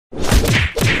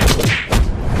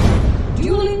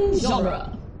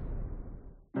genre.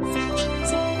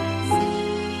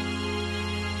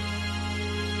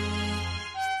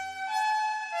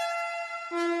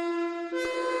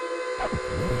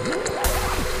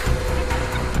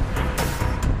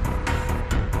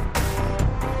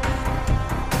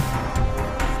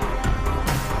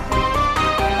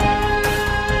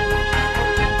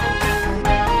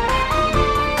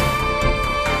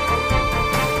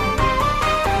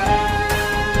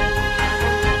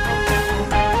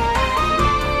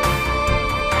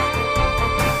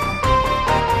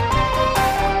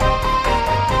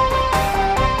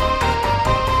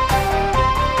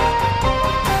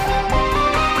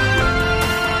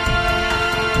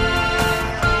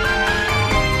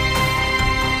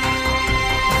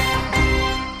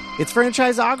 It's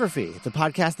Franchisography, the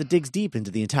podcast that digs deep into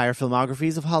the entire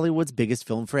filmographies of Hollywood's biggest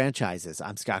film franchises.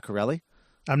 I'm Scott Corelli.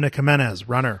 I'm Nick Jimenez,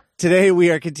 runner. Today we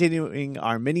are continuing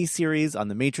our mini-series on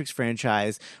the Matrix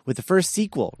franchise with the first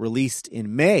sequel released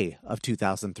in May of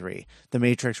 2003, The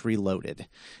Matrix Reloaded.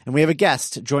 And we have a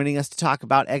guest joining us to talk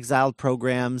about exiled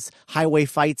programs, highway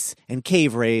fights, and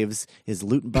cave raves is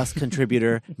Loot and Bust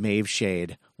contributor Maeve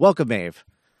Shade. Welcome, Maeve.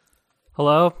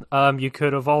 Hello. You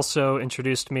could have also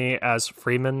introduced me as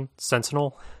Freeman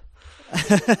Sentinel.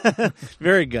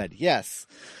 Very good. Yes.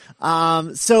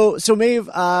 So Maeve,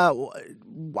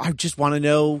 I just want to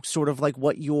know sort of like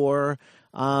what your,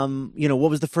 what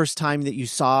was the first time that you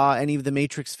saw any of the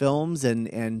Matrix films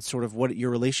and sort of what your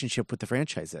relationship with the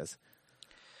franchise is?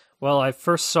 Well, I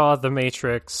first saw The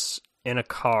Matrix in a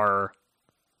car,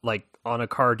 like on a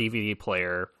car DVD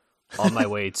player on my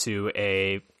way to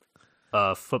a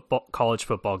college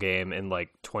football game in like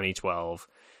 2012.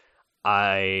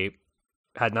 I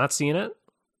had not seen it.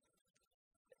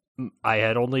 I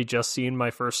had only just seen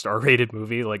my first R-rated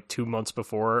movie like 2 months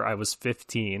before. I was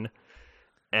 15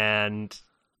 and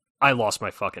I lost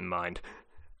my fucking mind.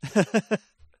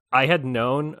 I had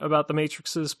known about the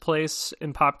Matrix's place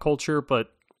in pop culture,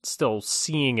 but still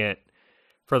seeing it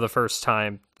for the first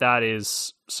time, that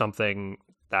is something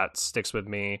that sticks with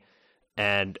me.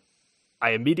 And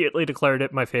I immediately declared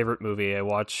it my favorite movie. I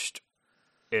watched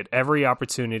it every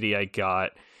opportunity I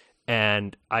got.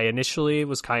 And I initially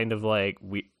was kind of like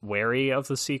wary of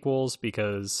the sequels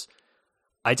because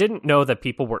I didn't know that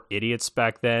people were idiots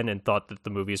back then and thought that the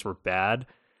movies were bad.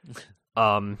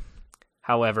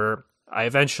 However, I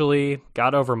eventually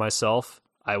got over myself.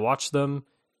 I watched them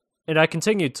and I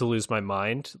continued to lose my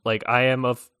mind. Like, I am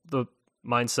of the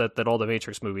mindset that all the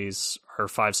Matrix movies are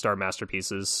 5-star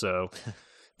masterpieces. So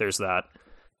there's that.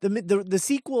 The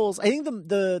sequels, I think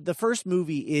the first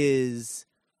movie is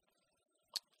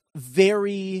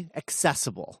very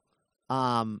accessible,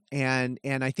 and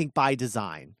I think by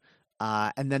design,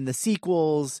 and then the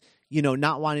sequels,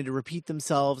 not wanting to repeat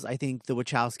themselves. I think the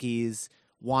Wachowskis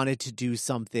wanted to do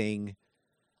something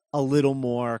a little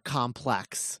more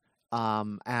complex,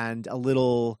 and a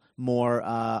little more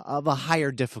of a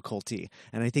higher difficulty.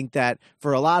 And I think that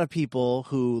for a lot of people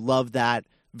who love that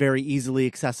very easily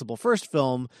accessible first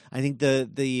film, I think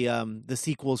the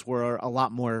sequels were a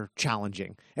lot more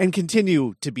challenging and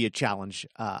continue to be a challenge,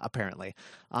 apparently.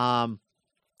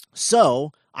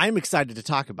 So I'm excited to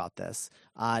talk about this.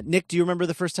 Nick, do you remember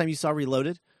the first time you saw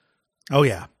Reloaded? Oh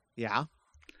yeah. Yeah.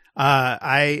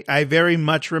 I very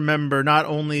much remember not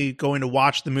only going to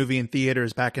watch the movie in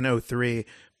theaters back in 2003,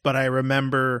 but I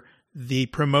remember the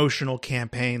promotional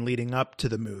campaign leading up to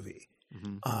the movie.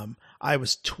 Mm-hmm. I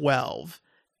was 12.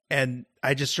 And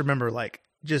I just remember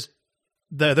just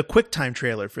the QuickTime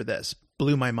trailer for this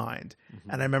blew my mind. Mm-hmm.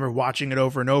 And I remember watching it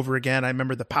over and over again. I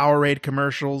remember the Powerade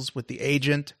commercials with the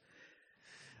agent.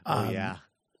 Yeah,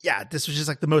 this was just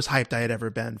like the most hyped I had ever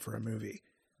been for a movie.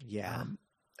 Yeah.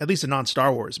 At least a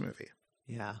non-Star Wars movie.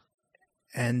 Yeah.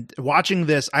 And watching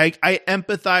this, I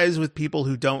empathize with people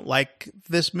who don't like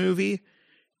this movie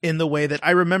in the way that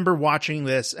I remember watching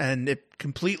this and it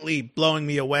completely blowing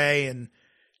me away and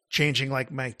changing like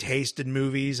my taste in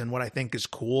movies and what I think is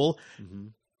cool. Mm-hmm.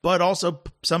 But also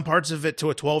some parts of it to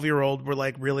a 12-year-old were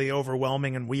like really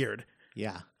overwhelming and weird.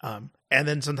 Yeah. And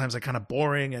then sometimes like kind of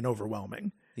boring and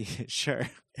overwhelming. Yeah, sure.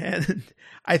 And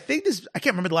I think I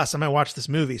can't remember the last time I watched this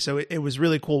movie. So it was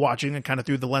really cool watching it kind of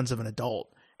through the lens of an adult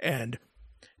and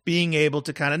being able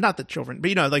to kind of, not the children,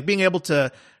 but like being able to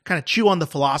kind of chew on the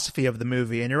philosophy of the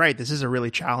movie. And you're right, this is a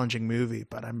really challenging movie,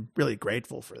 but I'm really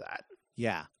grateful for that.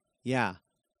 Yeah. Yeah.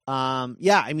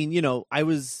 I mean, I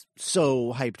was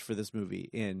so hyped for this movie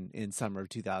in summer of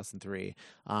 2003.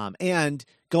 And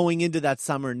going into that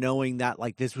summer, knowing that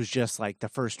like, this was just like the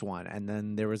first one, and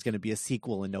then there was going to be a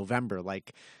sequel in November,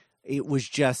 like it was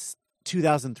just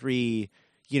 2003,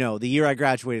 the year I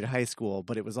graduated high school,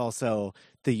 but it was also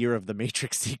the year of the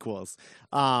Matrix sequels.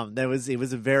 It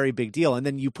was a very big deal. And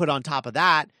then you put on top of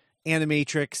that,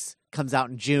 Animatrix comes out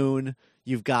in June.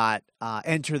 You've got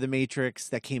Enter the Matrix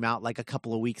that came out like a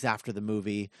couple of weeks after the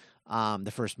movie,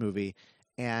 the first movie,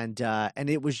 and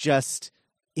it was just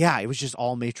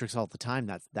all Matrix all the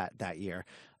time that year.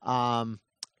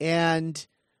 And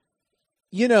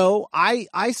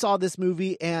I saw this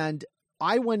movie and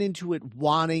I went into it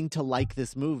wanting to like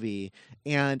this movie,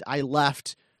 and I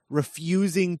left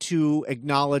refusing to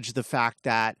acknowledge the fact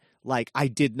that like I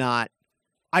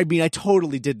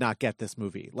totally did not get this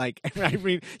movie. Like, I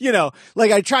mean,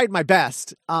 like I tried my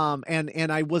best.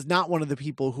 And I was not one of the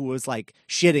people who was like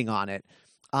shitting on it.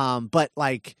 But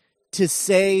like to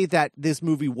say that this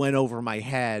movie went over my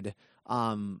head,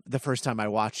 the first time I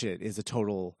watched it is a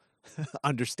total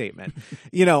understatement,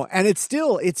 and it's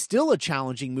still a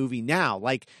challenging movie now.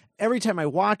 Like every time I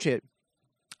watch it,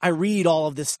 I read all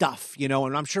of this stuff, and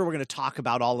I'm sure we're going to talk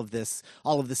about all of this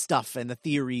stuff and the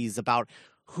theories about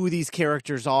who these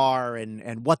characters are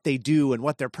and what they do and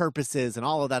what their purpose is and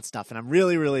all of that stuff. And I'm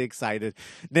really, really excited.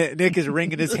 Nick is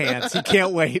wringing his hands. He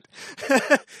can't wait.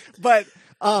 But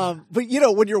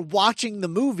when you're watching the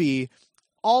movie,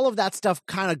 all of that stuff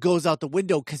kind of goes out the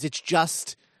window because it's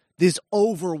just this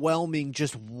overwhelming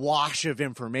just wash of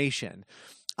information.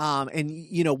 And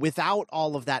without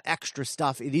all of that extra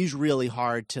stuff, it is really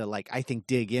hard to like, I think,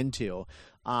 dig into.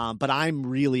 But I'm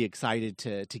really excited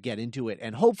to get into it.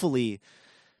 And hopefully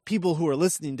people who are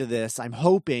listening to this, I'm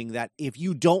hoping that if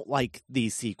you don't like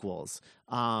these sequels,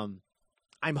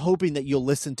 I'm hoping that you'll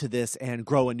listen to this and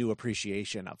grow a new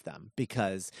appreciation of them,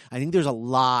 because I think there's a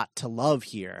lot to love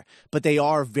here, but they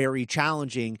are very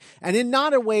challenging, and in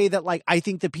not a way that like I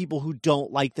think the people who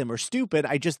don't like them are stupid.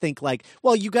 I just think like,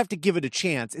 well, you have to give it a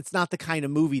chance. It's not the kind of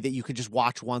movie that you can just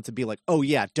watch once and be like, oh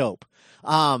yeah, dope.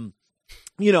 I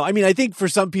mean, I think for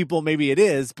some people maybe it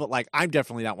is, but like I'm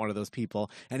definitely not one of those people,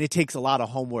 and it takes a lot of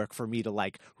homework for me to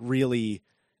like really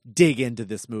dig into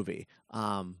this movie.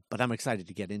 But I'm excited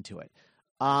to get into it.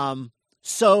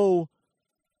 So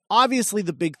obviously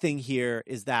the big thing here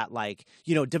is that like,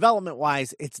 development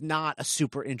wise, it's not a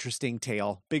super interesting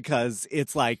tale because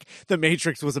it's like The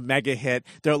Matrix was a mega hit.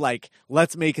 They're like,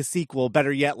 let's make a sequel.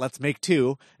 Better yet, let's make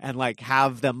two and like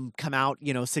have them come out,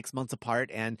 6 months apart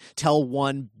and tell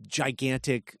one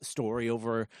gigantic story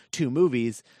over two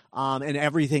movies. And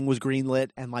everything was greenlit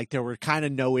and like there were kind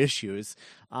of no issues.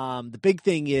 The big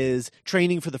thing is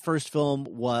training for the first film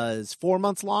was 4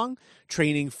 months long.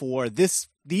 Training for these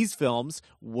films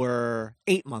were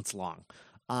 8 months long.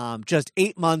 Just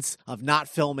 8 months of not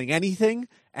filming anything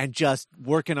and just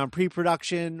working on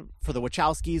pre-production for the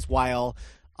Wachowskis while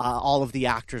all of the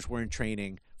actors were in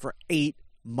training for 8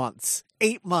 months.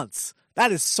 8 months.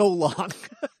 That is so long.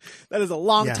 That is a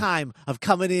long time of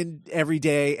coming in every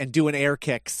day and doing air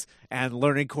kicks and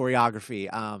learning choreography.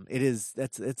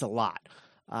 It's a lot.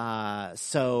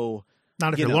 So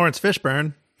not if you're Lawrence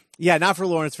Fishburne. Yeah, not for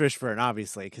Lawrence Fishburne,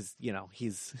 obviously, because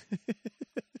he's.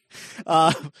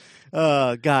 God,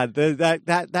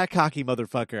 that cocky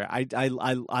motherfucker.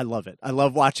 I love it. I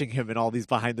love watching him in all these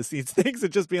behind the scenes things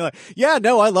and just being like, yeah,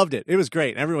 no, I loved it. It was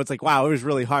great. And everyone's like, wow, it was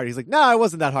really hard. He's like, no, it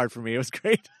wasn't that hard for me. It was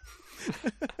great.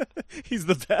 He's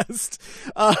the best.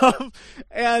 So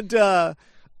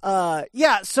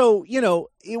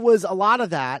it was a lot of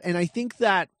that, and I think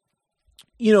that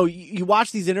you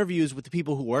watch these interviews with the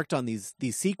people who worked on these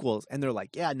sequels, and they're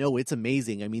like, yeah, no, it's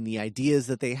amazing. I mean, the ideas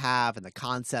that they have and the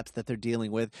concepts that they're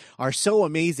dealing with are so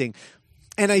amazing.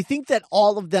 And I think that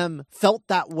all of them felt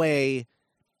that way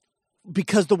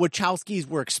because the Wachowskis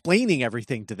were explaining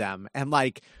everything to them and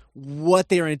like what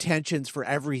their intentions for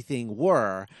everything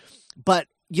were. But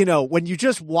when you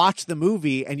just watch the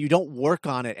movie and you don't work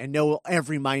on it and know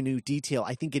every minute detail,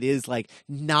 I think it is like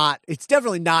it's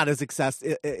definitely not as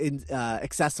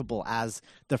accessible as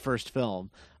the first film.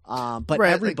 But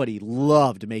right, everybody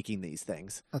loved making these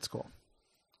things. That's cool.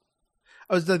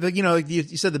 I was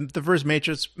you said the first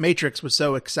Matrix was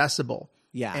so accessible.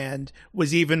 Yeah. And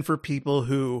was even for people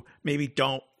who maybe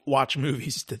don't watch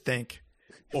movies to think.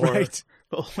 Or, right.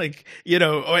 Like,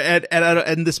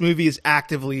 and this movie is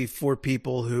actively for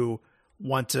people who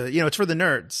want to, it's for the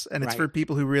nerds, and it's for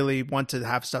people who really want to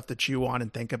have stuff to chew on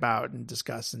and think about and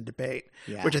discuss and debate,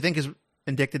 which I think is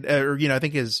indicated, I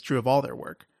think is true of all their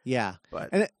work. Yeah.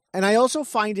 But. And I also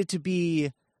find it to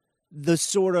be the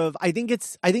sort of, I think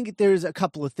there's a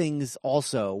couple of things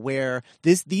also where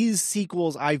these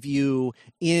sequels I view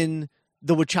in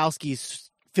the Wachowskis'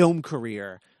 film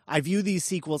career, I view these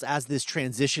sequels as this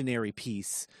transitionary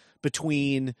piece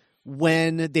between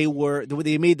when they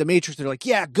made the Matrix, they're like,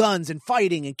 yeah, guns and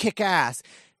fighting and kick ass.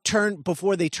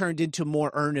 Before they turned into more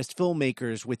earnest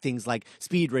filmmakers with things like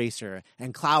Speed Racer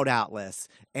and Cloud Atlas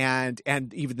and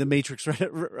even the Matrix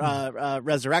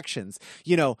Resurrections,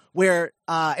 where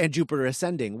and Jupiter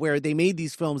Ascending, where they made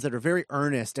these films that are very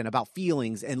earnest and about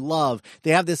feelings and love. They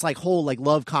have this like whole like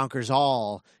love conquers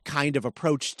all kind of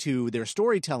approach to their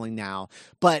storytelling now.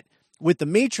 But with the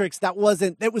Matrix, it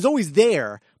was always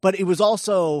there, but it was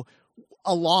also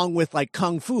along with like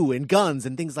kung fu and guns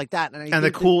and things like that, and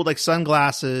the cool like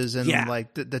sunglasses and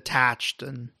like detached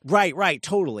and right,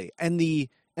 totally. And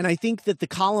I think that the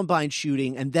Columbine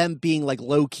shooting and them being like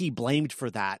low key blamed for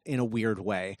that in a weird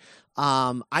way,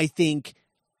 I think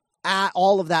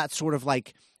all of that sort of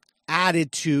like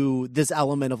added to this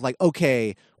element of like,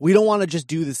 okay, we don't want to just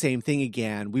do the same thing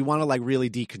again. We want to like really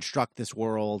deconstruct this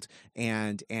world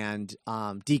and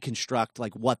deconstruct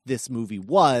like what this movie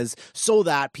was, so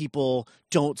that people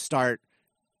don't start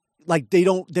like they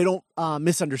don't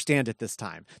misunderstand it this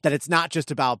time. That it's not just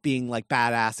about being like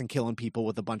badass and killing people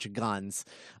with a bunch of guns.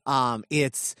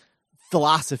 It's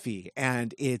philosophy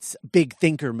and it's big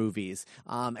thinker movies.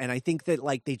 And I think that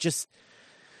like they just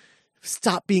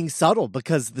stop being subtle,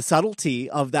 because the subtlety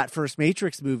of that first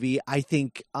Matrix movie, I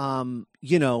think, they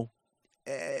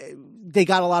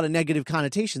got a lot of negative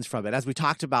connotations from it, as we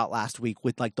talked about last week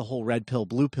with like the whole red pill,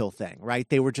 blue pill thing, right?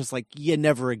 They were just like, yeah,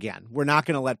 never again. We're not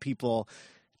going to let people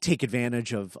take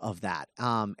advantage of that.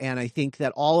 And I think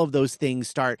that all of those things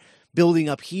start building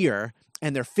up here,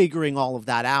 and they're figuring all of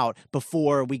that out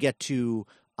before we get to,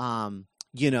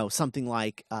 something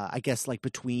like, I guess like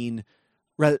between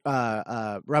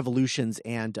Revolutions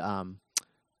and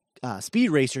Speed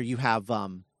Racer, you have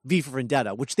V for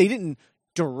Vendetta, which they didn't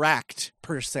direct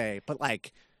per se, but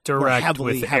like direct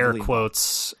heavily, with air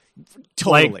quotes.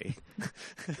 Totally.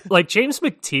 Like James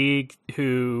McTeague,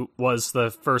 who was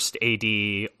the first AD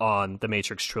on the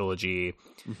Matrix trilogy,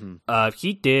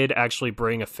 he did actually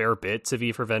bring a fair bit to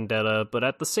V for Vendetta, but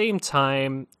at the same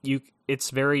time, it's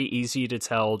very easy to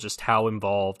tell just how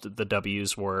involved the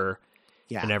W's were.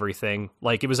 Yeah. And everything.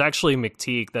 Like, it was actually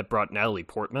McTeague that brought Natalie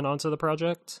Portman onto the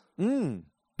project.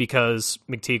 Because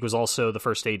McTeague was also the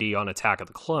first AD on Attack of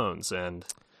the Clones, and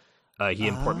he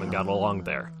and Portman got along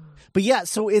there. But yeah,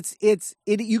 so it's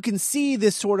you can see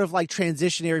this sort of like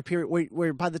transitionary period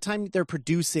where by the time they're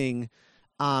producing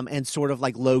and sort of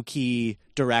like low-key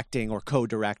directing or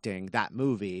co-directing that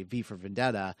movie, V for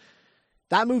Vendetta,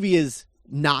 that movie is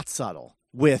not subtle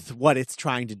with what it's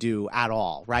trying to do at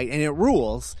all, right? And it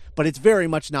rules, but it's very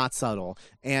much not subtle.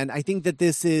 And I think that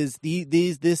this is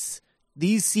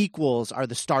these sequels are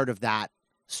the start of that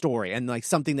story, and like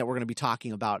something that we're going to be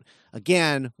talking about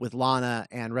again with Lana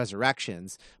and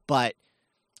Resurrections. But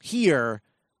here,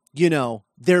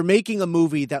 they're making a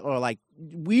movie that are like,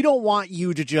 we don't want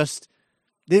you to just.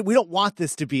 We don't want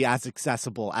this to be as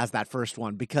accessible as that first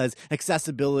one, because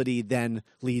accessibility then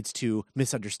leads to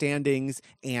misunderstandings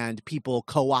and people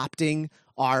co-opting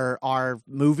our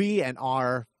movie and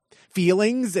our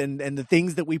feelings and the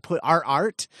things that we put our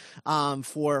art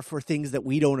for things that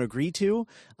we don't agree to.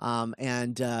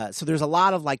 So there's a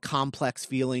lot of like complex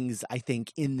feelings, I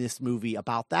think, in this movie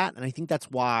about that. And I think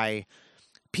that's why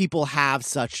people have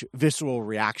such visceral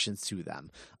reactions to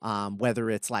them, whether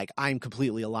it's like, I'm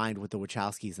completely aligned with the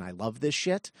Wachowskis and I love this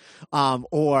shit,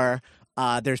 or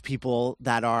there's people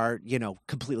that are,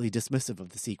 completely dismissive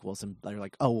of the sequels and they're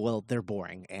like, oh, well, they're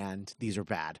boring and these are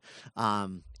bad.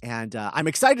 I'm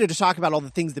excited to talk about all the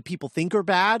things that people think are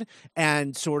bad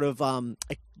and sort of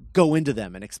go into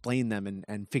them and explain them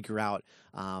and figure out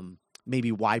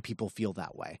maybe why people feel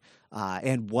that way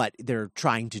and what they're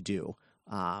trying to do.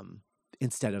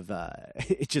 Instead of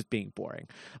it just being boring.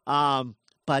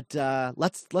 But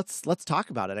let's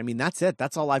talk about it. I mean, that's it.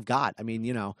 That's all I've got. I mean,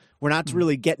 we're not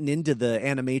really getting into the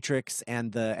Animatrix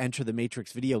and the Enter the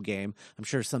Matrix video game. I'm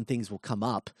sure some things will come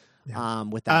up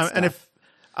with that stuff. And if,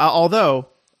 although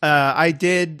I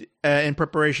did, in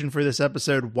preparation for this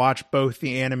episode, watch both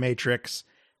the Animatrix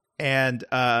and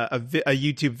a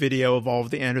YouTube video of all of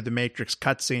the Enter the Matrix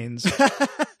cutscenes.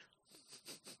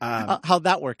 How'd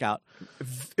that work out?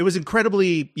 It was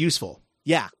incredibly useful.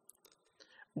 Yeah.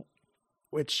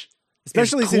 Which,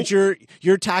 especially since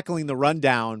you're tackling the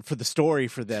rundown for the story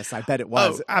for this, I bet it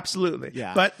was. Oh, absolutely.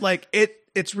 Yeah. But like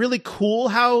it's really cool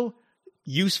how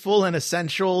useful and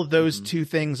essential those two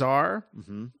things are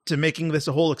to making this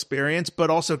a whole experience,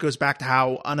 but also goes back to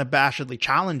how unabashedly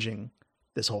challenging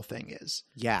this whole thing is.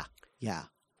 Yeah. Yeah.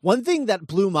 One thing that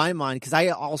blew my mind, because I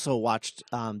also watched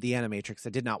the Animatrix. I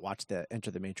did not watch the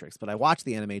Enter the Matrix, but I watched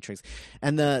the Animatrix.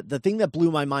 And the thing that blew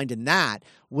my mind in that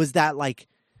was that, like,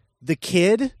 the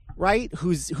kid, right?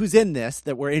 Who's in this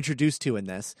that we're introduced to in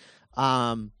this.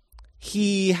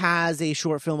 He has a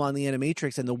short film on the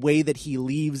Animatrix, and the way that he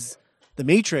leaves the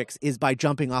Matrix is by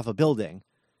jumping off a building,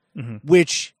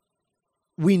 which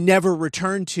we never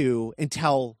return to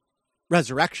until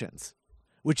Resurrections,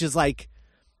 which is like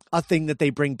a thing that they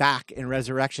bring back in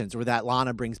Resurrections, or that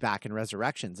Lana brings back in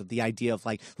Resurrections, of the idea of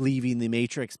like leaving the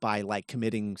Matrix by like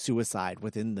committing suicide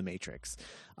within the Matrix.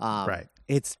 Right.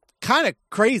 It's kind of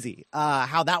crazy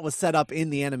how that was set up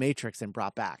in the Animatrix and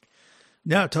brought back.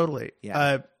 No, totally.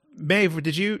 Yeah. Maeve,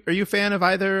 are you a fan of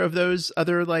either of those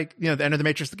other, like, the Enter the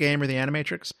Matrix, the game, or the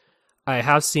Animatrix? I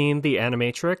have seen the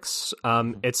Animatrix.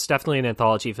 It's definitely an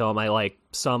anthology film. I like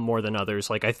some more than others.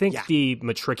 Like, I think the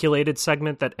matriculated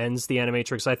segment that ends the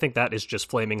Animatrix, I think that is just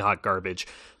flaming hot garbage.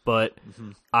 But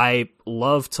I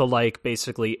love to like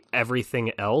basically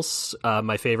everything else.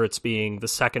 My favorites being the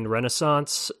Second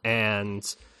Renaissance and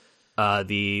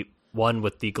the one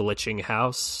with the glitching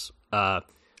house.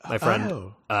 My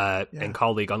friend and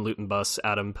colleague on Luton Bus,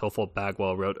 Adam Pilfold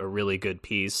Bagwell, wrote a really good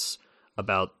piece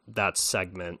about that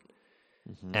segment.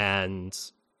 And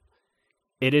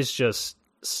it is just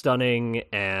stunning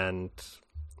and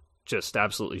just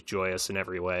absolutely joyous in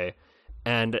every way.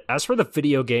 And as for the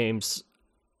video games,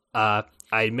 I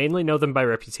mainly know them by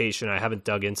reputation. I haven't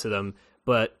dug into them,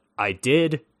 but I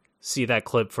did see that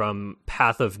clip from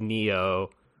Path of Neo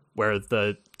where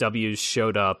the W's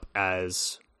showed up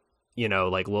as,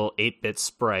 like little 8-bit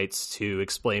sprites to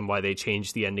explain why they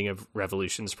changed the ending of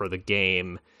Revolutions for the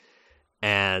game.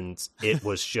 And it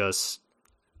was just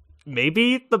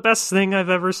maybe the best thing I've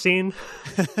ever seen.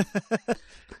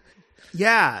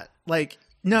 Yeah, like,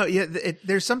 no, yeah,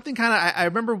 there's something kind of, I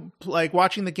remember like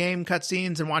watching the game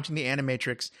cutscenes and watching the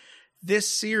Animatrix. This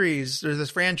series, or this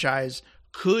franchise,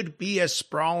 could be as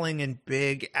sprawling and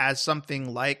big as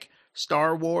something like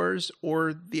Star Wars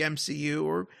or the MCU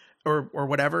or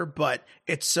whatever, but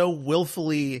it's so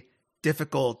willfully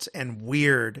difficult and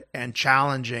weird and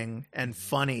challenging and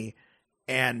funny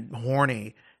and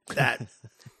horny that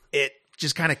it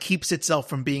just kind of keeps itself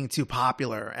from being too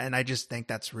popular. And I just think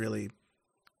that's really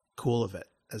cool of it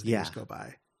as the years go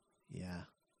by. Yeah.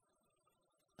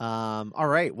 All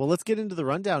right. Well, let's get into the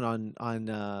rundown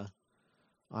on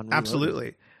Reloaded.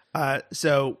 Absolutely.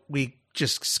 So we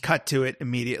just cut to it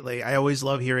immediately. I always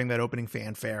love hearing that opening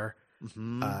fanfare,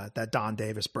 that Don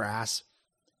Davis brass.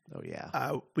 Oh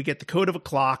yeah. We get the code of a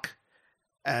clock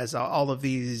as all of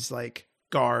these like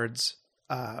guards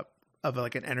of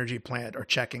like an energy plant are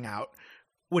checking out,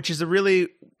 which is a really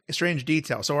strange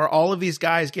detail. So are all of these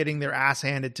guys getting their ass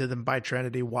handed to them by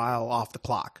Trinity while off the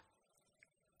clock?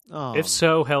 Oh. If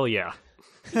so, hell yeah.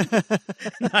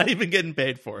 Not even getting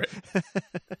paid for it.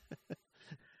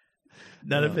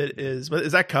 None of it is. But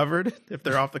is that covered if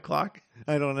they're off the clock?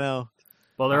 I don't know.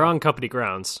 Well, they're on company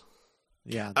grounds.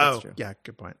 Yeah, that's true. Yeah,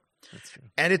 good point. That's true.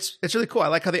 And it's really cool. I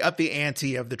like how they up the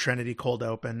ante of the Trinity cold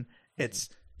open. It's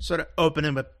sort of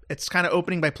opening, but it's kind of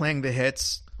opening by playing the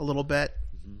hits a little bit.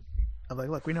 Of like,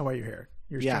 look, we know why you're here.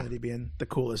 You're Trinity being the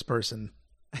coolest person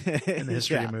in the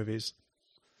history of movies.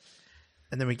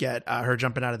 And then we get her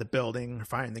jumping out of the building,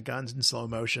 firing the guns in slow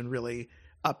motion, really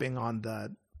upping on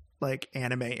the like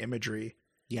anime imagery.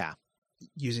 Yeah.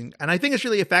 And I think it's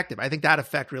really effective. I think that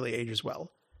effect really ages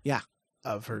well. Yeah.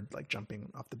 Of her like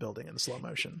jumping off the building in slow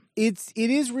motion. It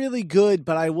is really good,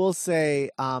 but I will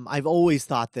say I've always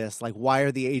thought this, like, why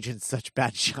are the agents such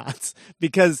bad shots?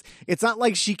 Because it's not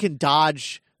like she can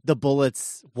dodge the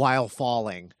bullets while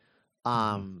falling.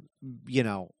 And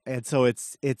so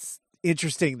it's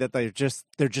interesting that they're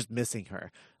just missing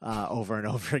her over and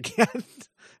over again.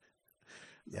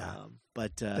 Yeah.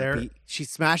 But she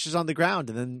smashes on the ground,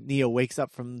 and then Neo wakes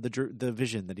up from the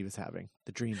vision that he was having,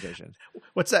 the dream vision.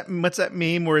 What's that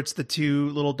meme where it's the two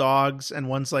little dogs, and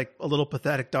one's like a little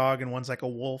pathetic dog, and one's like a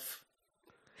wolf?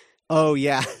 Oh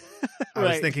yeah, I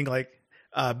was thinking like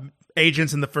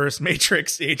agents in the first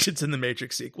Matrix, agents in the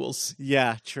Matrix sequels.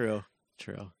 Yeah, true.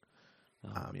 Oh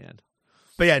man.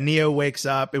 But yeah, Neo wakes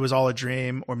up. It was all a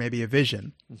dream, or maybe a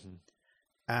vision.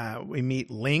 We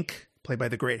meet Link, played by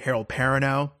the great Harold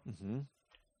Perrineau,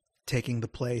 taking the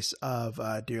place of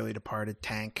dearly departed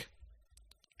Tank.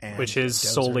 Which is Dozer.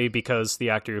 solely because the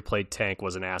actor who played Tank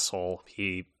was an asshole.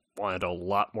 He wanted a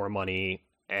lot more money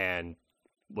and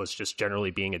was just generally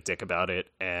being a dick about it.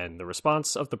 And the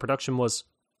response of the production was,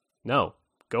 no,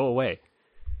 go away.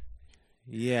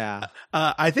 Yeah.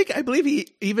 I believe he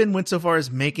even went so far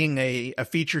as making a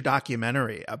feature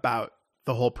documentary about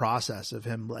the whole process of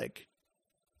him like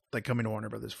coming to Warner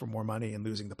Brothers for more money and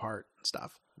losing the part and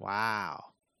stuff. Wow.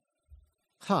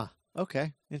 Huh.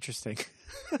 Okay. Interesting.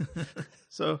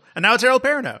 So, and now it's Harold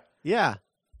Perrineau. Yeah.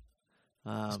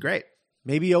 He's great.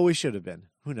 Maybe he always should have been.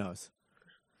 Who knows?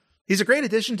 He's a great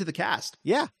addition to the cast.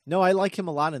 Yeah. No, I like him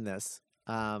a lot in this.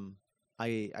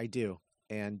 I do.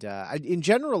 And in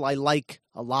general, I like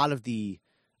a lot of the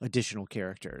additional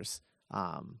characters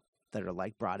that are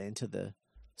like brought into the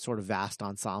sort of vast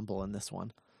ensemble in this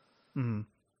one. Mm-hmm.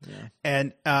 Yeah.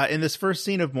 And in this first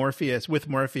scene of Morpheus,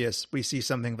 we see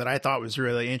something that I thought was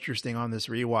really interesting on this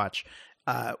rewatch,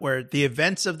 where the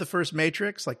events of the first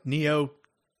Matrix, like Neo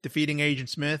defeating Agent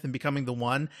Smith and becoming the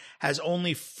One, has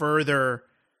only further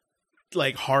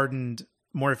like hardened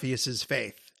Morpheus's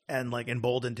faith and like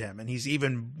emboldened him, and he's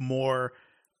even more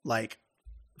like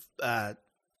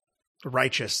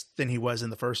righteous than he was in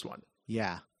the first one.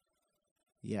 Yeah.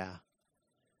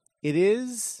 It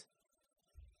is.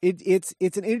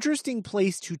 It's an interesting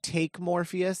place to take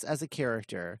Morpheus as a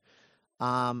character.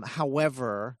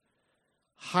 However,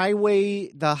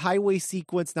 the highway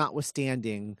sequence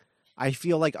notwithstanding, I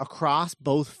feel like across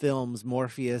both films,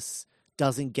 Morpheus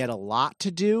doesn't get a lot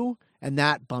to do, and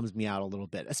that bums me out a little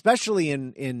bit, especially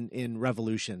in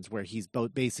Revolutions, where he's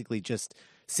basically just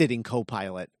sitting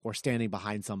co-pilot or standing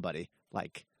behind somebody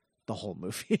like the whole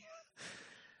movie.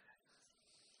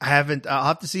 I'll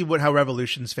have to see how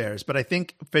Revolutions fares, but I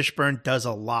think Fishburne does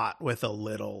a lot with a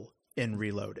little in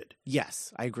Reloaded.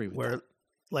 Yes, I agree with where, that.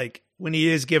 Like, when he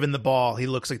is given the ball, he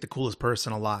looks like the coolest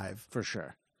person alive. For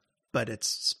sure. But it's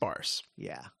sparse.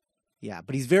 Yeah.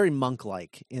 But he's very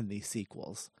monk-like in these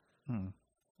sequels.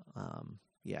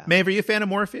 Yeah. Maeve, are you a fan of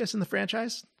Morpheus in the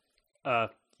franchise?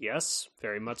 Yes,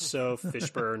 very much so.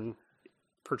 Fishburne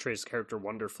portrays the character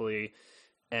wonderfully,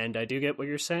 and I do get what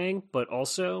you're saying, but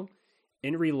also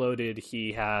in Reloaded,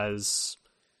 he has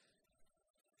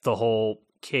the whole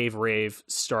cave rave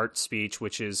start speech,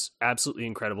 which is absolutely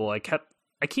incredible. I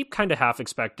keep kind of half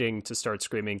expecting to start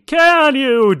screaming, "Can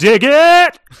you dig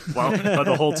it?" Well,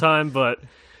 the whole time, but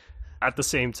at the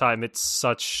same time, it's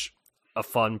such a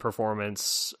fun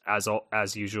performance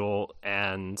as usual.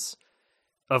 And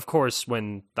of course,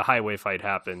 when the highway fight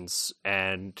happens,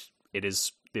 and it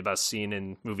is the best scene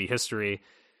in movie history,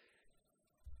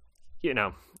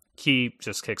 he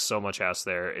just kicks so much ass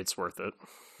there. It's worth it.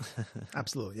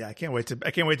 Absolutely. Yeah. I can't wait to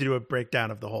do a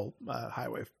breakdown of the whole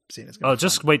highway scene.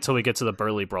 Just wait till we get to the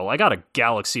Burly Brawl. I got a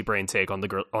galaxy brain take on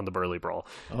the Burly Brawl.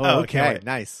 Oh, okay.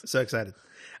 Nice. So excited.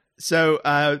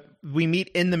 So we meet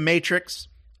in the Matrix.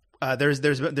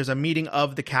 There's a meeting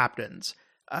of the captains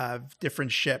of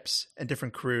different ships and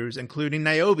different crews, including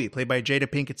Niobe, played by Jada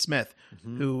Pinkett Smith,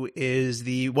 who is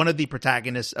one of the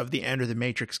protagonists of the Enter the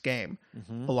Matrix game,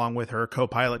 along with her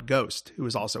co-pilot Ghost, who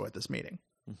is also at this meeting.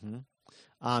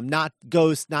 Not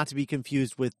Ghost, not to be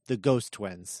confused with the Ghost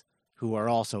twins, who are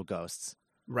also ghosts.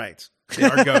 Right. They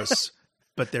are ghosts,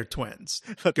 but they're twins.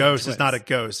 Ghost is not a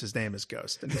ghost. His name is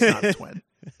Ghost, and he's not a twin.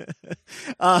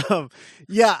 Jada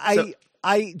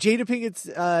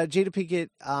Pinkett,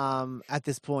 at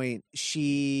this point,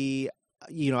 she,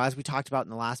 as we talked about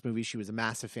in the last movie, she was a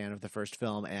massive fan of the first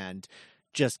film and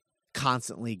just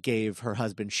constantly gave her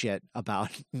husband shit about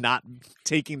not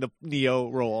taking the Neo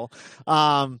role,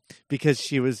 because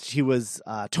she was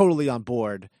totally on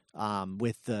board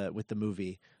with the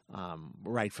movie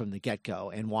right from the get-go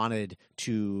and wanted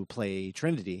to play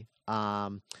Trinity.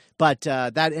 But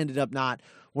that ended up not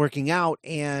working out.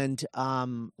 And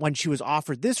when she was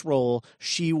offered this role,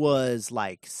 she was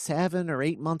like 7 or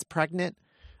 8 months pregnant.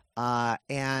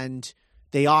 And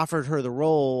they offered her the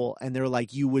role and they're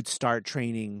like, you would start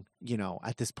training,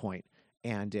 at this point.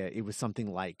 And it was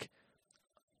something like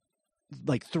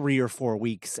 3 or 4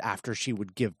 weeks after she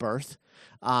would give birth.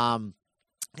 And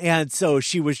so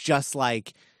she was just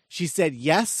like, she said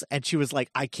yes, and she was like,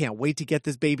 I can't wait to get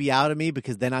this baby out of me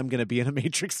because then I'm going to be in a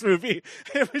Matrix movie.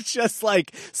 It was just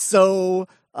like so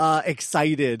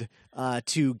excited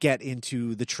to get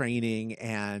into the training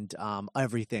and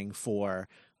everything for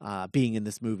being in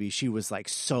this movie. She was like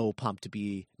so pumped to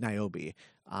be Niobe.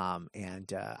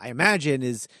 And I imagine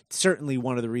is certainly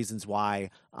one of the reasons why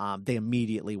they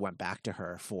immediately went back to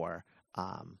her for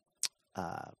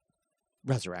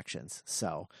Resurrections.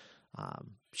 So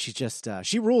she just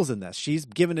she rules in this. She's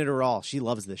giving it her all. She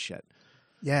loves this shit.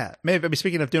 Yeah. Maybe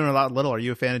speaking of doing a lot little, are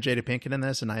you a fan of Jada Pinkett in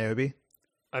this and Niobe?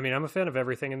 I mean, I'm a fan of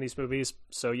everything in these movies,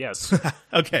 so yes.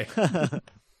 Okay.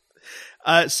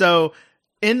 So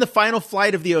in the final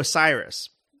flight of the Osiris,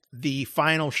 the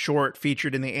final short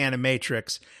featured in the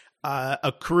Animatrix,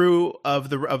 a crew of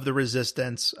the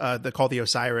Resistance, they call the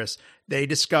Osiris, they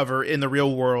discover in the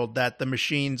real world that the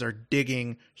machines are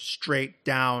digging straight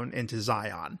down into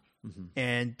Zion.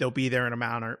 And they'll be there in a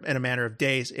matter of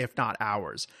days, if not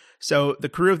hours. So the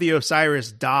crew of the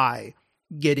Osiris die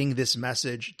getting this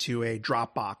message to a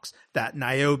Dropbox that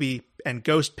Niobe and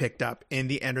Ghost picked up in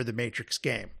the Enter the Matrix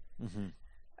game. Mm-hmm.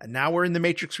 And now we're in the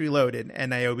Matrix Reloaded, and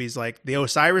Niobe's like, the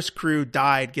Osiris crew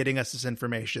died getting us this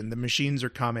information. The machines are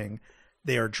coming.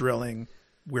 They are drilling.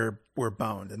 We're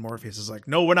boned. And Morpheus is like,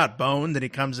 no, we're not boned. And he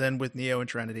comes in with Neo and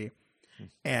Trinity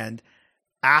and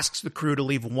asks the crew to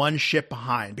leave one ship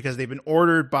behind because they've been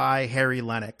ordered by Harry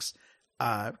Lennox,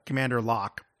 Commander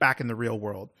Locke, back in the real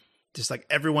world. Just like,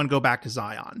 everyone go back to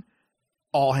Zion.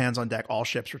 All hands on deck. All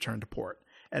ships return to port.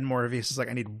 And Morpheus is like,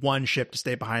 I need one ship to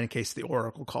stay behind in case the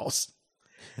Oracle calls.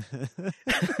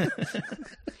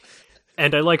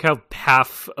 And I like how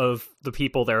half of the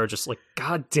people there are just like,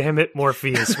 God damn it,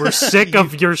 Morpheus, we're sick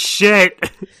of your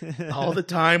shit. All the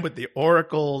time with the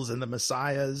oracles and the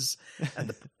messiahs.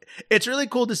 And it's really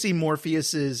cool to see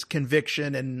Morpheus's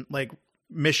conviction and like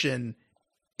mission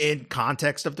in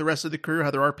context of the rest of the crew.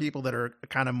 How there are people that are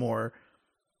kind of more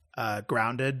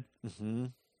grounded. Mm-hmm.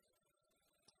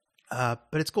 But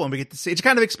it's cool, and we get to see it.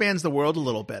 Kind of expands the world a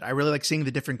little bit. I really like seeing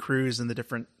the different crews and the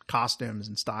different costumes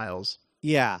and styles.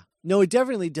 Yeah, no, it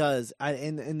definitely does.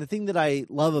 And the thing that I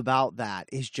love about that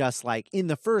is just like in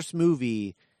the first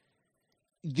movie,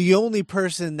 the only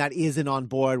person that isn't on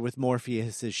board with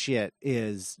Morpheus's shit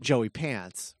is Joey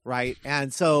Pants, right?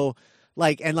 And so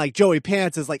like Joey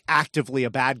Pants is like actively a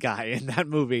bad guy in that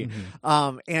movie.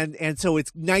 Mm-hmm. And so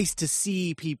it's nice to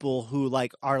see people who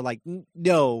like are like,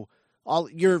 no,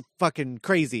 you're fucking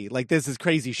crazy. Like, this is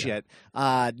crazy shit.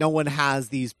 No one has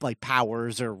these like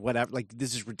powers or whatever. Like,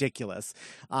 this is ridiculous.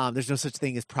 There's no such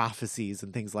thing as prophecies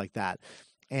and things like that.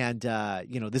 And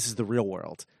this is the real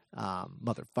world,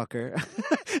 motherfucker.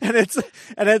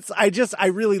 and I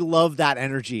really love that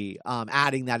energy.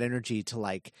 Adding that energy to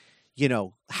like,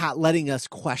 letting us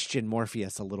question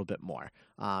Morpheus a little bit more.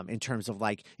 In terms of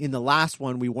like in the last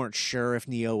one, we weren't sure if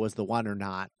Neo was the one or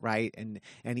not. Right. And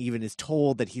even is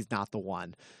told that he's not the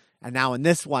one. And now in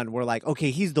this one, we're like, okay,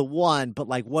 he's the one, but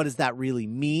like, what does that really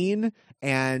mean?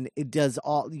 And it does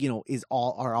all,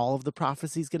 are all of the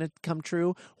prophecies going to come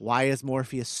true? Why is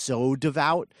Morpheus so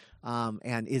devout?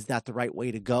 And is that the right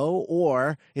way to go?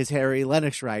 Or is Harry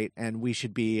Lennox right? And we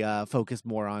should be focused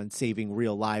more on saving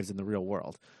real lives in the real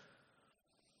world.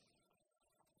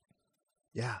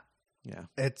 Yeah. Yeah,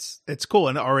 it's cool,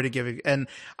 and already giving, and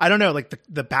I don't know, like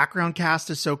the background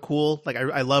cast is so cool. Like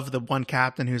I love the one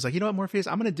captain who's like, you know what, Morpheus,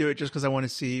 I'm gonna do it just because I want to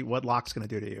see what Locke's gonna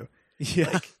do to you.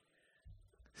 Yeah, like,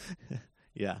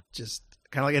 yeah, just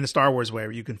kind of like in a Star Wars way,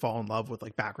 where you can fall in love with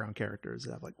like background characters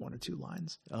that have like one or two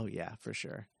lines. Oh yeah, for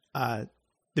sure. The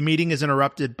meeting is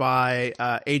interrupted by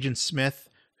Agent Smith,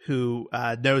 who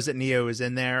knows that Neo is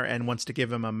in there and wants to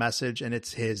give him a message, and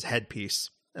it's his headpiece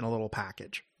in a little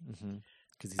package. Mm-hmm.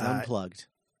 Because he's unplugged.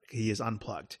 He is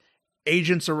unplugged.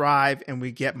 Agents arrive, and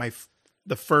we get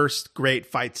the first great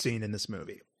fight scene in this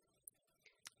movie.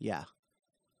 Yeah.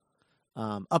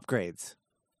 Upgrades.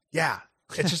 Yeah.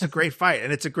 It's just a great fight.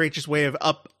 And it's a great just way of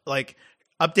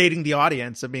updating the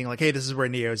audience and being like, hey, this is where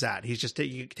Neo's at. He's just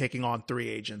taking on 3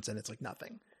 agents, and it's like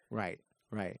nothing. Right.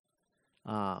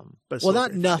 But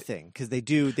not nothing, because they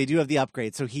do have the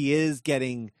upgrade. So he is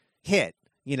getting hit.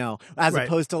 As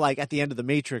opposed to like at the end of the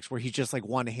Matrix where he's just like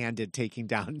one-handed taking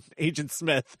down Agent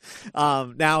Smith.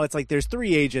 Now it's like there's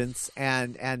 3 agents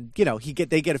and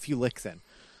they get a few licks in.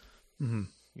 Mm-hmm.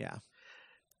 Yeah.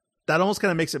 That almost kind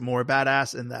of makes it more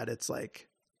badass in that it's like,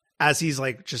 as he's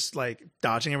like just like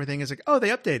dodging everything, it's like, oh, they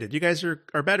updated. You guys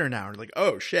are better now. And like,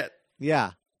 oh shit.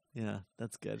 Yeah. Yeah.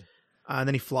 That's good. And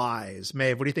then he flies.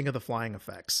 Maeve, what do you think of the flying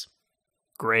effects?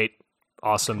 Great.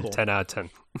 Awesome. Cool. 10 out of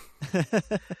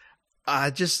 10.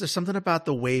 Just there's something about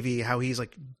the wavy, how he's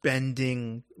like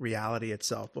bending reality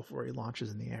itself before he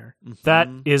launches in the air. That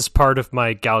is part of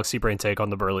my Galaxy Brain take on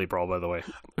the Burly Brawl, by the way.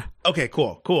 Okay,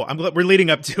 cool. I'm glad we're leading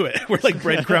up to it. We're like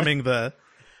breadcrumbing the.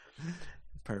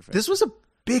 Perfect. This was a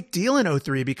big deal in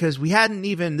 2003 because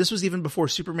this was even before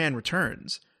Superman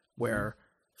Returns, where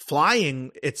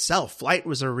flyght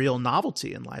was a real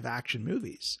novelty in live action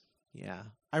movies. Yeah.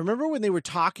 I remember when they were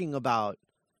talking about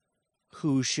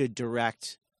who should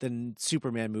direct the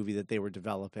Superman movie that they were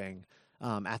developing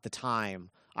at the time.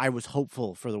 I was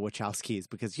hopeful for the Wachowskis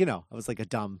because, I was like a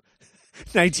dumb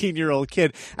 19-year-old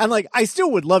kid. And like, I still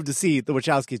would love to see the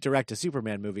Wachowskis direct a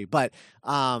Superman movie. But,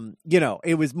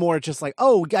 it was more just like,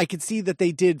 oh, I could see that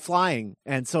they did flying.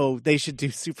 And so they should do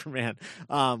Superman,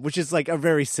 which is like a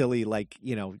very silly, like,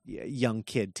 young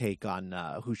kid take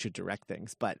on who should direct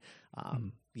things. But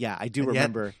yeah, I do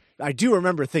remember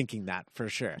thinking that for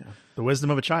sure. Yeah. The wisdom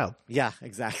of a child. Yeah,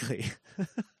 exactly.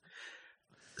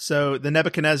 So the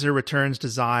Nebuchadnezzar returns to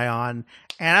Zion,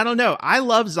 and I don't know. I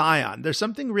love Zion. There's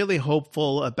something really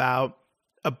hopeful about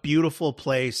a beautiful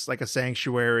place like a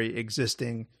sanctuary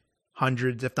existing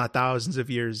hundreds, if not thousands of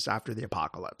years after the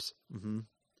apocalypse. Mm-hmm.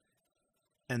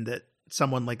 And that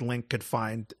someone like Link could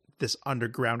find this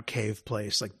underground cave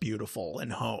place like beautiful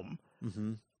and home.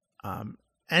 Mm-hmm.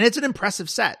 And it's an impressive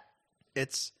set.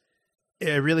 It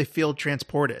really feels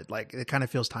transported. Like it kind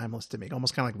of feels timeless to me,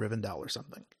 almost kind of like Rivendell or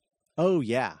something. Oh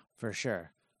yeah, for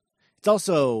sure. It's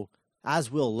also,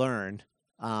 as we'll learn,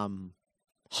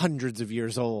 hundreds of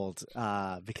years old,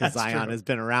 because That's Zion true. has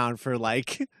been around for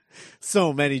like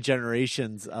so many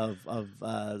generations of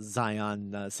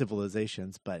Zion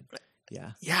civilizations. But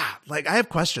yeah, Yeah, like I have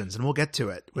questions, and we'll get to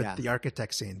it with Yeah. the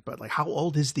architect scene. But like, how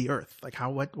old is the Earth? Like,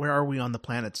 where are we on the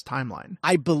planet's timeline?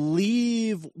 I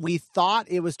believe we thought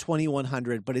it was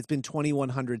 2100, but it's been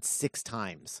 2100 6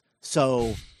 times.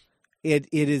 So it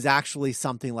is actually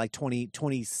something like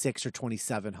 26 or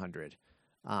 2700.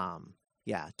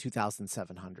 Yeah,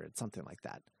 2700, something like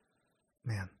that.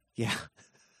 Man, Yeah.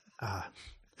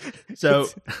 so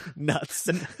Nuts.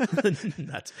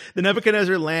 nuts. The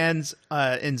Nebuchadnezzar lands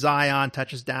in Zion,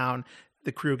 touches down.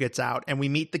 The crew gets out, and we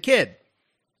meet the kid,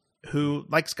 who,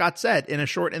 like Scott said, in a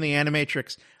short in the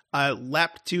Animatrix,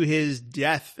 leapt to his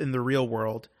death in the real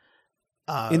world.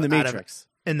 In the Matrix.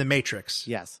 In the Matrix,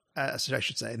 Yes. I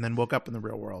should say, and then woke up in the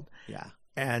real world. Yeah.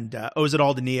 And owes it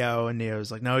all to Neo, and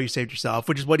Neo's like, "No, you saved yourself,"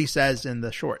 which is what he says in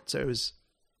the short. So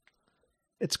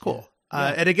it's cool. Yeah.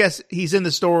 And I guess he's in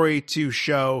the story to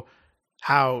show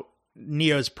how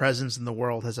Neo's presence in the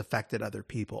world has affected other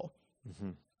people,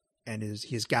 Mm-hmm. and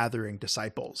he's gathering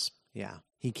disciples. Yeah.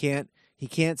 He can't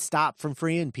stop from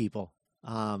freeing people.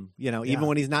 Even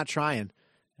when he's not trying.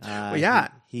 Yeah.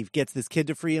 He gets this kid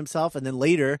to free himself, and then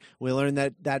later we learn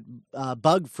that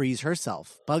Bugs frees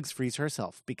herself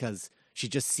because she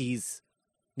just sees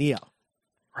Neo,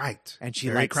 Right, and she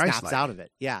Very like snaps Christ-like. out of it.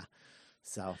 Yeah.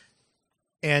 So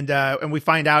And we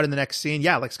find out in the next scene,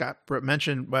 yeah, like Scott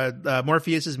mentioned,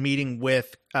 Morpheus is meeting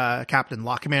with Captain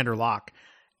Locke, Commander Locke,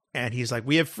 and he's like,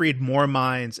 "We have freed more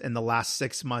minds in the last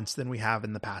 6 months than we have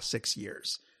in the past 6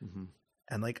 years." mhm.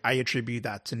 And like, I attribute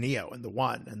that to Neo and the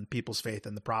One and people's faith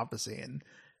in the prophecy. And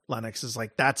Lennox is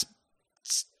like, "That's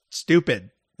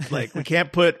stupid. Like, we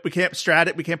can't put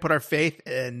our faith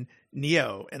in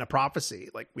Neo in a prophecy.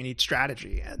 Like, we need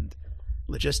strategy and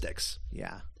logistics."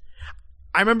 Yeah.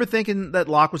 I remember thinking that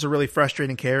Locke was a really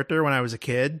frustrating character when I was a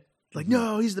kid. Like,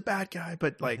 no, he's the bad guy.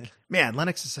 But like, man,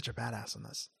 Lennox is such a badass in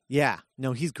this. Yeah.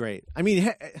 No, he's great. I mean,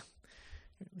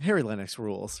 Harry Lennox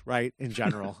rules, right? In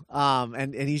general.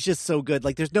 And he's just so good.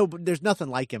 Like there's nothing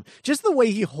like him. Just the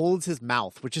way he holds his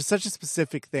mouth, which is such a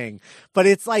specific thing, but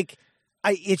it's like,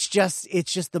 it's just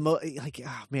oh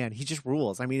man, he just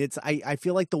rules. I mean, I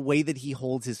feel like the way that he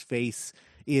holds his face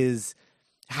is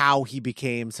how he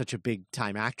became such a big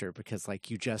time actor, because like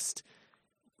you just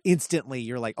instantly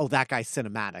you're like, oh, that guy's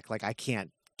cinematic. Like I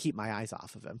can't keep my eyes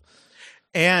off of him.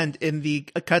 And in the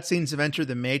cutscenes of Enter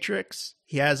the Matrix,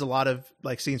 he has a lot of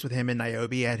like scenes with him and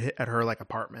Niobe at her like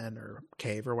apartment or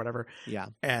cave or whatever. Yeah.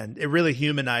 And it really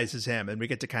humanizes him, and we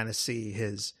get to kind of see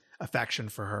his affection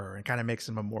for her, and kind of makes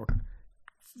him a more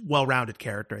well-rounded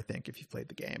character, I think, if you've played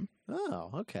the game.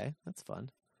 Oh, okay. That's fun.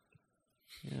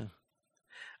 Yeah.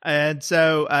 And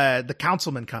so the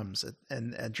councilman comes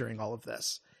and during all of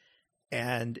this,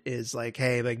 and is like,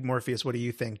 "Hey, like Morpheus, what do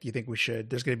you think? Do you think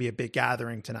there's going to be a big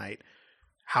gathering tonight?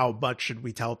 How much should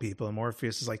we tell people?" And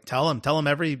Morpheus is like, tell them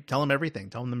everything. Tell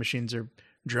them the machines are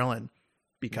drilling,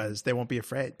 because they won't be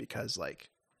afraid, because like,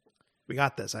 we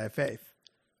got this. I have faith.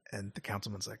 And the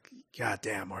councilman's like, "God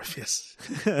damn, Morpheus.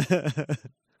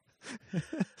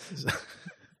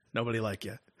 Nobody like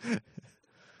you."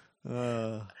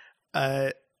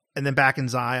 And then back in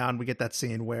Zion, we get that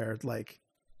scene where like,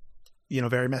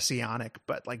 very messianic,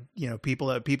 but like,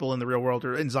 people in the real world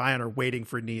or in Zion are waiting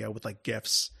for Neo with like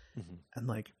gifts, Mhm. and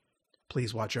like,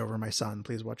 "Please watch over my son.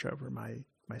 Please watch over my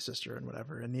sister," and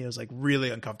whatever. And Neo's like really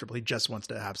uncomfortable. He just wants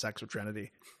to have sex with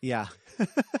Trinity. Yeah.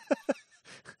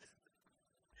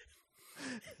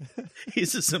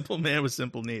 He's a simple man with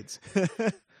simple needs.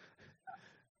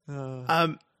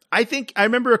 I think I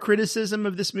remember a criticism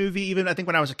of this movie, even I think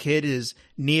when I was a kid, is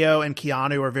Neo and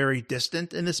Keanu are very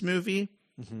distant in this movie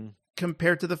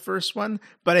compared to the first one.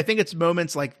 But I think it's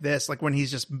moments like this, like when he's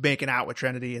just making out with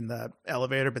Trinity in the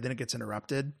elevator, but then it gets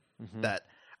interrupted, that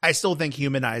I still think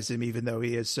humanize him, even though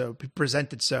he is so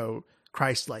presented so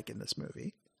Christ-like in this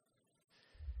movie.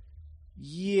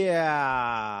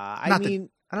 Yeah. I Not that- mean,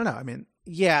 I don't know. I mean,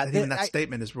 yeah. even that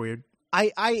statement is weird.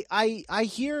 I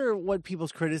hear what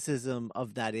people's criticism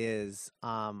of that is.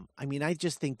 I mean, I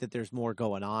just think that there's more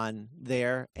going on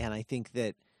there, and I think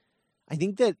that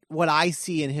what I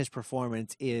see in his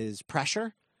performance is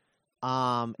pressure.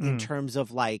 In terms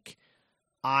of like,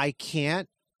 I can't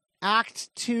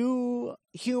act too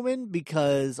human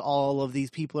because all of these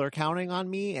people are counting on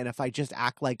me, and if I just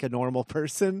act like a normal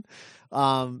person,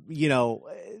 you know,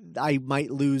 I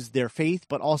might lose their faith,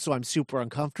 but also I'm super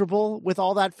uncomfortable with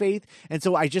all that faith. And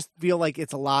so I just feel like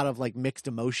it's a lot of like mixed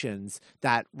emotions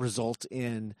that result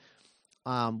in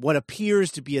what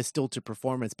appears to be a stilted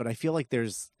performance, but I feel like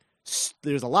there's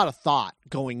a lot of thought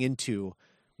going into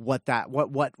what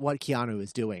Keanu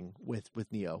is doing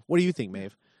with Neo. What do you think,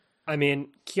 Maeve? I mean,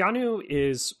 Keanu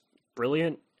is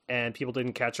brilliant, and people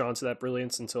didn't catch on to that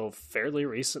brilliance until fairly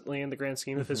recently in the grand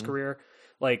scheme of his career.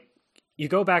 Like, you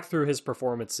go back through his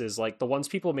performances, like the ones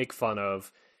people make fun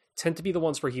of tend to be the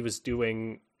ones where he was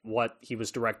doing what he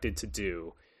was directed to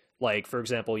do. Like, for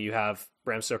example, you have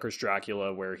Bram Stoker's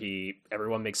Dracula, where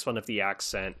everyone makes fun of the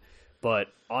accent, but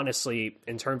honestly,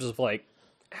 in terms of like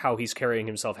how he's carrying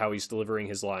himself, how he's delivering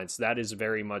his lines, that is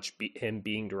very much him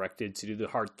being directed to do the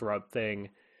heartthrob thing.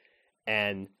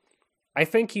 And I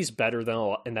think he's better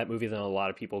in that movie than a lot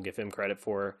of people give him credit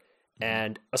for.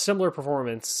 And a similar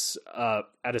performance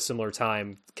at a similar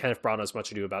time, Kenneth Branagh's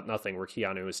Much Ado About Nothing, where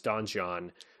Keanu is Don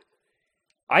John.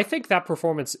 I think that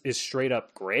performance is straight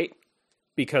up great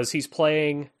because he's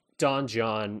playing Don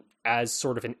John as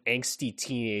sort of an angsty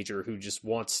teenager who just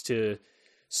wants to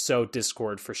sow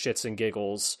discord for shits and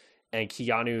giggles, and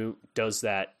Keanu does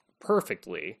that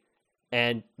perfectly.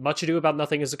 And Much Ado About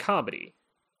Nothing is a comedy.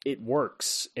 It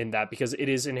works in that because it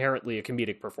is inherently a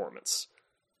comedic performance.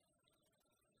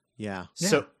 Yeah.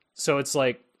 So it's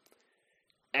like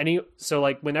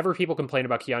whenever people complain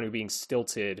about Keanu being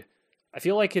stilted, I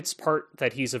feel like it's part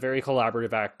that he's a very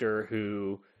collaborative actor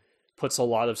who puts a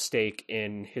lot of stake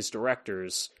in his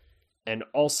directors, and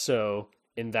also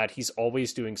in that he's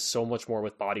always doing so much more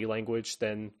with body language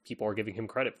than people are giving him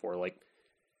credit for. Like,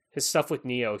 his stuff with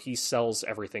Neo, he sells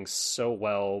everything so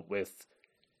well with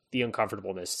the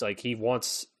uncomfortableness. Like, he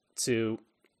wants to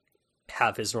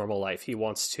have his normal life. He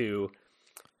wants to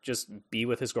just be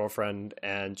with his girlfriend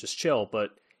and just chill.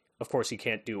 But of course he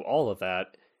can't do all of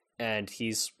that. And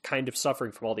he's kind of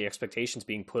suffering from all the expectations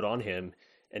being put on him,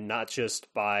 and not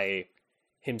just by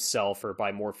himself or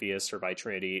by Morpheus or by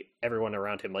Trinity, everyone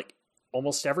around him. Like,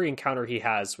 almost every encounter he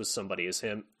has with somebody is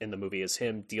him in the movie is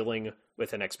him dealing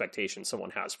with an expectation someone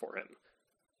has for him.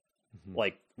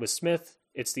 Like with Smith,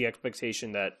 it's the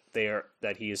expectation that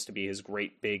he is to be his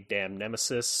great big damn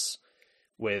nemesis.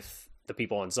 With the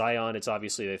people on Zion, it's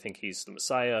obviously they think he's the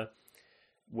Messiah.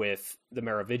 With the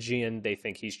Merovingian, they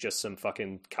think he's just some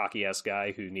fucking cocky ass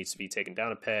guy who needs to be taken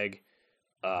down a peg.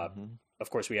 Of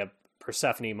course, we have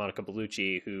Persephone, Monica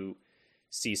Bellucci, who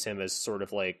sees him as sort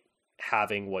of like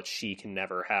having what she can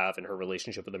never have in her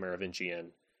relationship with the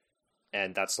Merovingian.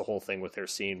 And that's the whole thing with their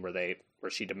scene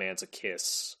where she demands a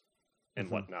kiss and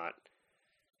whatnot.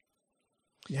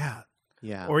 Yeah.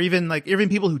 Yeah. Or even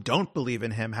people who don't believe in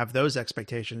him have those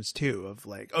expectations too, of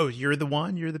like, oh, you're the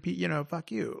one, you're the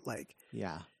fuck you. Like,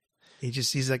 yeah,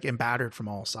 he's like embittered from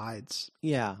all sides.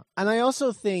 Yeah. And I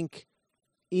also think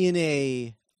in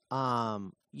a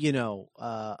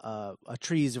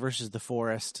trees versus the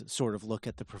forest sort of look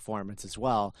at the performance as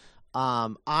well.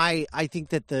 I think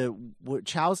that the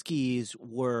Wachowskis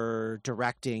were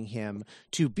directing him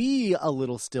to be a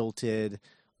little stilted,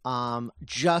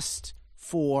 just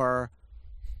for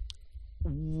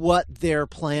what their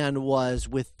plan was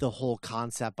with the whole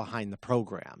concept behind the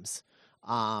programs.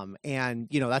 And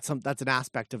that's an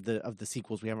aspect of the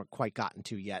sequels we haven't quite gotten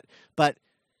to yet, but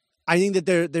I think that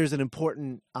there's an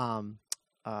important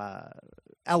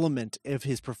element of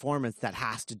his performance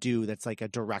that's like a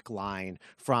direct line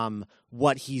from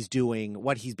what he's doing,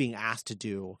 what he's being asked to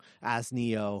do as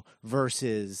Neo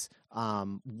versus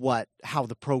how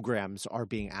the programs are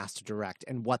being asked to direct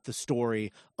and what the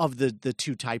story of the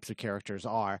two types of characters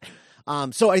are.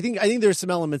 So I think there's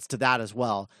some elements to that as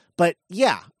well. But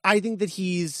yeah, I think that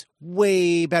he's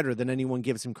way better than anyone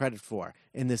gives him credit for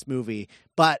in this movie.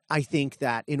 But I think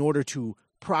that in order to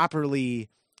properly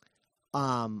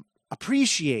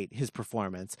appreciate his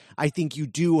performance, I think you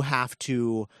do have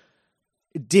to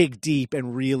dig deep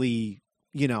and really,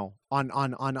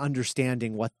 on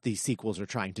understanding what these sequels are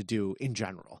trying to do in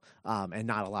general. And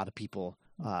not a lot of people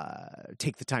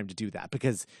take the time to do that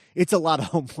because it's a lot of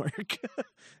homework.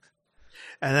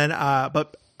 And then,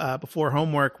 but before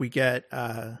homework, we get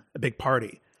a big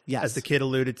party. Yes. As the kid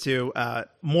alluded to,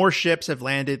 more ships have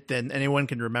landed than anyone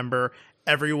can remember.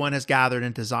 Everyone has gathered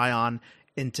into Zion,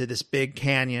 into this big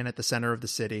canyon at the center of the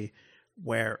city,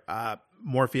 where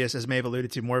Morpheus, as Maeve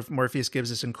alluded to, Morpheus gives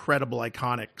this incredible,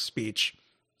 iconic speech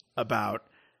about.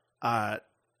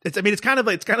 It's kind of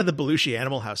the Belushi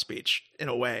Animal House speech in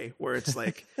a way, where it's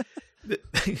like,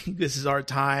 "This is our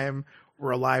time.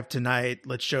 we're alive tonight.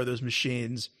 Let's show those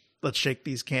machines. Let's shake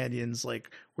these canyons. Like,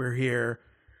 we're here.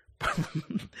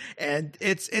 And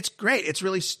it's great. It's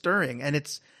really stirring. And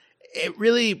it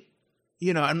really,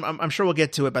 you know, I'm sure we'll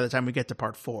get to it by the time we get to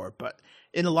part 4, but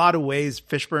in a lot of ways,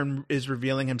 Fishburne is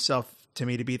revealing himself to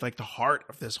me to be like the heart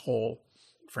of this whole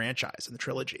franchise and the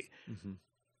trilogy. Mm-hmm.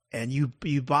 And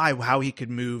you buy how he could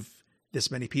move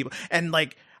this many people. And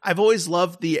like, I've always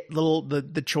loved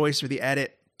the choice or the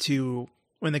edit to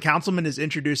when the councilman is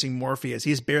introducing Morpheus,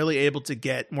 he's barely able to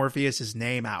get Morpheus's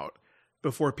name out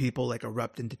before people like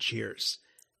erupt into cheers.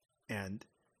 And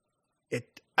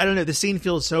I don't know, the scene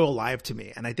feels so alive to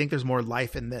me. And I think there's more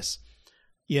life in this,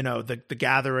 you know, the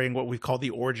gathering, what we call the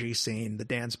orgy scene, the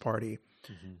dance party.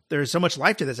 Mm-hmm. There's so much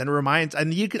life to this. And it reminds,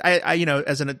 and you could, I you know,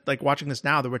 as in like watching this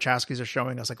now, the Wachowskis are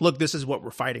showing us like, look, this is what we're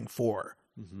fighting for.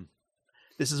 Mm-hmm.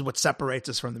 This is what separates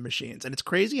us from the machines. And it's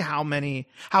crazy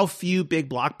how few big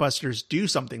blockbusters do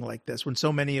something like this when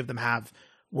so many of them have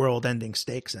world-ending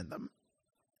stakes in them.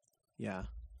 Yeah.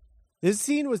 This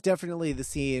scene was definitely the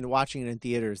scene watching it in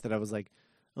theaters that I was like,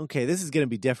 okay, this is going to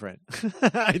be different.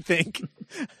 I think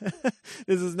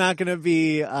this is not going to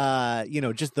be, you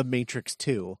know, just the Matrix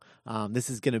 2.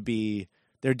 This is going to be,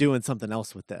 they're doing something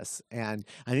else with this. And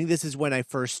I think this is when I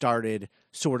first started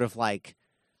sort of like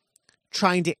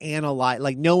trying to analyze,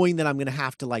 like knowing that I'm going to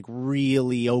have to like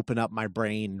really open up my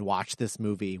brain and watch this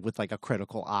movie with like a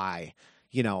critical eye,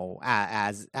 you know,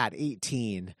 as at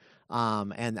 18.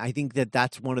 And I think that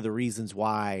that's one of the reasons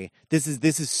why this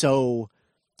is so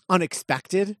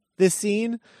unexpected, this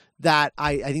scene, that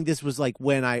I think this was like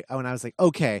when I was like,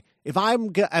 okay, if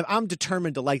I'm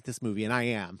determined to like this movie, and I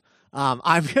am,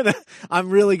 I'm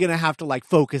really gonna have to like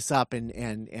focus up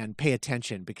and pay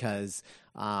attention because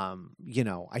you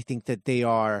know, I think that they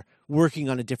are working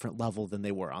on a different level than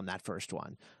they were on that first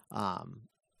one.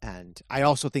 And I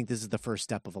also think this is the first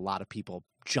step of a lot of people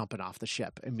jumping off the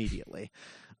ship immediately.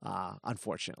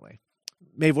 Unfortunately,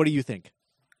 Maeve, what do you think?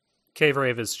 Cave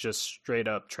Rave is just straight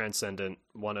up transcendent.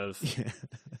 One of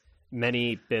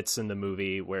many bits in the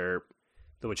movie where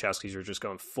the Wachowskis are just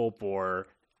going full bore,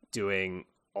 doing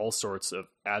all sorts of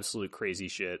absolute crazy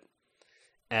shit.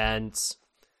 And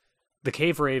the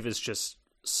Cave Rave is just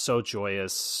so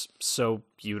joyous, so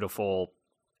beautiful.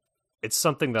 It's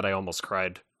something that I almost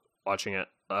cried watching it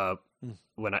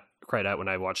when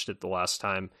I watched it the last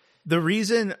time. The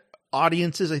reason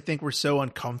audiences, I think, were so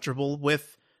uncomfortable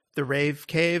with the Rave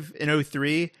Cave in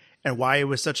 2003 and why it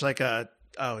was such like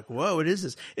like, whoa, what is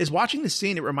this? Is watching the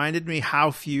scene, it reminded me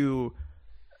how few,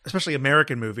 especially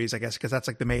American movies, I guess, because that's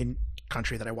like the main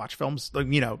country that I watch films, like,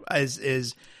 you know,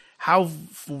 is how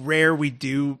rare we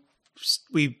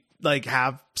like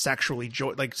have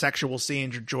sexual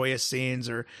scenes or joyous scenes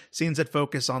or scenes that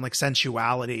focus on like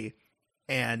sensuality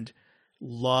and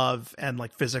love and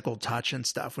like physical touch and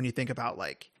stuff. When you think about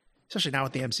like, especially now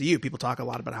with the MCU, people talk a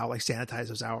lot about how like sanitized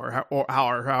those are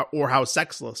or how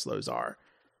sexless those are.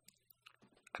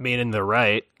 I mean, and they're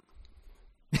right.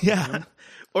 Yeah. Mm-hmm.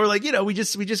 Or like, you know, we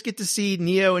just get to see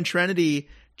Neo and Trinity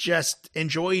just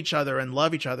enjoy each other and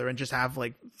love each other and just have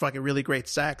like fucking really great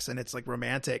sex, and it's like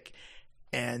romantic.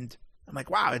 And I'm like,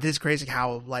 wow, it is crazy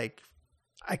how like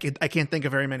I can't think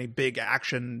of very many big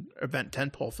action event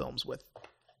tentpole films with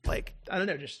like, I don't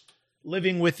know, just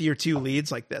living with your two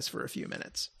leads like this for a few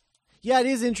minutes. Yeah, it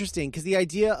is interesting because the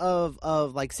idea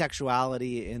of like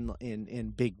sexuality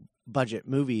in big budget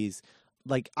movies,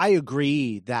 like I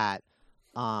agree that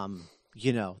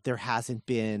you know,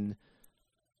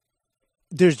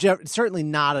 there's certainly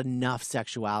not enough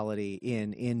sexuality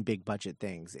in big budget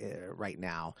things right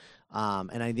now.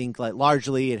 And I think like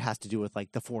largely it has to do with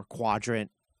like the 4-quadrant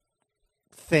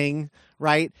thing,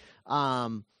 right?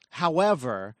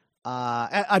 However,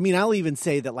 I mean, I'll even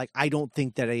say that like I don't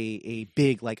think that a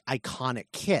big like iconic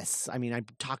kiss. I mean, I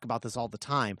talk about this all the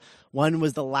time. One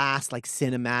was the last like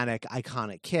cinematic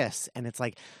iconic kiss, and it's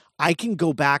like I can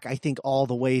go back, I think, all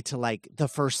the way to like the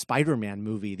first Spider-Man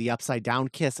movie, the upside down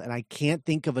kiss, and I can't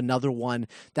think of another one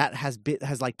that has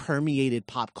like permeated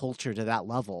pop culture to that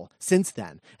level since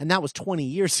then. And that was 20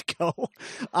 years ago.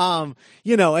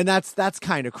 You know, and that's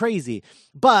kind of crazy.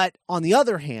 But on the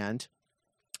other hand,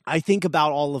 I think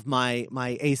about all of my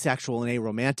asexual and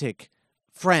aromantic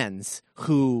friends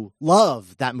who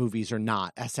love that movies are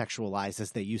not as sexualized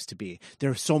as they used to be.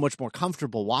 They're so much more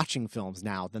comfortable watching films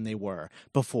now than they were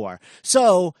before.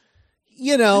 So,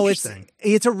 you know, it's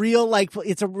a real like,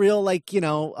 you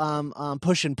know,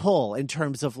 push and pull in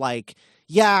terms of like,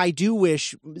 yeah, I do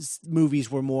wish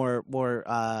movies were more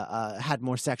had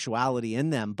more sexuality in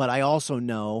them, but I also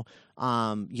know,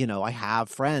 you know, I have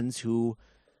friends who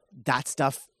that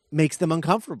stuff makes them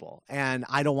uncomfortable, and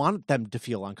I don't want them to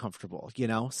feel uncomfortable,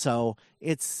 so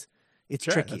it's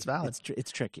Sure, tricky. that's valid.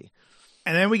 It's tricky.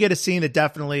 And then we get a scene that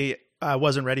definitely I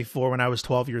wasn't ready for when I was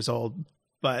 12 years old,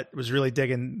 but was really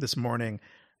digging this morning.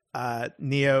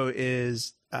 Neo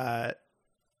is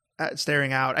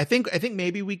staring out. I think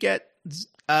maybe we get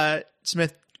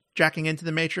Smith jacking into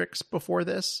the Matrix before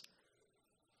this.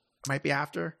 Might be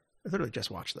after. I literally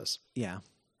just watched this. Yeah.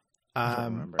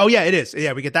 Oh yeah, it is.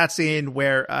 Yeah, we get that scene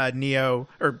where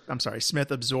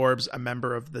Smith absorbs a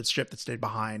member of the ship that stayed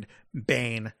behind,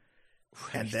 Bane,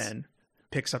 and then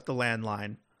picks up the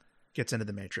landline, gets into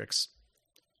the Matrix.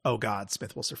 Oh God,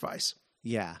 Smith will suffice.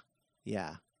 Yeah.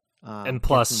 And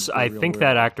plus, I think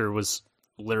that actor was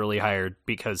literally hired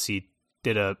because he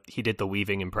did the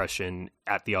Weaving impression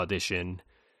at the audition,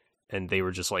 and they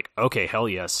were just like, okay, hell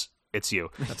yes, it's you.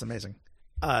 That's amazing.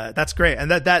 That's great. And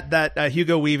that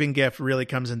Hugo Weaving gif really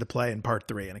comes into play in part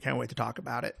 3, and I can't wait to talk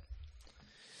about it.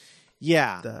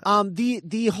 Yeah.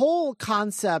 The whole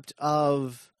concept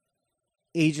of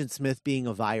Agent Smith being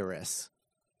a virus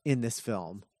in this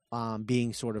film,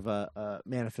 being sort of a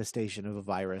manifestation of a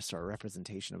virus or a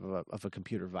representation of a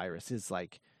computer virus is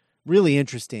like really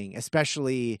interesting,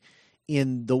 especially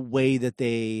in the way that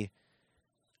they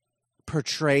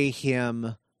portray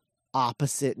him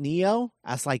opposite Neo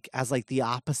as the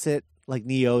opposite, like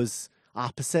Neo's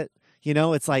opposite.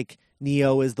 It's like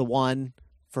Neo is the one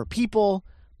for people,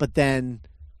 but then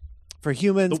for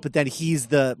humans, but then he's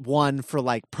the one for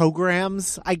like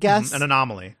programs, I guess. An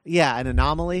anomaly. Yeah, an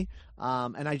anomaly.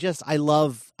 And I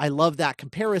love that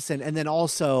comparison. And then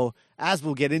also, as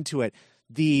we'll get into it,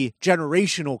 the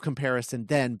generational comparison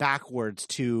then backwards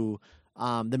to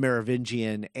the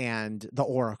Merovingian and the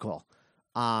Oracle.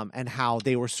 And how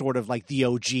they were sort of like the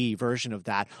OG version of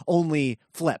that, only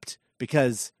flipped,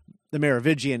 because the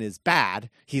Merovingian is bad.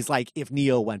 He's like if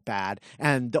Neo went bad,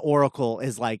 and the Oracle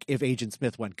is like if Agent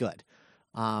Smith went good.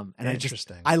 And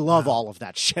I love all of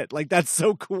that shit. Like, that's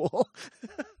so cool.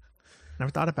 Never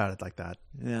thought about it like that.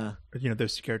 Yeah.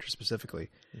 Those two characters specifically.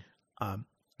 And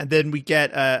then we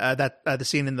get the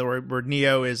scene in where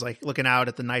Neo is like looking out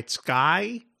at the night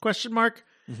sky, ?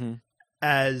 Mm-hmm.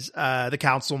 As the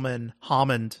councilman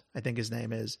Hammond, I think his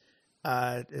name is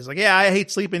like, yeah, I hate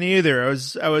sleeping either.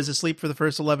 I was asleep for the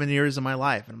first 11 years of my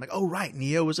life. And I'm like, oh right,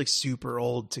 Neo was like super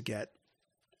old to get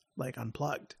like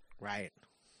unplugged. Right.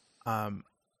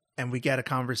 And we get a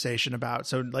conversation about,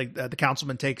 the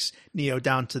councilman takes Neo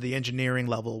down to the engineering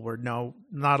level where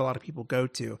not a lot of people go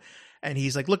to. And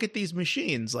he's like, look at these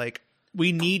machines. Like,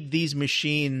 we need these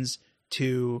machines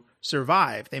to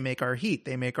survive. They make our heat.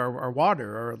 They make our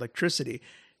water, our electricity.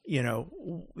 Do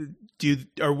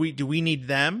we need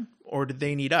them, or do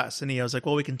they need us? And Neo's like,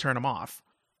 well, we can turn them off.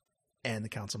 And the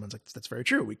councilman's like, that's very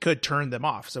true. We could turn them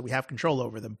off, so we have control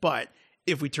over them. But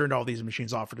if we turned all these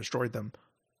machines off or destroyed them,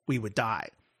 we would die.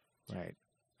 Right.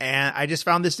 And I just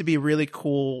found this to be really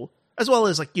cool, as well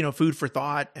as food for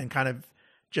thought, and kind of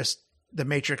just the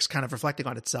Matrix kind of reflecting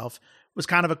on itself was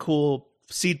kind of a cool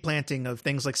seed planting of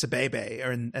things like Sabebe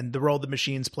and the role the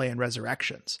machines play in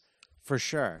Resurrections. For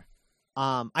sure.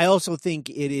 I also think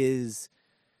it is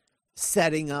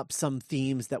setting up some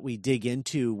themes that we dig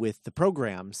into with the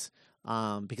programs,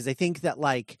 because I think that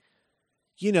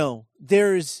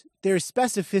there's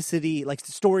specificity, like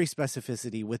story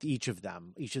specificity with each of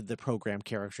the program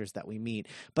characters that we meet.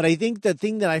 But I think the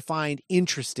thing that I find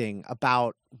interesting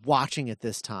about watching it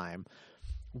this time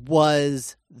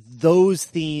was those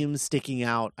themes sticking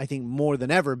out, I think, more than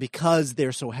ever, because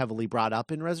they're so heavily brought up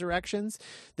in Resurrections,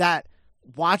 that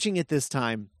watching it this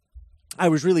time, I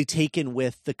was really taken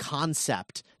with the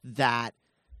concept that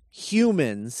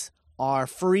humans are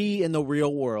free in the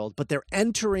real world, but they're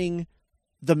entering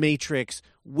the Matrix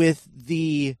with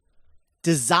the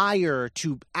desire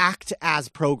to act as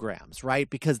programs, right?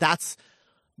 Because that's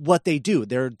what they do.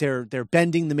 They're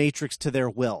bending the Matrix to their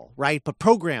will, right? But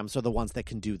programs are the ones that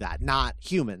can do that, not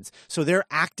humans. So they're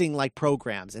acting like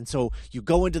programs. And so you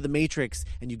go into the Matrix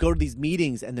and you go to these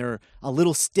meetings and they're a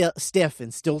little stiff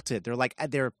and stilted.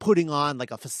 They're putting on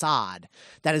like a facade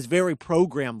that is very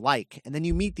program-like. And then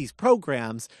you meet these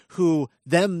programs who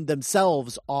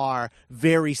themselves are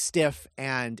very stiff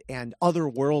and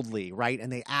otherworldly, right?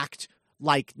 And they act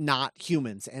like not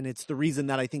humans. And it's the reason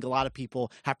that I think a lot of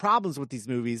people have problems with these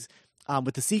movies,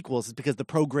 with the sequels, is because the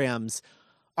programs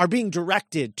are being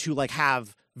directed to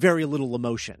have very little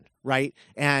emotion, right?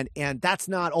 And that's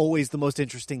not always the most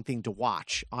interesting thing to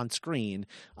watch on screen,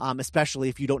 especially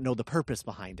if you don't know the purpose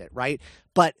behind it, right?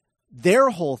 But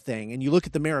their whole thing, and you look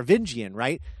at the Merovingian,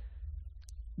 right?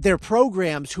 they're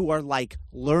programs who are like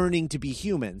learning to be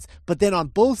humans. But then on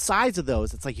both sides of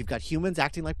those, it's like you've got humans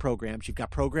acting like programs, you've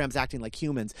got programs acting like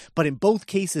humans, but in both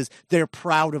cases, they're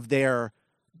proud of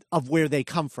where they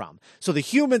come from. So the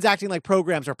humans acting like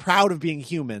programs are proud of being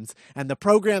humans, and the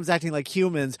programs acting like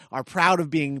humans are proud of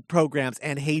being programs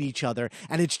and hate each other.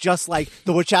 And it's just like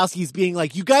the Wachowskis being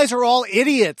like, you guys are all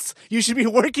idiots. You should be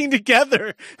working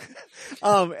together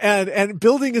and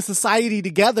building a society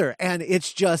together. And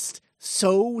it's just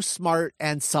so smart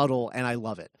and subtle, and I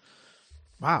love it.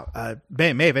 Wow.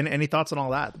 Maeve, any thoughts on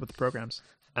all that with the programs?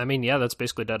 I mean, yeah, that's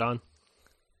basically dead on.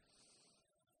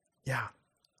 Yeah.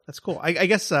 That's cool. I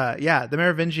guess, the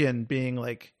Merovingian being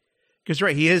like, because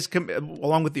right, he is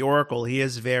along with the Oracle, he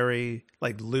is very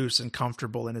like loose and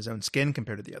comfortable in his own skin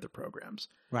compared to the other programs.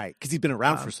 Right, because he's been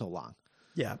around for so long.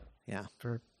 Yeah, yeah,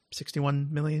 for 61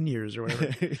 million years or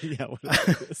whatever. Yeah,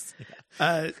 whatever it is.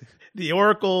 Yeah. The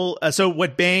Oracle. So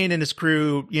what Bane and his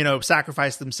crew,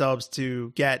 sacrifice themselves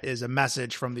to get is a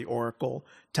message from the Oracle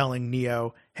telling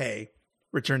Neo, "Hey,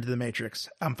 return to the Matrix.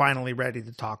 I'm finally ready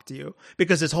to talk to you."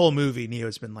 Because this whole movie,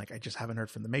 Neo's been like, I just haven't heard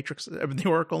from the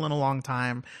Oracle in a long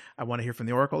time. I want to hear from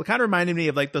the Oracle. It kind of reminded me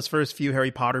of like those first few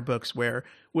Harry Potter books where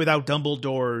without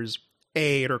Dumbledore's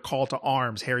aid or call to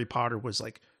arms, Harry Potter was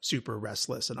like super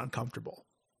restless and uncomfortable.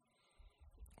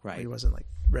 Right. He wasn't like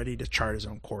ready to chart his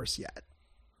own course yet.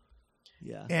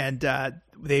 Yeah. And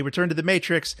they return to the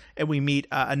Matrix and we meet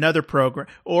another program,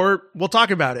 or we'll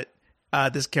talk about it.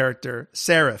 This character,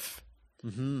 Seraph.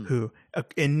 Mm-hmm. Who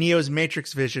in Neo's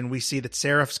Matrix vision, we see that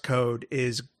Seraph's code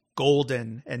is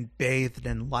golden and bathed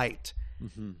in light.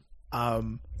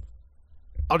 Mm-hmm.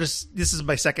 This is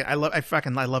my second. I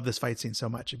love this fight scene so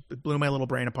much. It blew my little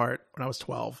brain apart when I was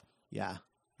 12. Yeah.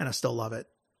 And I still love it.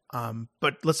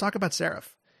 But let's talk about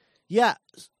Seraph. Yeah.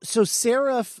 So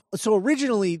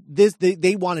originally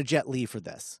they wanted Jet Li for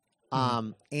this.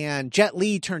 And Jet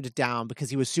Li turned it down because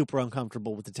he was super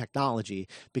uncomfortable with the technology,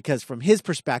 because from his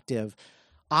perspective,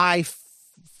 I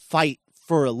fight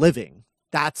for a living.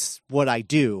 That's what I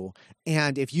do.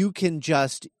 And if you can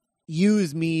just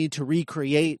use me to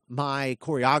recreate my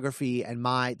choreography and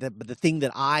the thing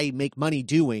that I make money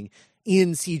doing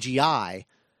in CGI,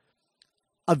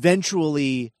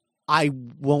 eventually I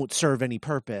won't serve any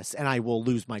purpose and I will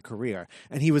lose my career.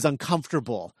 And he was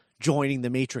uncomfortable joining the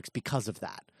Matrix because of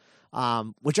that.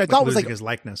 Which I thought was like his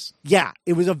likeness. Yeah,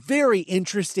 it was a very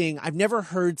interesting. I've never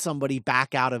heard somebody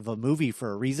back out of a movie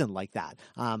for a reason like that.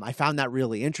 I found that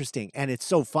really interesting, and it's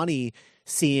so funny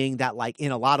seeing that, like,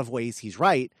 in a lot of ways he's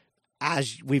right.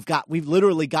 As we've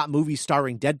literally got movies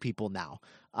starring dead people now,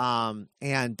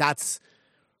 and that's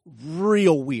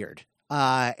real weird.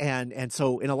 And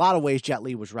so in a lot of ways, Jet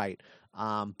Li was right.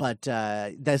 But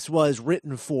this was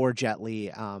written for Jet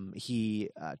Li. He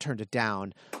turned it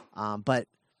down, but.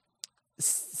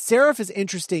 Seraph is an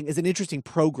interesting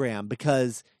program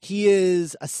because he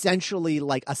is essentially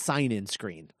like a sign-in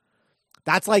screen.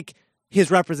 That's like his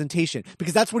representation,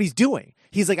 because that's what he's doing.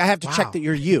 He's like, I have to check that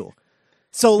you're you.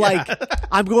 So like,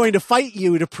 I'm going to fight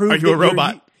you to prove that you're a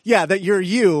robot. That you're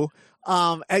you.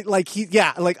 I'm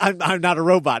not a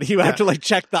robot. You have to like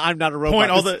check the I'm not a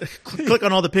robot. Click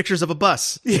on all the pictures of a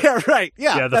bus. Yeah, right.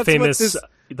 Yeah. Yeah,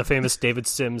 the famous David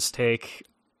Sims take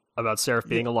about Seraph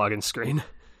being a login screen.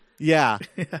 Yeah.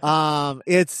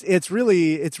 It's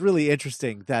really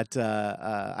interesting that,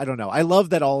 I don't know. I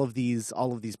love that all of these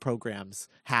programs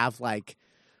have like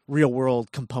real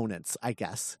world components, I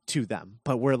guess, to them,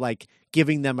 but we're like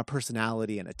giving them a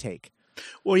personality and a take.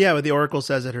 Well, yeah, the Oracle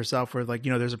says it herself, where like,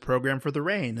 there's a program for the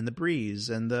rain and the breeze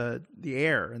and the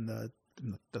air and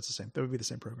that's the same. That would be the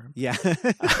same program. Yeah.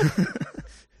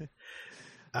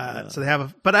 So they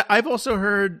have but I've also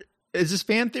heard, is this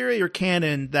fan theory or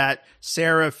canon, that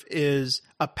Seraph is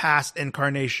a past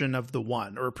incarnation of the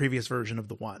One, or a previous version of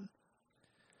the One?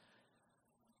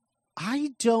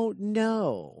 I don't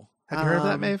know. Have you heard of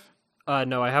that, Maeve?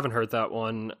 No, I haven't heard that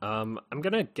one. I'm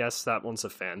going to guess that one's a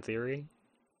fan theory.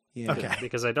 Yeah. Okay.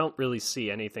 Because I don't really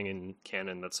see anything in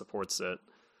canon that supports it.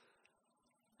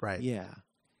 Right. Yeah.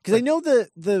 Because I know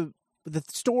the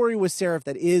story with Seraph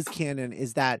that is canon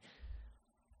is that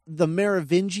the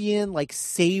Merovingian like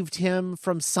saved him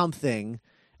from something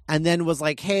and then was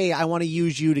like, hey, I want to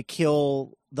use you to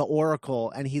kill the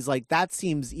Oracle. And he's like, that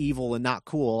seems evil and not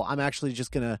cool. I'm actually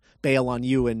just going to bail on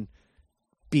you and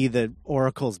be the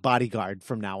Oracle's bodyguard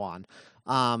from now on.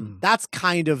 That's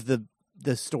kind of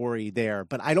the story there,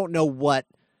 but I don't know what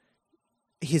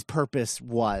his purpose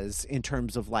was in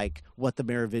terms of like what the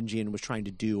Merovingian was trying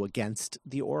to do against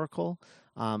the Oracle.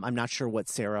 I'm not sure what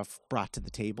Seraph brought to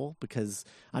the table, because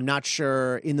I'm not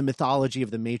sure in the mythology of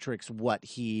the Matrix what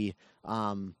he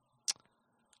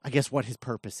I guess what his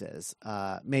purpose is.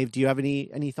 Maeve, do you have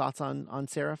any thoughts on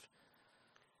Seraph?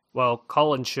 Well,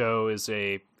 Colin Cho is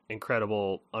a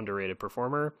incredible, underrated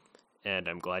performer, and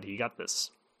I'm glad he got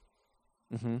this.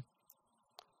 Mm-hmm.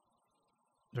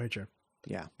 Very true.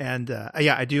 Yeah. And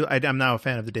yeah, I'm now a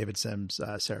fan of the David Sims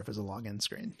Seraph as a login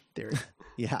screen theory.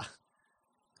 Yeah.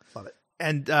 Love it.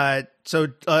 And so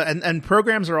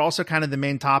programs are also kind of the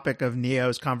main topic of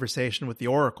Neo's conversation with the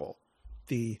Oracle.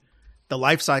 The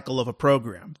life cycle of a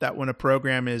program, that when a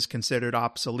program is considered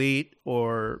obsolete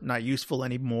or not useful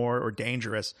anymore or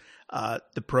dangerous,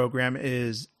 the program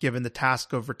is given the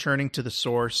task of returning to the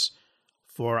source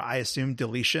for, I assume,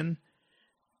 deletion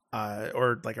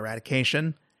or like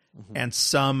eradication. Mm-hmm. And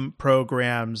some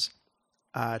programs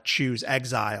choose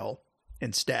exile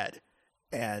instead.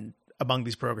 And among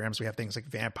these programs, we have things like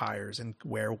vampires and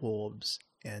werewolves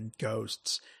and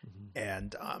ghosts, mm-hmm.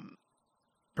 and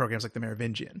programs like the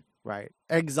Merovingian. Right.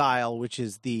 Exile, which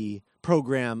is the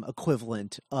program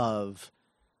equivalent of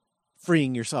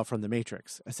freeing yourself from the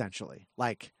Matrix, essentially.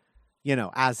 Like,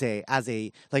 as a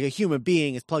like a human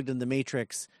being is plugged in the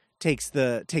Matrix, takes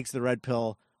the red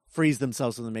pill, frees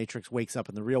themselves from the Matrix, wakes up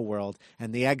in the real world,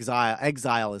 and the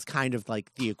exile is kind of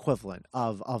like the equivalent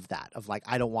of that. Of like,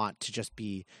 I don't want to just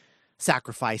be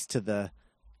sacrificed to the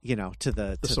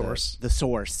source, the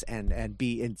source,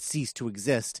 and cease to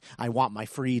exist. I want my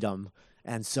freedom.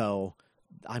 And so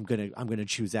I'm gonna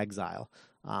choose exile.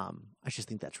 I just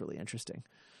think that's really interesting.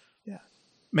 Yeah,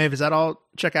 Maeve, does that all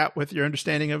check out with your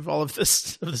understanding of all of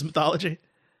this mythology?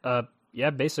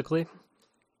 Yeah, basically.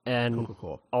 And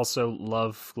cool. Also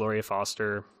love Gloria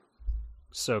Foster.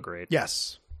 So great.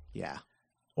 Yes. Yeah.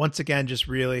 Once again, just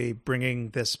really bringing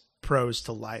this prose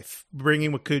to life,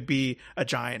 bringing what could be a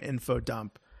giant info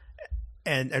dump,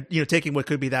 and taking what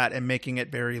could be that and making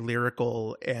it very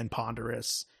lyrical and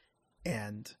ponderous.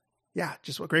 And yeah,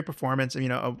 just what great performance.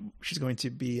 And, she's going to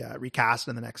be recast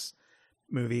in the next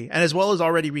movie, and as well as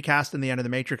already recast in the End of the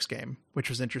Matrix game, which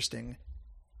was interesting,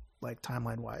 like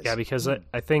timeline wise. Yeah, because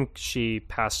I think she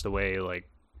passed away like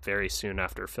very soon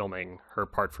after filming her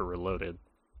part for Reloaded.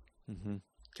 Mm-hmm.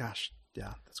 Gosh,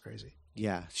 yeah, that's crazy.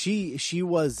 Yeah, she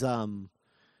was.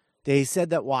 They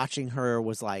said that watching her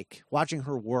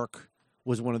work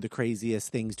was one of the craziest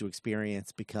things to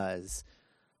experience, because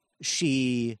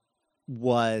she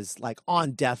was like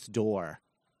on death's door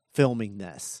filming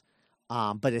this,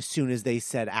 but as soon as they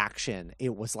said action,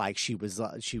 it was like she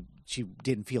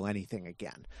didn't feel anything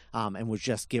again, and was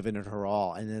just giving it her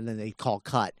all. And then they call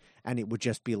cut, and it would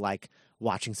just be like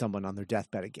watching someone on their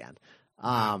deathbed again.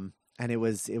 And it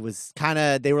was kind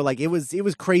of, they were like, it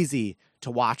was crazy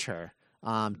to watch her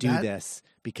do this,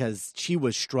 because she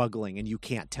was struggling, and you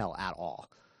can't tell at all.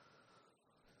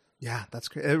 Yeah, that's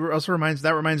great. It also reminds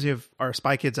me of our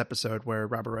Spy Kids episode where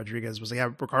Robert Rodriguez was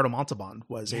like, Ricardo Montalban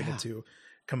was able to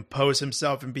compose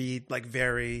himself and be like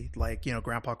very like,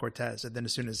 Grandpa Cortez. And then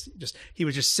as soon as he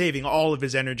was just saving all of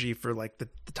his energy for like the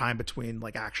time between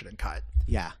like action and cut.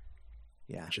 Yeah.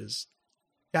 Yeah. Which is,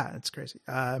 yeah, it's crazy.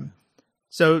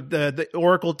 So the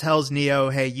Oracle tells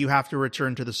Neo, hey, you have to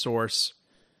return to the source.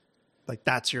 Like,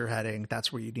 that's your heading.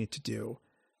 That's where you need to do.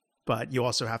 But you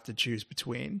also have to choose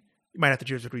between, you might have to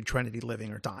choose between Trinity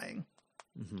living or dying.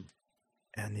 Mm-hmm.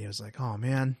 And Neo's like, oh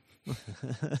man.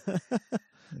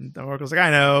 And the Oracle's like,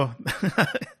 I know.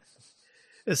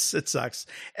 It sucks.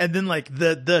 And then like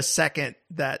the second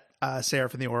that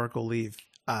Seraph and the Oracle leave,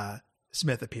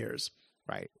 Smith appears.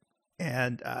 Right.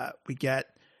 And we get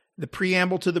the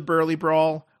preamble to the Burly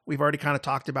Brawl. We've already kind of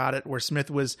talked about it, where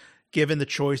Smith was given the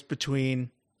choice between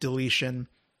deletion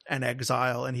and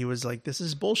exile, and he was like, this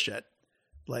is bullshit.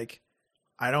 Like,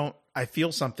 I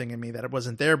feel something in me that it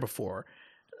wasn't there before.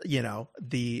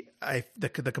 The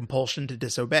compulsion to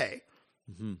disobey.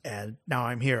 Mm-hmm. And now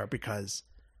I'm here because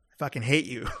I fucking hate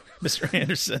you, Mr.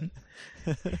 Anderson.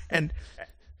 and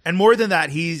more than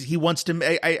that, he wants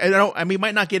to, I don't, I mean,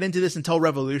 might not get into this until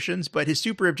Revolutions, but his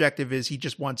super objective is he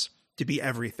just wants to be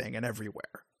everything and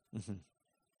everywhere. Mm-hmm.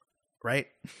 Right?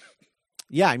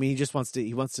 Yeah. I mean,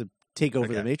 he wants to take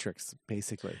over the Matrix,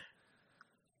 basically.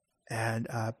 And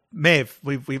Maeve,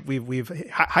 we've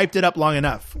hyped it up long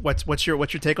enough. What's your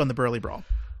take on the Burly Brawl?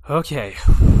 Okay,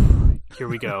 here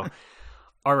we go.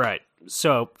 All right.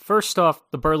 So first off,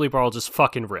 the Burly Brawl just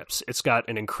fucking rips. It's got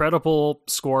an incredible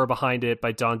score behind it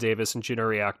by Don Davis and Juno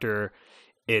Reactor.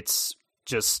 It's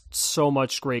just so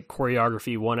much great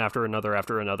choreography, one after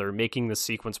another. Making the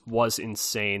sequence was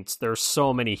insane. There's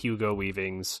so many Hugo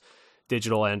weavings,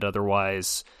 digital and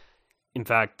otherwise. In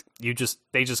fact, they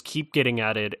just keep getting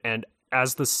at it, and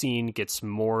as the scene gets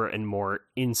more and more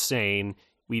insane,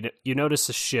 you notice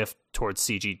a shift towards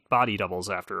CG body doubles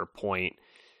after a point.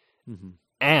 Mm-hmm.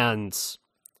 And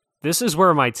this is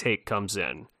where my take comes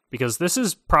in, because this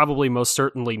is probably most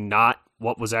certainly not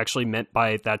what was actually meant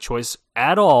by that choice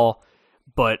at all,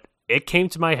 but it came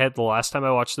to my head the last time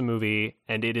I watched the movie,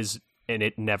 and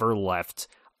it never left.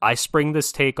 I spring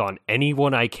this take on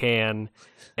anyone I can,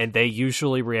 and they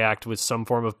usually react with some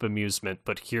form of bemusement,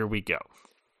 but here we go.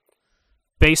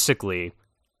 Basically,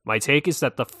 my take is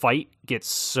that the fight gets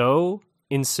so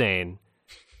insane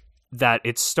that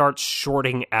it starts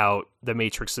shorting out the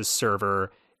Matrix's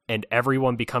server, and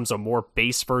everyone becomes a more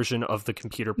base version of the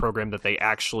computer program that they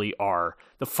actually are.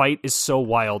 The fight is so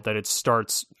wild that it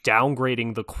starts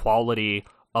downgrading the quality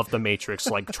of the Matrix,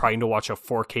 like trying to watch a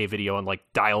 4K video on like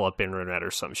dial-up internet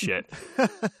or some shit.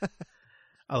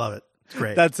 I love it. It's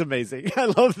great. That's amazing. I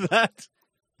love that.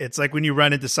 It's like when you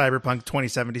run into Cyberpunk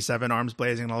 2077 arms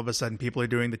blazing, and all of a sudden people are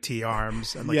doing the T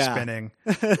arms and like spinning.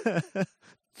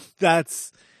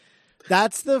 That's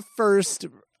the first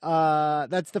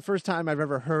time I've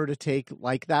ever heard a take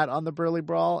like that on the Burly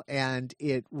Brawl, and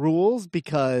it rules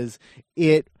because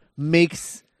it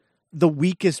makes the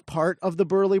weakest part of the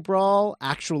Burly Brawl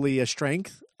actually a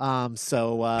strength.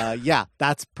 Yeah,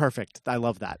 that's perfect. I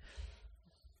love that.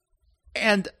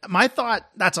 And my thought,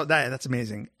 that's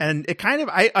amazing. And it kind of,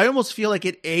 I almost feel like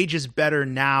it ages better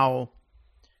now,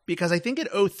 because I think at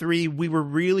 03 we were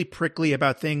really prickly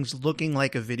about things looking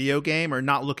like a video game or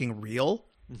not looking real.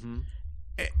 Mm-hmm.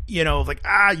 You know, like,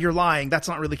 you're lying. That's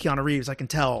not really Keanu Reeves. I can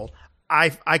tell.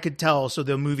 I could tell, so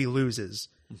the movie loses.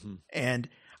 Mm-hmm. And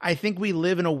I think we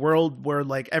live in a world where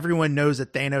like everyone knows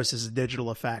that Thanos is a digital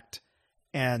effect,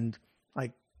 and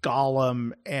like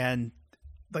Gollum and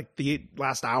like the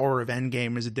last hour of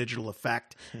Endgame is a digital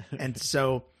effect. And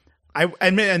so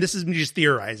and this is me just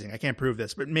theorizing, I can't prove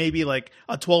this, but maybe like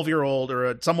a 12-year-old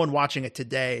or someone watching it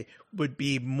today would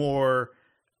be more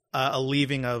a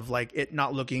leaving of like it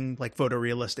not looking like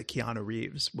photorealistic Keanu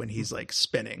Reeves when he's like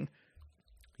spinning.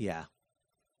 Yeah.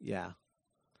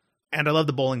 And I love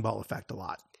the bowling ball effect a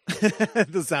lot.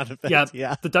 The sound effect.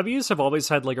 Yeah. The W's have always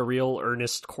had like a real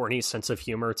earnest, corny sense of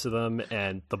humor to them,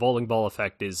 and the bowling ball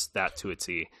effect is that to a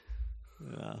T.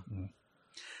 Yeah.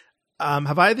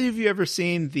 Have either of you ever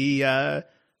seen the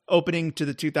opening to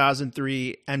the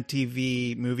 2003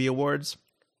 MTV Movie Awards?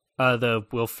 The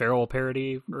Will Ferrell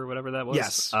parody or whatever that was?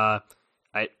 Yes.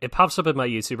 It pops up in my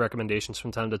YouTube recommendations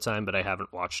from time to time, but I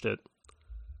haven't watched it.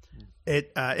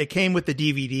 It came with the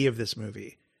DVD of this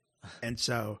movie, and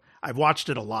so I've watched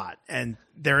it a lot, and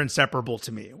they're inseparable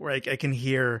to me. Where I can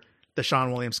hear the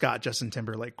Sean William Scott, Justin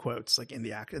Timberlake quotes like in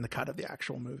the cut of the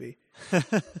actual movie.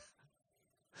 That's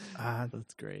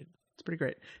great. It's pretty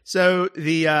great. So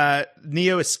the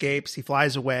Neo escapes. He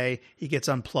flies away. He gets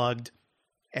unplugged,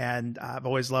 and I've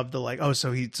always loved the like. Oh,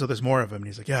 so there's more of him. And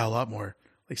he's like, yeah, a lot more.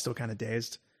 Like still kind of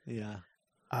dazed. Yeah.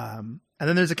 And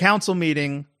then there's a council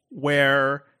meeting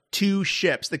where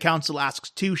the council asks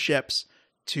 2 ships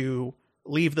to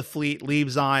leave the fleet, leave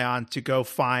Zion to go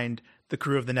find the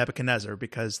crew of the Nebuchadnezzar,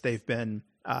 because they've been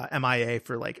MIA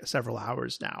for like several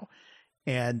hours now.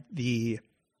 And the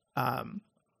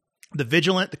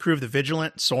Vigilant, the crew of the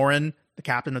Vigilant, Soren, the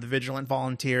captain of the Vigilant,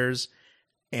 volunteers.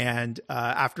 And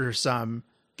after some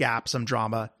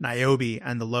drama, Niobe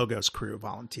and the Logos crew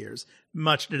volunteers,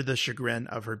 much to the chagrin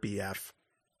of her BF,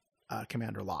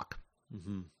 Commander Locke.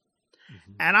 Mm-hmm.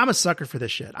 Mm-hmm. And I'm a sucker for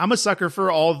this shit. I'm a sucker for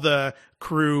all the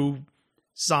crew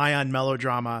Zion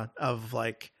melodrama of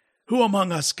like, who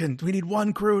among us we need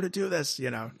one crew to do this,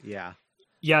 you know? Yeah.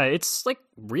 Yeah, it's like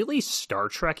really Star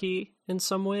Trek-y in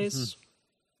some ways. Mm-hmm.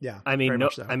 Yeah. I mean,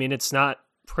 so. I mean, it's not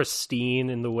pristine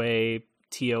in the way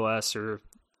TOS or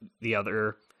the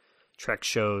other Trek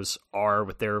shows are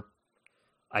with their,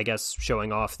 I guess,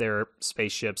 showing off their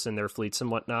spaceships and their fleets and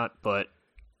whatnot, but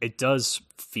it does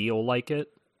feel like it.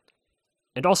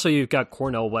 And also you've got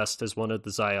Cornel West as one of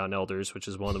the Zion Elders, which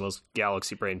is one of the most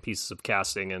galaxy brain pieces of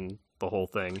casting in the whole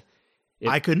thing.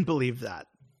 I couldn't believe that.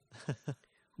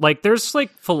 Like, there's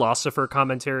like philosopher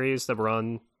commentaries that were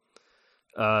on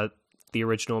the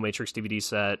original Matrix DVD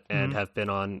set and have been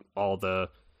on all the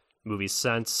movies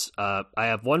since. I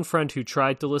have one friend who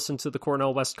tried to listen to the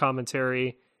Cornel West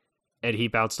commentary, and he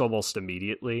bounced almost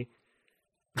immediately.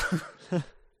 He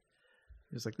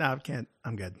was like, no, I can't.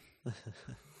 I'm good.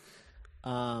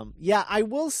 Yeah, I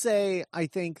will say, I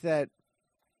think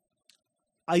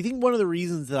one of the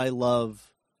reasons that I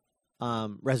love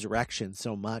Resurrection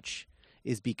so much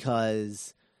is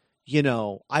because, you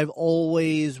know, I've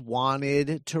always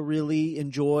wanted to really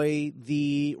enjoy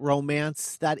the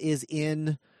romance that is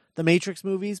in the Matrix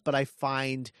movies, but I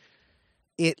find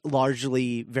it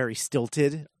largely very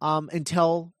stilted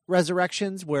until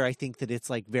Resurrections, where I think that it's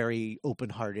like very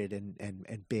open-hearted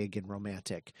and big and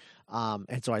romantic.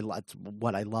 And so that's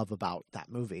what I love about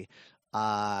that movie.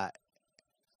 I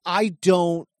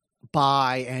don't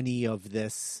buy any of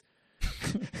this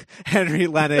Henry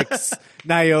Lennox,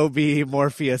 Niobe,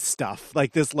 Morpheus stuff,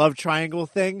 like this love triangle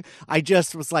thing. I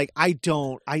just was like,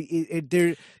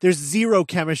 there's zero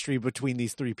chemistry between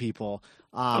these three people.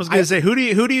 I was going to say, who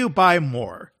do you buy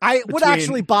more? I would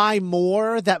actually buy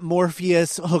more that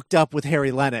Morpheus hooked up with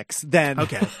Harry Lennox than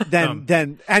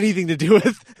anything to do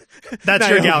with. That's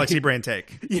Niobe. your galaxy brain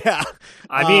take. Yeah,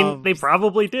 I mean, they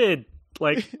probably did.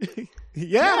 Like,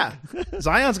 yeah,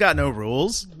 Zion's got no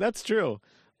rules. That's true.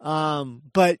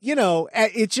 But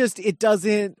it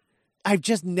doesn't. I've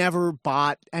just never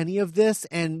bought any of this,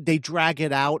 and they drag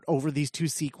it out over these two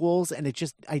sequels, and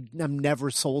I'm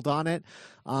never sold on it.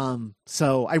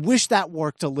 So I wish that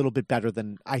worked a little bit better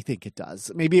than I think it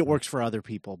does. Maybe it works for other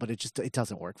people, but it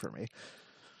doesn't work for me.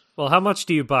 well, how much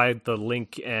do you buy the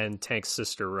Link and Tank's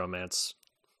sister romance?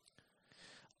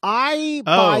 I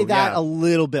buy that a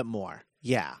little bit more.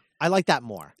 Yeah, I like that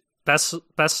more.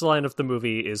 Best line of the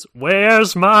movie is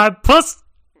 "Where's my puss?"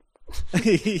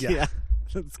 Yeah.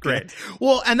 That's Great. good.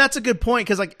 Well, and that's a good point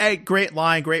because, like, great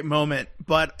line, great moment.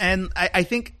 But I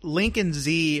think Link and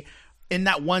Z in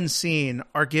that one scene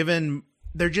are given.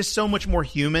 They're just so much more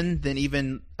human than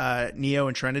even Neo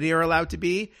and Trinity are allowed to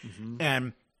be,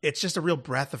 and it's just a real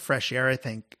breath of fresh air. I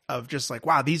think of just like,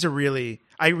 wow, these are really.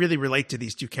 I really relate to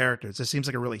these two characters. It seems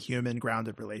like a really human,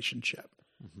 grounded relationship.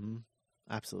 Mm-hmm.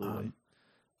 Absolutely.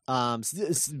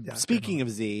 Speaking of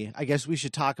Z, I guess we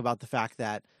should talk about the fact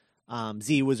that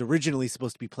Z was originally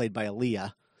supposed to be played by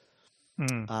Aaliyah.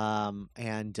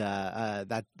 And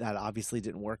that obviously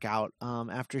didn't work out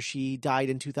after she died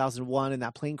in 2001 in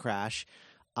that plane crash.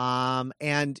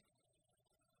 And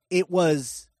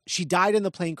she died in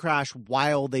the plane crash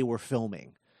while they were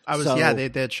filming. They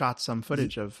had shot some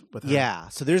footage with her. Yeah,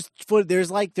 so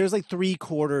there's like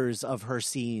 3/4 of her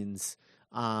scenes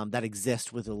that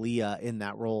exist with Aaliyah in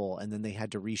that role, and then they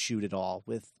had to reshoot it all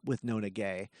with Nona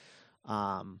Gay.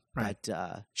 Right.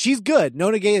 But she's good.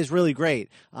 Nona Gay is really great.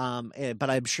 But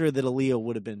I'm sure that Aaliyah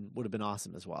would have been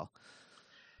awesome as well.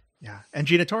 Yeah, and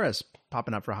Gina Torres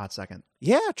popping up for a hot second.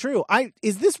 Yeah, true.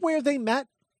 Is this where they met?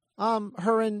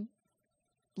 Her and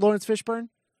Lawrence Fishburne,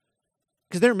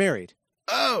 because they're married.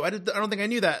 Oh, I don't think I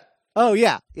knew that. Oh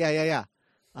yeah.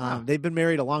 Wow. They've been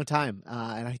married a long time,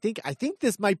 and I think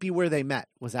this might be where they met.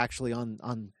 Was actually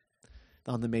on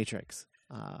The Matrix.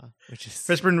 Which is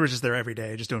Fishburne was just there every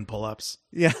day, just doing pull-ups.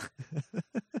 Yeah.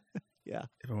 Yeah.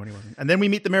 And then we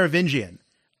meet the Merovingian.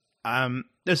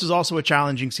 This was also a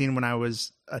challenging scene when I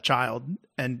was a child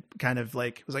and kind of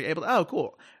like was like able to, oh,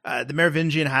 cool. The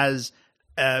Merovingian has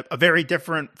a very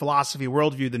different philosophy,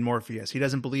 worldview than Morpheus. He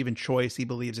doesn't believe in choice. He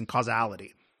believes in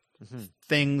causality. Mm-hmm.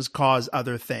 Things cause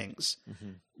other things.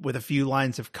 Mm-hmm. With a few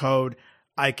lines of code,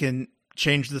 I can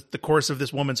change the course of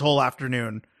this woman's whole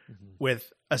afternoon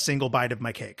with a single bite of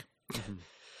my cake.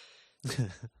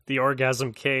 The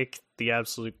orgasm cake, the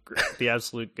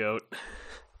absolute goat.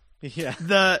 Yeah.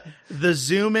 The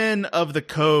zoom in of the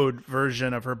code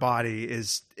version of her body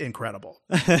is incredible.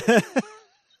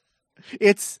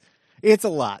 It's a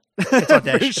lot. It's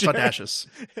audacious. It's audacious.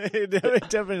 It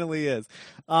definitely is.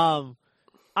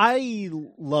 I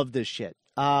love this shit.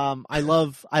 I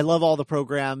love all the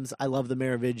programs. I love the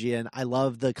Merovingian. I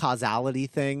love the causality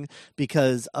thing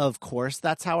because, of course,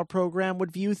 that's how a program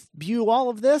would view all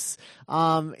of this.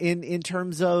 In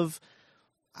terms of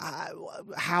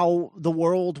how the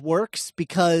world works,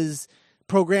 because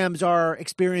programs are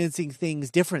experiencing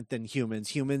things different than humans.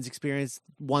 Humans experience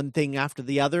one thing after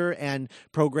the other, and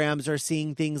programs are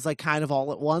seeing things like kind of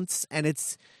all at once. And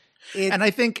and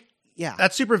I think. Yeah,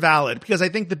 that's super valid because I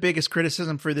think the biggest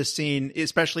criticism for this scene,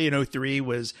 especially in 03,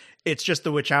 was it's just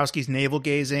the Wachowskis navel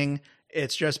gazing.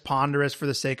 It's just ponderous for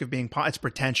the sake of being it's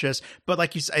pretentious. But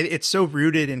like you said, it's so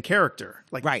rooted in character.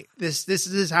 Like, right. This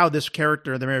is how this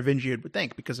character, the Merovingian, would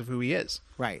think because of who he is.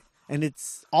 Right. And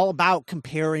it's all about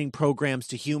comparing programs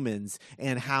to humans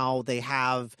and how they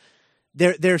have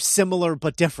they're similar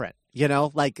but different. You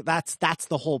know, like that's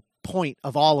the whole point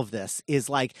of all of this is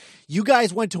like, you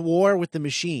guys went to war with the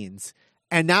machines,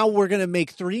 and now we're going to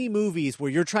make 3 movies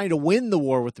where you're trying to win the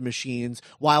war with the machines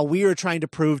while we are trying to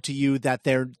prove to you that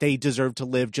they deserve to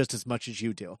live just as much as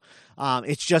you do.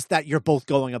 It's just that you're both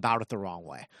going about it the wrong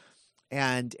way.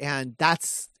 And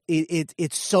that's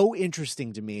it's so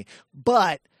interesting to me.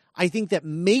 But I think that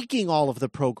making all of the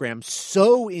programs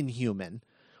so inhuman,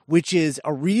 which is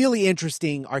a really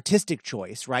interesting artistic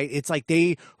choice, right? It's like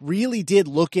they really did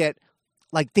look at,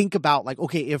 like, think about, like,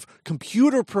 okay, if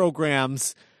computer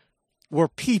programs were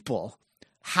people,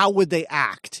 how would they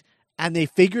act? And they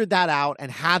figured that out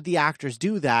and had the actors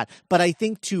do that. But I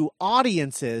think to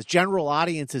audiences, general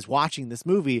audiences watching this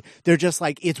movie, they're just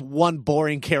like, it's one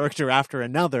boring character after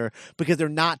another because they're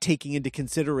not taking into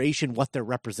consideration what they're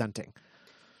representing.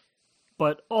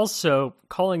 But also,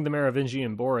 calling the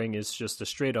Merovingian boring is just a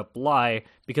straight up lie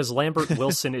because Lambert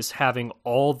Wilson is having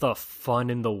all the fun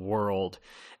in the world.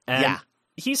 And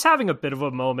he's having a bit of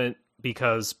a moment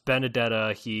because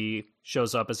Benedetta, he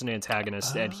shows up as an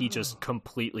antagonist and he just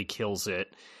completely kills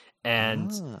it.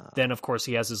 And then, of course,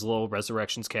 he has his little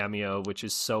Resurrections cameo, which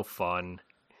is so fun.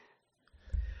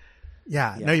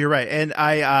 Yeah, no, you're right. And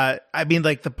I mean,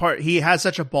 like the part, he has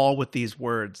such a ball with these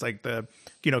words, like the,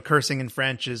 cursing in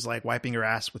French is like wiping your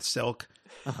ass with silk.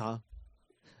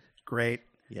 Great.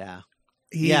 Yeah.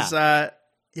 He's a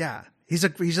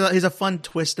fun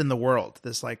twist in the world.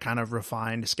 This like kind of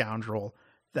refined scoundrel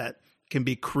that can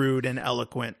be crude and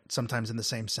eloquent sometimes in the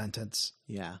same sentence.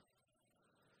 Yeah.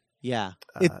 Yeah.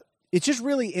 It's just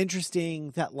really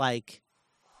interesting that like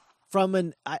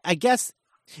I guess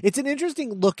it's an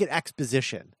interesting look at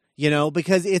exposition,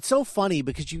 because it's so funny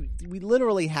because we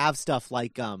literally have stuff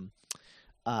like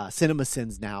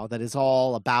CinemaSins now that is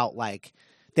all about like,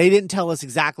 they didn't tell us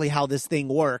exactly how this thing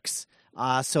works.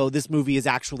 So this movie is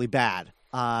actually bad.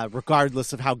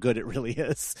 Regardless of how good it really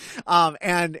is.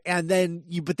 And then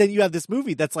you have this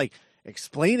movie that's like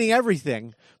explaining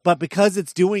everything, but because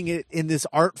it's doing it in this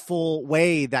artful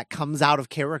way that comes out of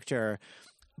character,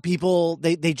 people,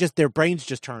 their brains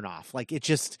just turn off. Like it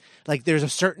just, like there's a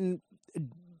certain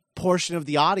portion of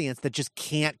the audience that just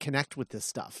can't connect with this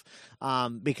stuff.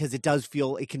 Because it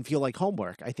can feel like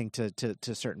homework, I think,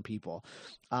 to certain people.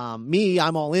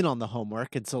 I'm all in on the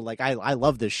homework. And so like, I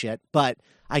love this shit, but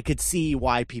I could see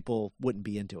why people wouldn't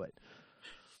be into it.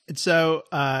 And so,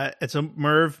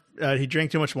 Merv, he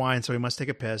drank too much wine, so he must take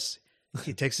a piss.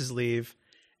 He takes his leave.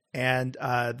 And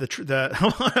I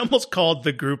almost called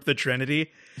the group the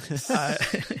Trinity.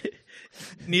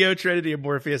 Neo, Trinity, and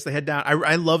Morpheus, they head down.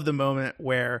 I love the moment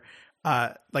where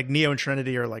like Neo and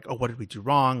Trinity are like, oh, what did we do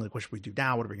wrong? Like, what should we do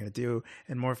now? What are we going to do?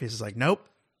 And Morpheus is like, nope,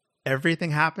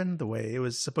 everything happened the way it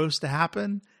was supposed to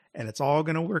happen. And it's all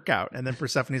going to work out. And then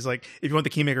Persephone's like, if you want the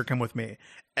Keymaker, come with me.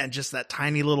 And just that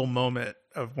tiny little moment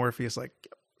of Morpheus like,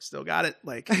 still got it.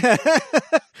 Like, like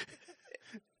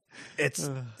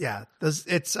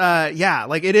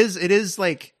it is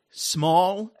like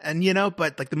small and,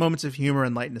 but like the moments of humor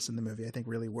and lightness in the movie, I think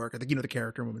really work. I think, the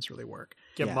character moments really work.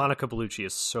 Yeah. Monica Bellucci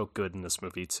is so good in this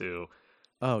movie too.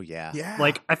 Oh yeah. Yeah.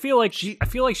 Like I feel like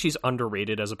she's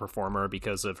underrated as a performer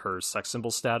because of her sex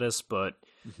symbol status, but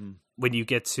when you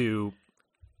get to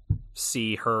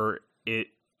see her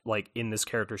in this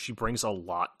character, she brings a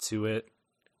lot to it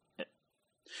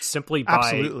simply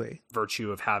by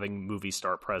virtue of having movie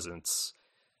star presence.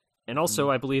 And also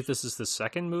I believe this is the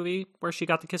second movie where she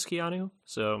got to kiss Keanu.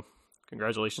 So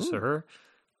congratulations to her.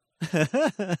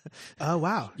 Oh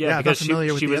wow. Yeah, because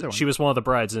she was one of the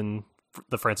brides in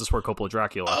the Francis Ford Coppola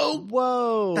Dracula. Oh,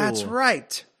 whoa. That's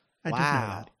right. I didn't know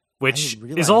that. Which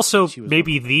is also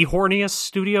maybe the horniest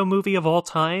studio movie of all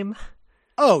time.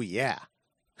 Oh, yeah.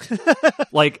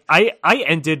 Like, I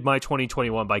ended my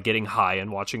 2021 by getting high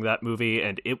and watching that movie,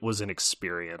 and it was an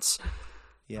experience.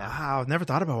 Yeah. Wow, I've never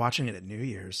thought about watching it at New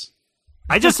Year's.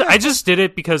 I just did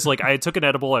it because, like, I took an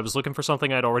edible, I was looking for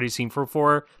something I'd already seen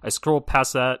before, I scrolled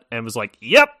past that, and was like,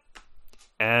 yep!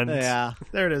 And yeah,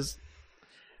 there it is.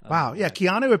 Wow, yeah,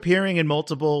 Keanu appearing in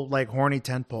multiple, like, horny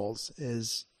tentpoles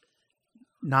is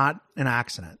not an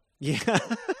accident. Yeah.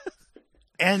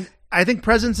 And I think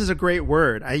presence is a great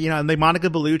word. And the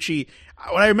Monica Bellucci,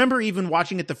 what I remember even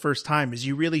watching it the first time is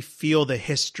you really feel the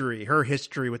history, her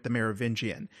history with the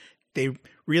Merovingian. They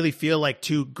really feel like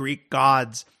two Greek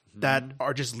gods that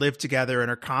are just live together and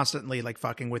are constantly like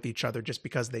fucking with each other just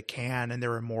because they can and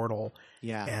they're immortal.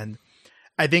 Yeah. And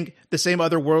I think the same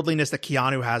otherworldliness that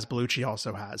Keanu has, Bellucci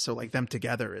also has. So like them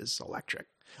together is electric.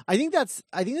 I think that's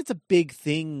a big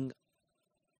thing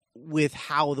with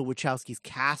how the Wachowskis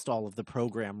cast all of the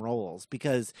program roles,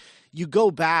 because you go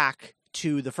back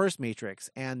to the first Matrix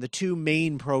and the two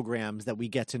main programs that we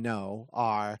get to know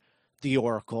are the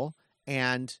Oracle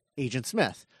and Agent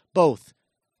Smith, both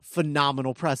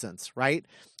phenomenal presence, right?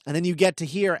 And then you get to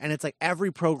here and it's like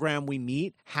every program we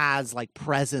meet has like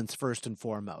presence first and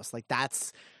foremost. Like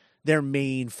that's their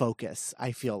main focus,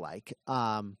 I feel like.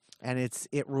 And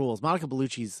it rules. Monica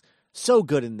Bellucci's so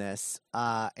good in this.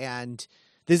 And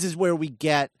this is where we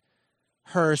get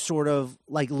her sort of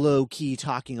like low key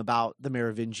talking about the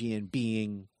Merovingian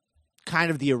being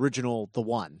kind of the original, the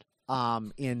one,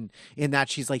 in that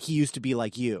she's like, he used to be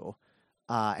like you.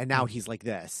 And now he's like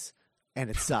this. and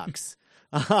it sucks.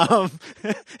 um,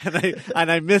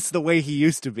 and I miss the way he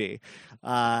used to be.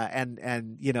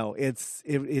 And you know, it's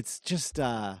just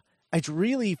it's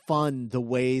really fun the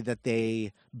way that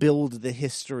they build the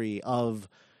history of,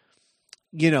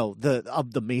 you know,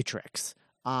 the Matrix.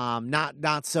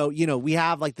 Not so, you know, we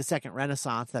have like the Second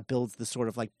Renaissance that builds the sort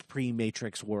of like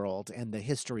pre-Matrix world and the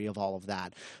history of all of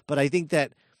that. But I think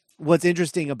that what's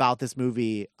interesting about this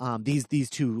movie, these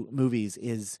two movies,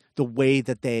 is the way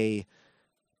that they,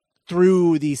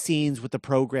 through these scenes with the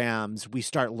programs, we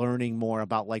start learning more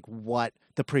about like what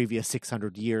the previous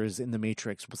 600 years in the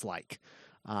Matrix was like.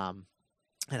 And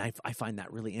I find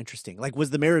that really interesting. Like, was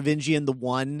the Merovingian the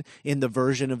one in the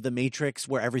version of the Matrix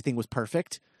where everything was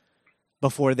perfect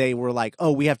before they were like,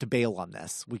 oh, we have to bail on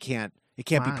this. It can't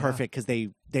be perfect because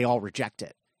they all reject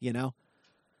it, you know?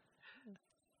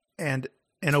 And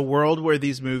in a world where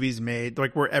these movies made,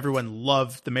 like where everyone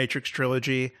loved the Matrix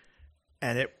trilogy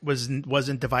and it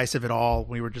wasn't divisive at all,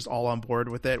 we were just all on board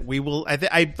with it. We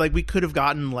could have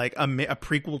gotten like a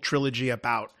prequel trilogy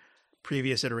about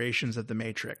previous iterations of the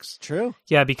Matrix. True.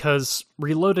 Yeah, because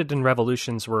Reloaded and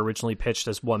Revolutions were originally pitched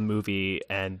as one movie,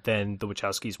 and then the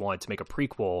Wachowskis wanted to make a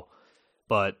prequel,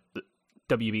 but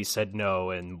WB said no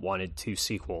and wanted 2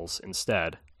 sequels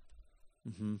instead.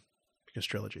 Mm-hmm. Because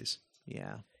trilogies.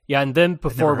 Yeah. Yeah, and then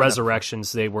before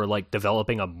Resurrections, they were like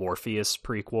developing a Morpheus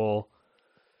prequel.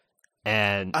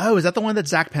 And is that the one that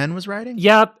Zach Penn was writing?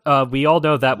 Yeah, we all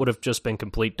know that would have just been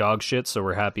complete dog shit, so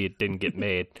we're happy it didn't get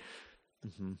made.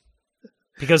 Mm-hmm.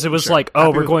 Because it was Sure. like,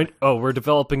 we're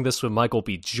developing this with Michael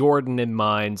B. Jordan in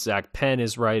mind, Zach Penn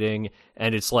is writing,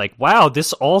 and it's like, wow,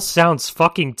 this all sounds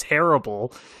fucking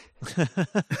terrible.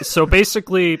 So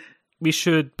basically, we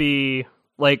should be,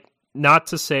 like, not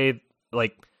to say,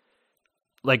 like,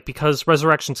 because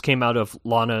Resurrections came out of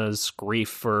Lana's grief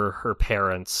for her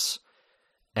parents,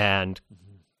 and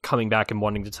coming back and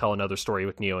wanting to tell another story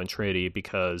with Neo and Trinity,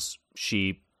 because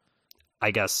she, I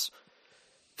guess,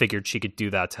 figured she could do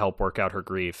that to help work out her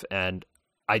grief. And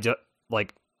I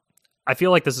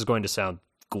feel like this is going to sound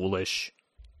ghoulish,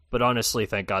 but honestly,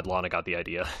 thank God Lana got the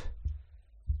idea.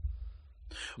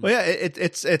 Well, yeah,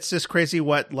 it's just crazy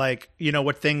what, like, you know,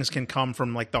 what things can come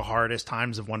from like the hardest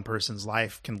times of one person's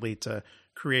life can lead to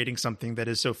creating something that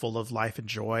is so full of life and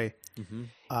joy.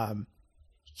 Mm-hmm.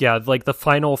 Yeah, like the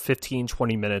final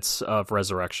 15-20 minutes of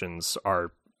Resurrections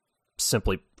are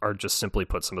just simply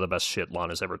put some of the best shit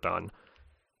Lana's ever done.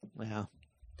 Yeah.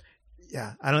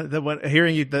 Yeah, I don't.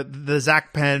 Hearing you, the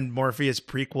Zach Penn Morpheus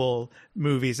prequel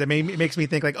movies, I mean, it makes me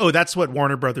think like, oh, that's what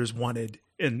Warner Brothers wanted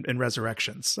in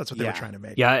Resurrections. That's what they were trying to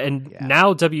make. Yeah, and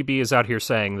now WB is out here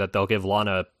saying that they'll give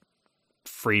Lana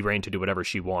free reign to do whatever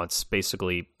she wants,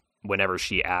 basically whenever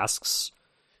she asks,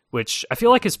 which I feel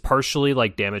like is partially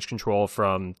like damage control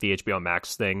from the HBO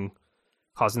Max thing,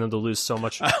 causing them to lose so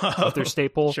much of their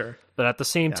staple. Sure. But at the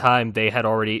same time, they had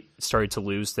already started to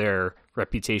lose their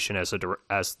reputation as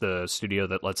the studio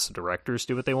that lets the directors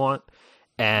do what they want.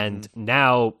 And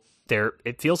now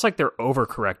it feels like they're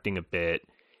overcorrecting a bit,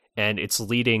 and it's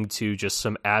leading to just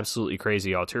some absolutely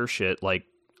crazy auteur shit, like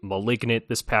Malignant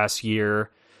this past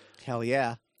year. Hell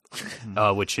yeah.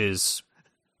 Which is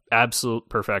absolute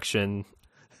perfection.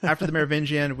 After the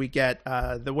Merovingian, we get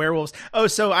the werewolves. Oh,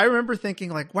 so I remember thinking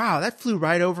like, wow, that flew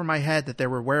right over my head that there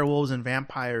were werewolves and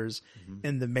vampires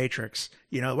in the Matrix.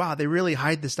 You know, wow, they really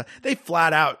hide this stuff. They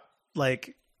flat out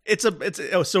like it's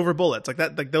silver bullets like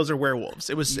that. Like those are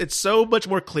werewolves. It's so much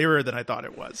more clearer than I thought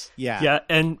it was. Yeah. Yeah,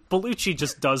 and Bellucci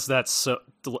just does that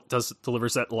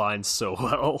delivers that line so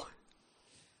well.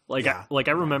 Like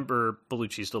I remember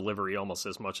Bellucci's delivery almost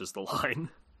as much as the line.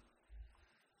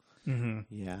 Mm-hmm.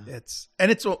 Yeah, it's I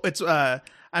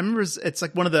remember it's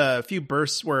like one of the few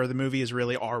bursts where the movie is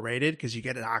really R-rated because you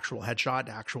get an actual headshot,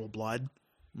 actual blood.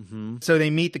 Mm-hmm. So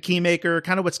they meet the Keymaker,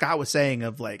 kind of what Scott was saying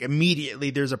of like immediately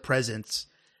there's a presence.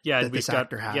 Yeah, that this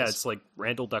actor has. Yeah, it's like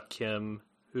Randall Duck Kim,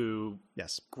 who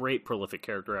great prolific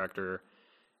character actor,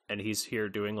 and he's here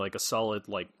doing like a solid,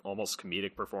 like almost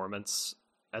comedic performance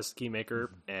as the Keymaker,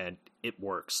 and it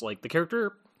works. Like the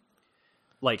character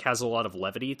like has a lot of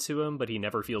levity to him, but he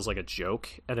never feels like a joke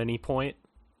at any point.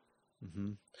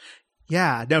 Mm-hmm.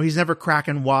 Yeah, no, he's never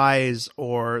cracking wise,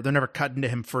 or they're never cutting to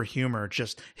him for humor.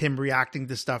 Just him reacting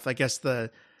to stuff. I guess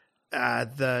the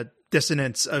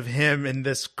dissonance of him in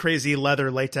this crazy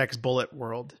leather latex bullet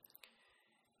world.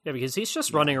 Yeah, because he's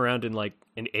just running around in like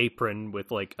an apron with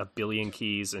like a billion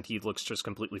keys, and he looks just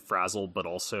completely frazzled. But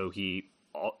also he's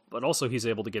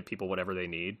able to get people whatever they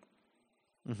need.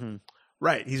 Mm-hmm.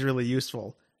 Right, he's really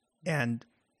useful, and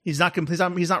he's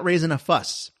not raising a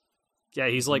fuss. Yeah,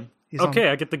 he's like Okay,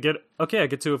 I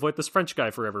get to avoid this French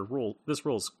guy forever. This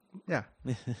rules. Yeah.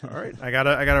 All right. I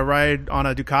gotta ride on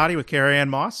a Ducati with Carrie-Anne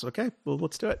Moss. Okay, well,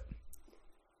 let's do it.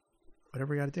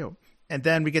 Whatever we gotta do. And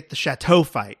then we get the Chateau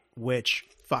fight, which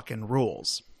fucking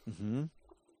rules. Mm-hmm.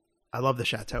 I love the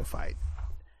Chateau fight.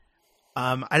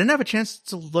 I didn't have a chance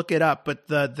to look it up, but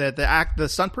the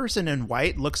stunt person in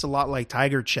white looks a lot like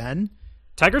Tiger Chen.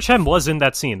 Tiger Chen was in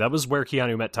that scene. That was where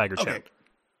Keanu met Tiger Chen.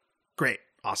 Great.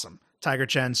 Awesome. Tiger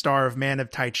Chen, star of Man of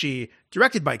Tai Chi,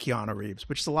 directed by Keanu Reeves,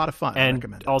 which is a lot of fun.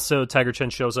 And also Tiger Chen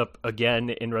shows up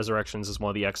again in Resurrections as one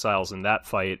of the exiles in that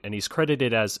fight, and he's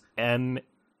credited as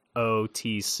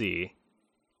MOTC.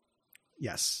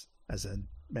 Yes, as in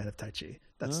Man of Tai Chi.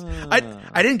 That's I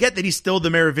didn't get that he's still the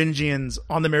Merovingians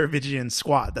on the Merovingian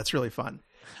squad. That's really fun.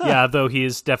 Yeah, though he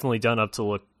is definitely done up to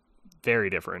look very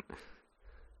different.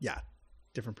 Yeah,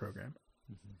 different program.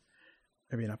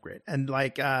 Maybe an upgrade. And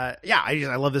like, I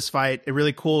love this fight. A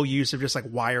really cool use of just like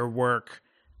wire work,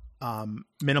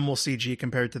 minimal CG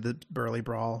compared to the Burly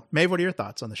Brawl. Maeve, what are your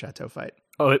thoughts on the Chateau fight?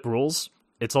 Oh, it rules.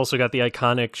 It's also got the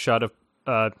iconic shot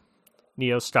of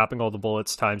Neo stopping all the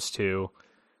bullets ×2,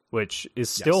 which is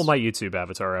still my YouTube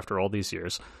avatar after all these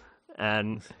years.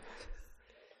 And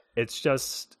it's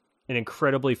just an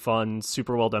incredibly fun,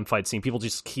 super well done fight scene. People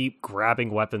just keep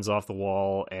grabbing weapons off the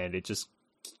wall, and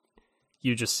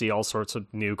you just see all sorts of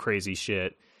new crazy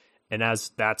shit. And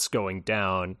as that's going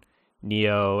down,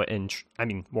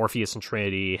 Morpheus and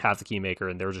Trinity have the Keymaker,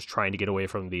 and they're just trying to get away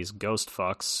from these ghost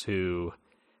fucks who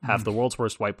have the world's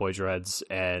worst white boy dreads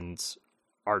and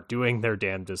are doing their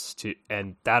damnedest to,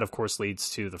 and that of course leads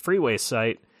to the freeway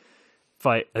the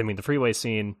freeway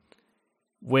scene,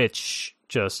 which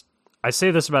just, I say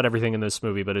this about everything in this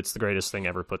movie, but it's the greatest thing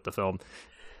ever put to film.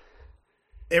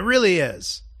 It really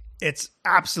is. It's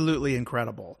absolutely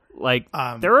incredible. Like,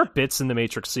 there are bits in the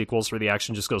Matrix sequels where the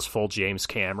action just goes full James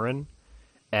Cameron,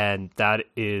 and that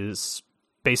is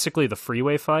basically the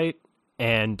freeway fight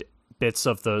and bits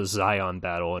of the Zion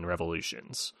battle in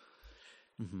Revolutions.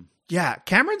 Mm-hmm. Yeah,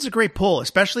 Cameron's a great pull,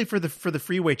 especially for the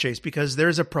freeway chase, because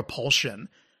there's a propulsion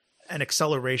and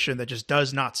acceleration that just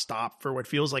does not stop for what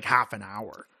feels like half an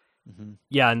hour. Mm-hmm.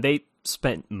 Yeah, and they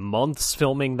spent months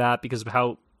filming that because of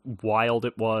how wild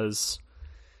it was.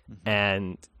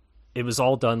 And it was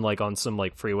all done like on some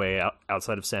like freeway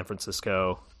outside of San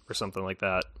Francisco or something like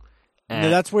that.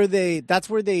 And that's where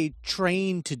they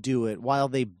trained to do it while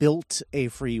they built a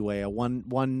freeway, a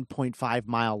 1.5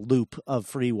 mile loop of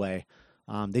freeway.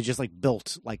 They just like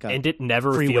built like a, and it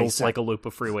never feels set. like a loop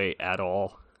of freeway at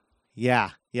all. Yeah,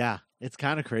 it's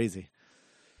kind of crazy.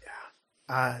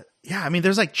 I mean,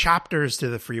 there's like chapters to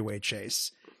the freeway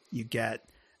chase. You get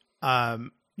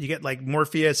like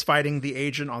Morpheus fighting the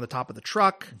agent on the top of the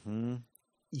truck. Mm-hmm.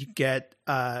 You get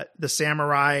the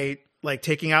samurai like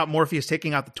Morpheus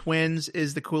taking out the twins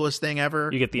is the coolest thing ever.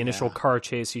 You get the initial car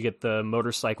chase. You get the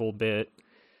motorcycle bit.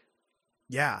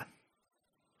 Yeah.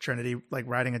 Trinity like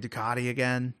riding a Ducati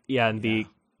again. Yeah, and the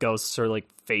ghosts are like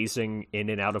phasing in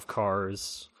and out of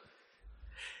cars.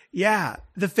 Yeah.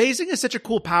 The phasing is such a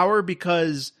cool power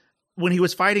because when he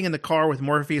was fighting in the car with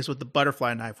Morpheus with the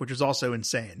butterfly knife, which is also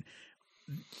insane,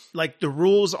 like the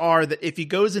rules are that if he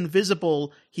goes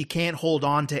invisible, he can't hold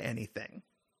on to anything.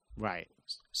 Right.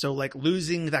 So like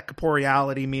losing that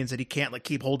corporeality means that he can't like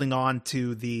keep holding on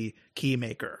to the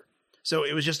Keymaker. So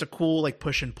it was just a cool like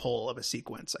push and pull of a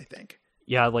sequence, I think.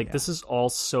 Yeah, this is all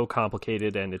so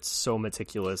complicated and it's so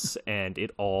meticulous and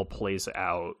it all plays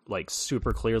out like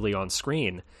super clearly on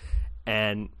screen.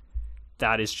 And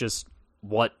that is just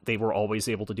what they were always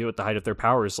able to do at the height of their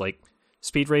powers. Like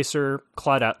Speed Racer,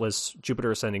 Cloud Atlas,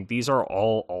 Jupiter Ascending, these are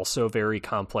all also very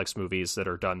complex movies that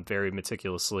are done very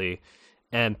meticulously.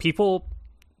 And people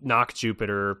knock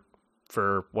Jupiter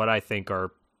for what I think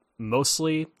are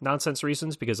mostly nonsense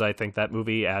reasons, because I think that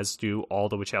movie, as do all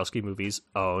the Wachowski movies,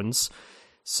 owns.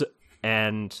 So,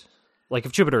 and like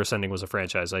if Jupiter Ascending was a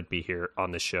franchise, I'd be here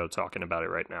on this show talking about it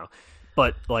right now.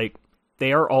 But like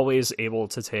they are always able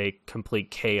to take complete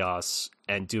chaos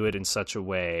and do it in such a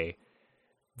way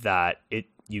that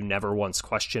you never once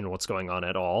question what's going on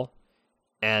at all.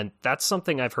 And that's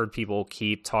something I've heard people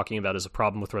keep talking about as a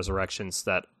problem with Resurrections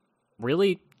that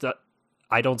really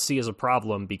I don't see as a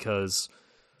problem, because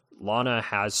Lana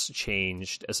has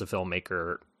changed as a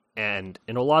filmmaker and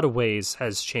in a lot of ways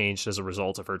has changed as a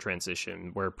result of her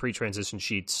transition, where pre-transition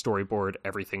she'd storyboard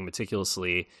everything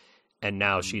meticulously, and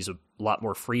now she's a lot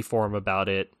more freeform about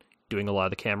it, doing a lot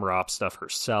of the camera op stuff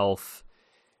herself,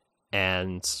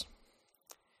 and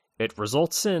it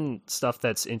results in stuff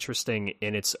that's interesting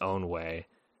in its own way.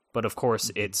 But of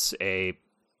course, it's a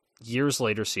years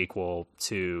later sequel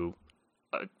to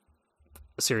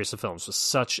a series of films with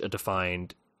such a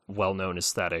defined, well-known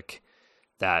aesthetic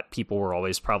that people were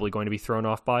always probably going to be thrown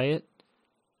off by it.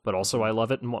 But also, I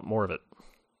love it and want more of it.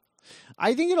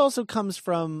 I think it also comes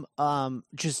from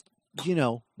just, being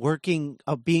a working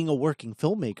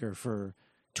filmmaker for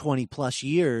 20 plus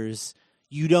years.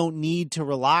 You don't need to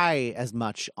rely as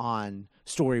much on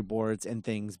storyboards and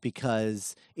things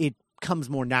because it comes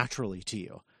more naturally to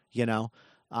you,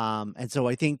 and so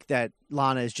I think that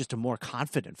Lana is just a more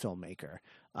confident filmmaker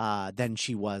than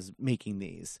she was making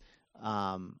these.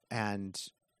 And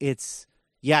it's,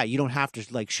 you don't have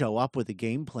to show up with a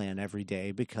game plan every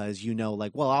day because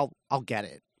well, I'll get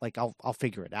it. I'll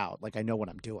figure it out. I know what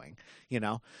I'm doing,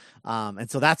 and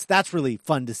so that's really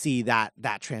fun to see that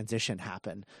transition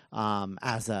happen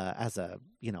as a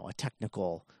a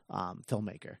technical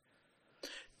filmmaker.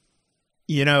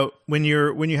 When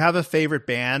you have a favorite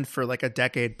band for a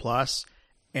decade plus,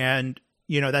 and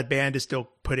that band is still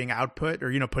putting output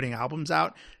or putting albums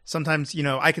out, sometimes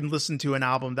I can listen to an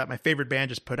album that my favorite band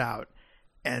just put out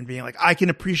and being I can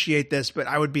appreciate this, but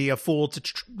I would be a fool to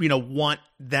want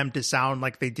them to sound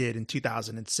like they did in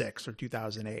 2006 or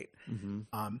 2008.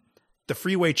 Mm-hmm. The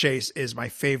Freeway Chase is my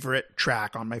favorite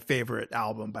track on my favorite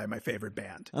album by my favorite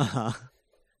band. Uh-huh.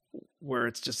 Where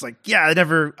it's just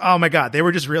oh my God, they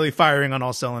were just really firing on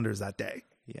all cylinders that day.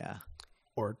 Yeah.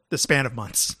 Or the span of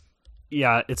months.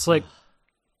 Yeah, it's I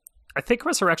think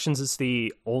Resurrections is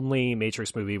the only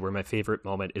Matrix movie where my favorite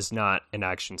moment is not an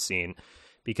action scene,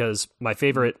 because my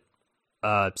favorite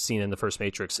scene in the first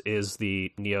Matrix is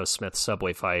the Neo Smith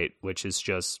subway fight, which is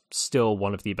just still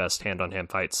one of the best hand-on-hand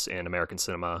fights in American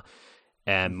cinema.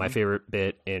 And my favorite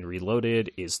bit in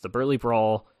Reloaded is the Burly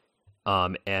Brawl.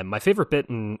 And my favorite bit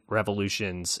in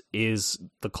Revolutions is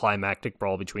the climactic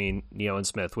brawl between Neo and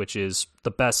Smith, which is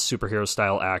the best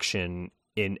superhero-style action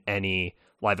in any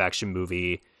live-action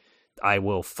movie. I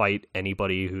will fight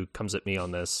anybody who comes at me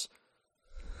on this.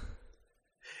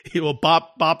 He will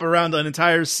bop around an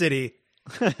entire city,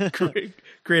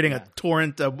 creating a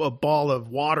torrent, a ball of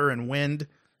water and wind.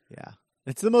 Yeah.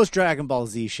 It's the most Dragon Ball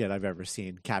Z shit I've ever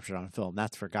seen captured on film.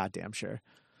 That's for goddamn sure.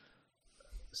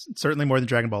 Certainly more than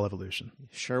Dragon Ball Evolution.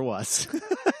 Sure was.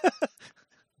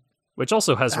 Which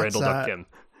also has Randall Duck Kim.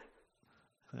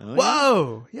 Oh,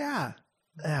 whoa! Yeah.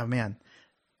 Oh man.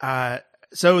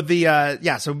 So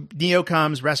Neo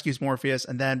comes, rescues Morpheus,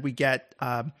 and then we get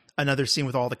another scene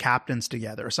with all the captains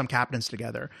together, or some captains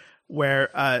together, where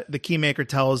the Keymaker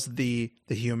tells the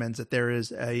humans that there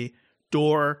is a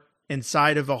door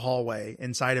inside of a hallway,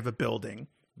 inside of a building,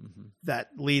 that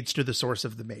leads to the source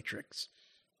of the Matrix.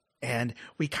 And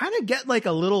we kind of get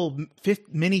a little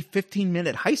mini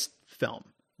 15-minute heist film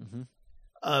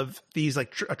of these a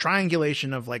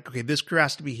triangulation of okay, this crew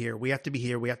has to be here, we have to be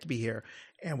here, we have to be here,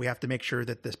 and we have to make sure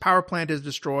that this power plant is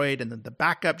destroyed and that the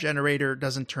backup generator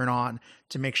doesn't turn on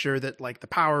to make sure that the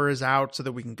power is out so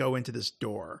that we can go into this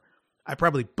door. I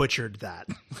probably butchered that.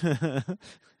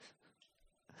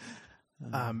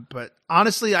 But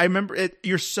honestly, I remember it.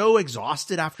 You're so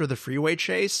exhausted after the freeway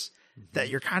chase that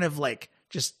you're kind of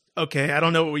just, okay, I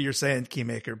don't know what you're saying,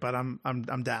 Keymaker, but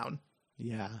I'm down.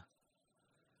 Yeah.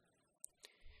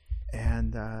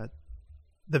 And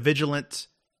the Vigilant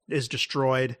is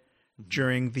destroyed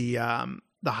during the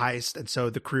heist, and so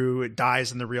the crew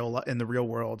dies in the real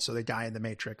world, so they die in the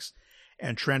Matrix,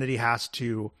 and Trinity has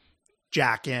to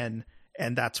jack in,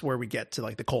 and that's where we get to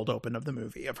the cold open of the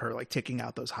movie of her taking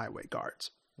out those highway guards.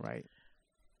 Right.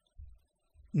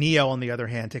 Neo, on the other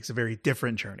hand, takes a very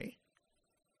different journey.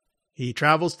 He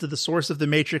travels to the source of the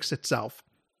Matrix itself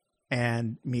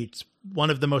and meets one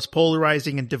of the most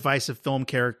polarizing and divisive film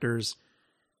characters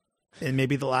in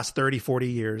maybe the last 30, 40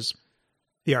 years,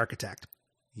 the Architect.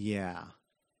 Yeah.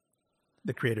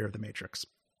 The creator of the Matrix.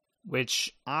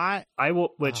 Which I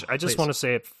just want to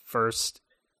say it first.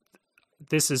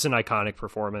 This is an iconic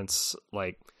performance.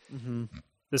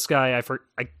 This guy,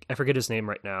 I forget his name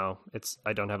right now.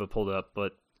 I don't have it pulled up,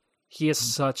 but he has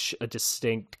such a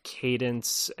distinct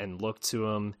cadence and look to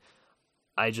him.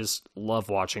 I just love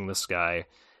watching this guy.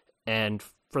 And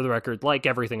for the record, like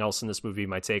everything else in this movie,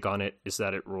 my take on it is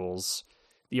that it rules.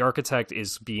 The Architect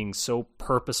is being so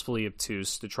purposefully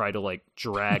obtuse to try to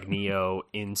drag Neo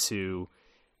into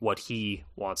what he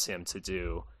wants him to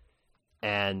do.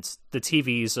 And the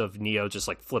TVs of Neo just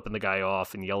flipping the guy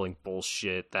off and yelling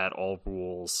bullshit, that all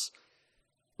rules.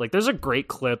 There's a great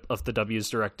clip of the W's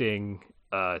directing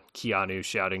Keanu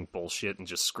shouting bullshit and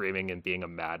just screaming and being a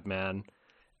madman.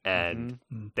 And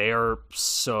they are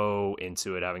so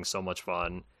into it, having so much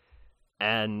fun.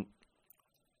 And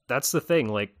that's the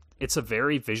thing. It's a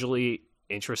very visually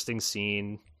interesting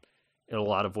scene in a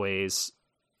lot of ways.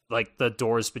 The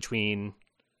doors between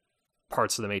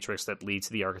parts of the Matrix that lead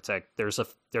to the Architect. There's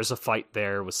a fight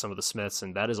there with some of the Smiths,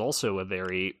 and that is also a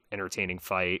very entertaining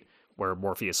fight where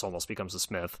Morpheus almost becomes a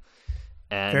Smith.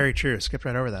 And very true. Skipped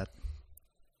right over that.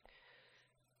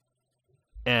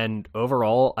 And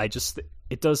overall,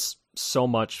 it does so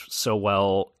much so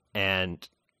well, and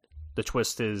the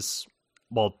twist is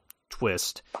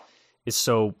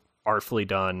so artfully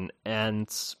done, and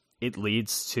it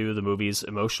leads to the movie's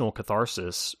emotional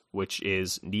catharsis, which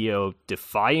is Neo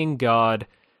defying God,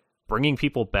 bringing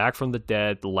people back from the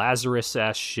dead, the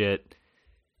Lazarus-ass shit.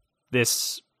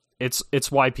 It's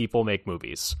why people make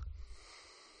movies.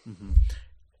 Mm-hmm.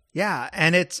 Yeah,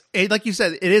 and it's like you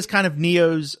said, it is kind of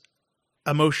Neo's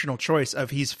emotional choice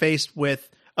of he's faced with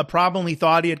a problem he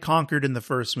thought he had conquered in the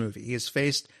first movie. He is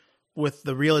faced with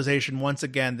the realization once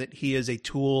again that he is a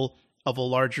tool of a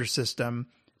larger system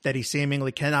that he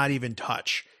seemingly cannot even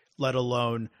touch, let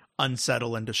alone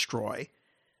unsettle and destroy.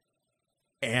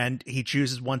 And he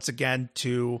chooses once again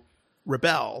to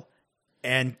rebel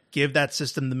and give that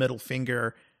system the middle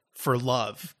finger for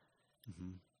love.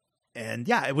 Mm-hmm. And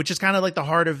yeah, which is kind of like the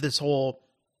heart of this whole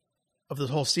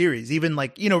series. Even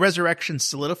like, Resurrection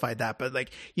solidified that, but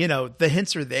like, the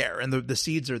hints are there and the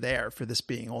seeds are there for this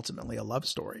being ultimately a love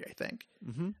story, I think.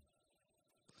 Mm-hmm.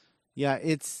 Yeah,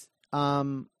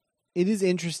 it is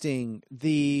interesting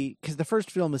because the first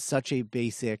film is such a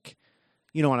basic,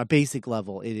 on a basic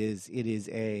level, it is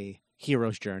a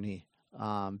hero's journey,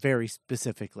 very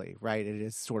specifically, right? It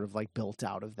is sort of like built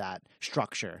out of that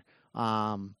structure.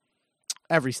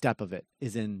 Every step of it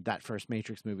is in that first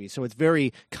Matrix movie. So it's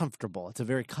very comfortable. It's a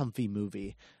very comfy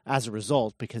movie as a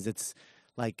result, because it's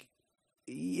like,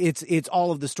 it's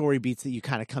all of the story beats that you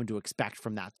kind of come to expect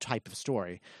from that type of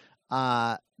story.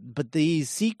 But these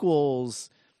sequels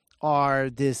are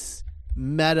this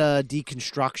meta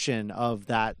deconstruction of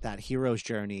that hero's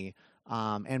journey,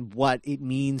 and what it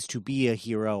means to be a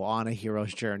hero on a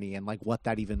hero's journey, and like what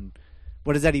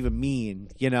does that even mean,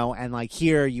 And like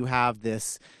here you have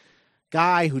this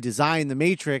guy who designed the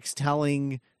Matrix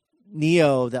telling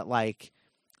Neo that like,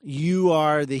 you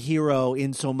are the hero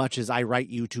in so much as I write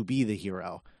you to be the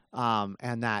hero,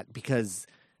 and that because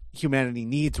humanity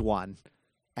needs one,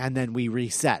 and then we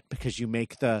reset because you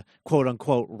make the quote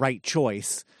unquote right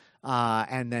choice,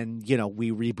 and then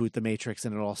we reboot the Matrix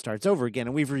and it all starts over again,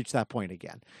 and we've reached that point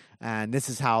again, and this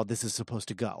is how this is supposed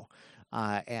to go,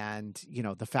 and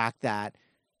the fact that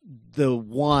the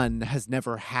one has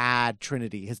never had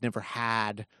Trinity, has never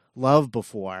had love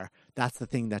before. That's the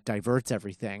thing that diverts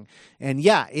everything. And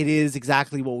yeah, it is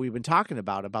exactly what we've been talking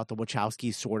about the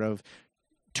Wachowskis sort of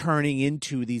turning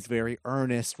into these very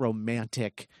earnest,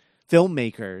 romantic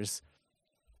filmmakers,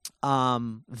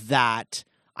 that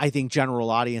I think general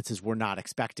audiences were not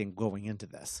expecting going into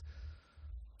this.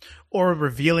 Or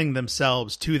revealing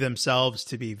themselves to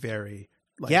be very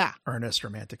earnest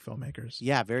romantic filmmakers.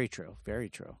 Yeah, very true. Very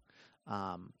true.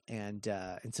 And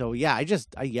so, yeah,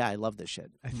 I love this shit.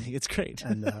 I think it's great.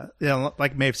 And,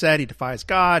 like Maeve said, he defies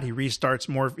God. He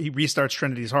restarts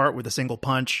Trinity's heart with a single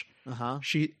punch. Uh-huh.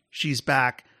 She's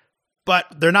back, but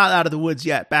they're not out of the woods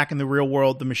yet. Back in the real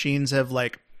world, the machines have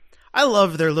I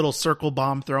love their little circle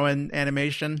bomb throwing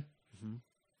animation. Mm-hmm.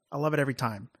 I love it every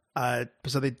time.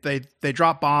 So they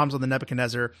drop bombs on the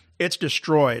Nebuchadnezzar. It's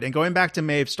destroyed. And going back to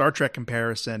Maeve's Star Trek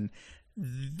comparison,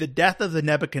 the death of the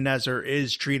Nebuchadnezzar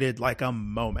is treated like a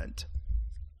moment.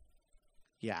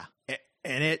 Yeah.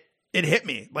 And it hit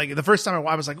me. Like the first time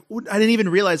I was like, I didn't even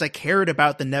realize I cared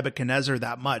about the Nebuchadnezzar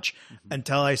that much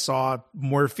until I saw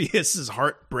Morpheus's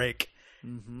heart break.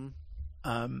 Mm-hmm.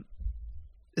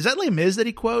 Is that Les Mis that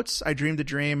he quotes? I dreamed a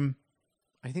dream.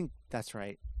 I think that's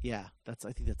right. Yeah, I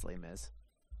think that's Les Mis.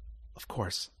 Of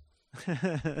course.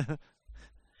 Maeve,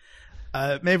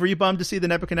 were you bummed to see the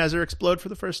Nebuchadnezzar explode for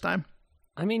the first time?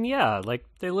 I mean, yeah, like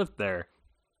they lived there.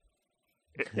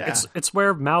 Yeah. It's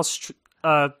where Mouse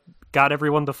got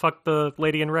everyone to fuck the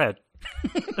lady in red.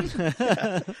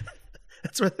 Yeah.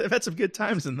 They've had some good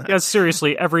times in that. Yeah,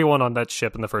 seriously, everyone on that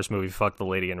ship in the first movie fucked the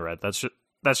lady in red. That's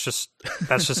just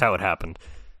how it happened.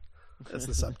 That's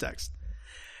the subtext.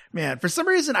 Man, for some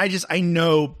reason, I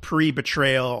know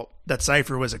pre-betrayal that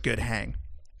Cypher was a good hang.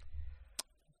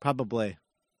 Probably.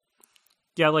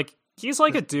 Yeah, like he's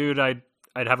like a dude I'd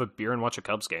have a beer and watch a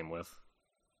Cubs game with.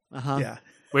 Uh-huh. Yeah.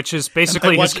 Which is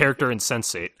basically his character in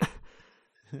Sense8.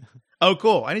 Oh,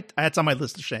 cool. That's on my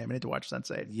list of shame. I need to watch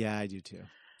Sense8. Yeah, I do too.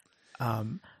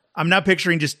 I'm now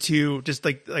picturing just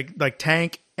like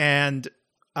Tank and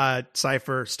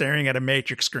Cypher staring at a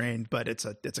Matrix screen, but it's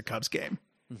a Cubs game.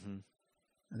 Mm-hmm.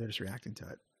 And they're just reacting to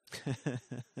it.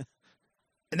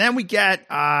 And then we get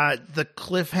the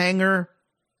cliffhanger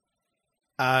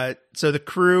So the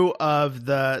crew of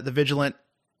the Vigilant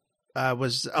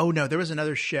was, oh no, there was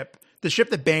another ship. The ship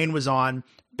that Bane was on,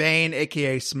 Bane,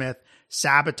 aka Smith,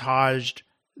 sabotaged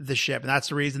the ship. And that's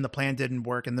the reason the plan didn't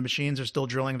work. And the machines are still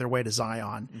drilling their way to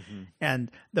Zion. Mm-hmm. And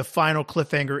the final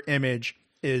cliffhanger image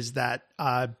is that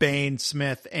Bane,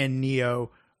 Smith, and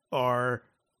Neo are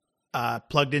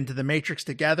plugged into the Matrix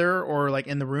together, or like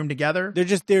in the room together.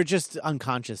 They're just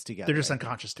unconscious together. They're just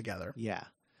unconscious together. Yeah.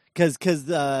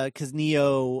 Because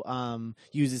Neo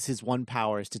uses his one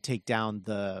powers to take down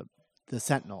the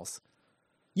Sentinels.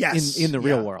 Yes, in the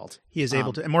real world, he is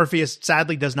able to. And Morpheus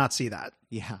sadly does not see that.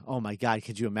 Yeah. Oh my God,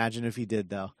 could you imagine if he did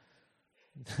though?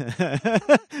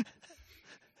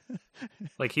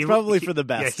 Like for the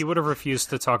best. Yeah, he would have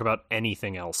refused to talk about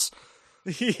anything else.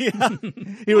 Yeah,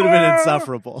 he would have been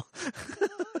insufferable.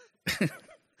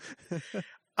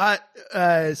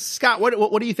 Scott,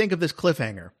 what do you think of this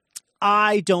cliffhanger?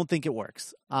 I don't think it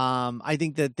works. I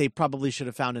think that they probably should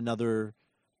have found another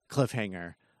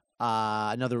cliffhanger,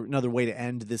 another way to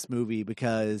end this movie,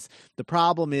 because the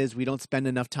problem is we don't spend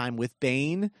enough time with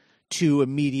Bane to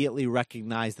immediately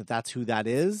recognize that that's who that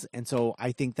is. And so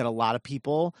I think that a lot of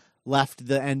people left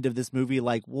the end of this movie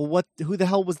like, well, who the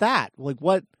hell was that? Like,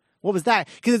 what was that?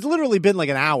 Because it's literally been like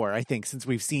an hour, I think, since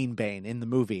we've seen Bane in the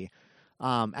movie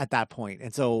at that point.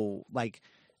 And so, like,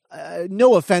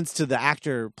 no offense to the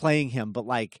actor playing him, but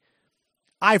like,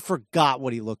 I forgot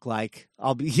what he looked like.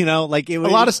 A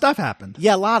lot of stuff happened.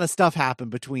 Yeah, a lot of stuff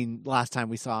happened between last time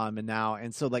we saw him and now.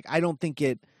 And so, like, I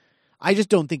just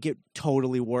don't think it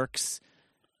totally works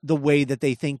the way that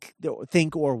they think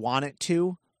or want it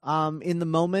to in the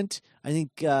moment. I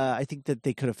think that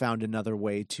they could have found another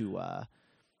way to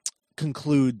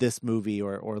conclude this movie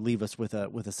or leave us with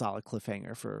a solid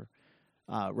cliffhanger for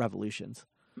Revolutions.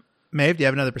 Maeve, do you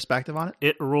have another perspective on it?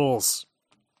 It rules.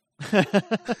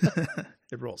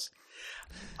 It rules.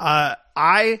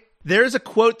 There's a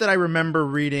quote that I remember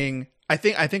reading. I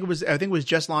think it was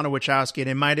just Lana Wachowski, and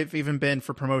it might have even been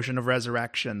for promotion of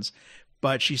Resurrections.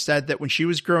 But she said that when she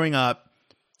was growing up,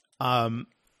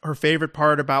 her favorite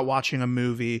part about watching a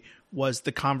movie was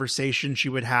the conversation she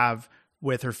would have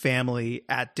with her family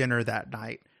at dinner that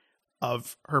night,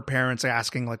 of her parents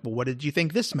asking, like, well, what did you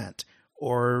think this meant?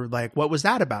 Or like, what was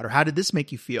that about? Or how did this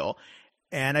make you feel?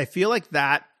 And I feel like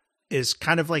that is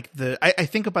kind of like I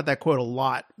think about that quote a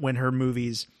lot when their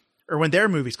movies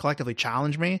collectively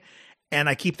challenge me. And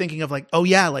I keep thinking of like, oh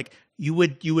yeah, like you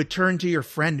would turn to your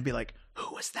friend and be like,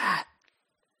 who was that?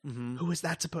 Mm-hmm. Who is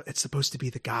that? It's supposed to be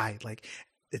the guy. Like,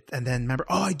 and then remember,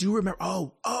 oh, I do remember.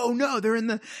 Oh no, they're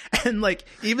in and like,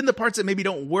 even the parts that maybe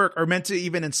don't work are meant to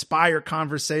even inspire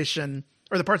conversation,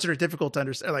 or the parts that are difficult to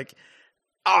understand. Like,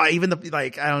 I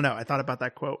don't know. I thought about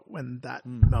that quote when that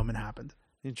moment happened.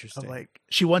 Interesting. Like,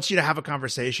 she wants you to have a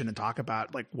conversation and talk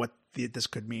about like what this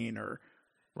could mean, or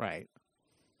right.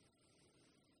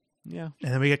 Yeah.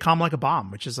 And then we get Calm Like a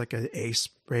Bomb, which is like a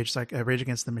Rage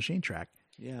Against the Machine track.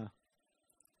 Yeah.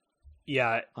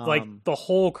 Yeah, like the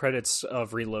whole credits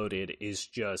of Reloaded is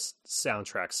just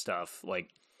soundtrack stuff. Like,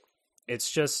 it's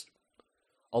just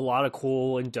a lot of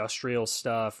cool industrial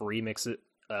stuff, remixes,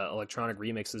 electronic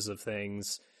remixes of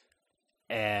things,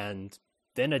 and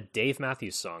then a Dave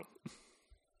Matthews song.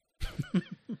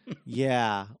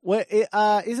 Yeah. What?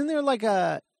 Isn't there like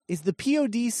is the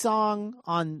POD song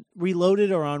on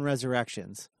Reloaded or on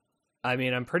Resurrections? I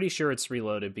mean, I'm pretty sure it's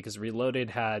Reloaded, because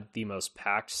Reloaded had the most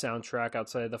packed soundtrack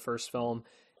outside of the first film.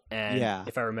 And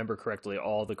if I remember correctly,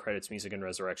 all the credits music in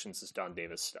Resurrections is Don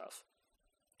Davis stuff.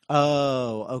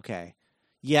 Oh, okay.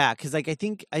 Yeah, because like I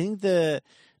think the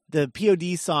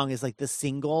POD song is like the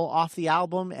single off the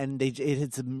album, and it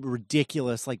had some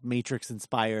ridiculous like Matrix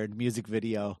inspired music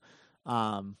video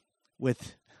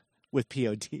with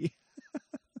POD,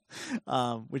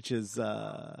 which is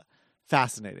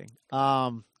fascinating.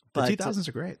 But the 2000s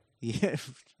are great. Yeah,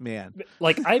 man.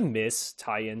 Like, I miss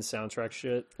tie-in soundtrack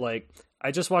shit. Like,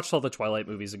 I just watched all the Twilight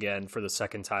movies again for the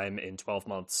second time in 12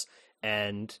 months,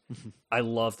 and I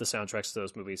love the soundtracks to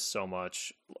those movies so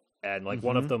much. And like,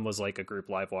 one of them was like a group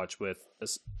live watch with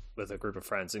a group of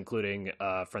friends, including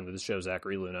a friend of the show,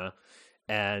 Zachary Luna.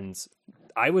 And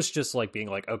I was just like being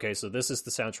like, okay, so this is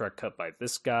the soundtrack cut by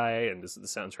this guy, and this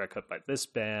is the soundtrack cut by this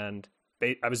band.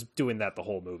 I was doing that the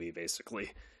whole movie,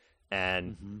 basically.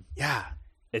 And yeah,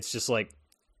 it's just like,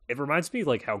 it reminds me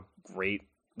like how great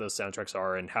those soundtracks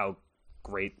are, and how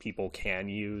great people can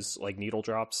use like needle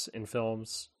drops in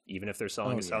films, even if they're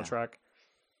selling a soundtrack.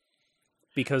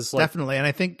 Because like, definitely. And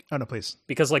I think, oh no, please.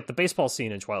 Because like the baseball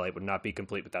scene in Twilight would not be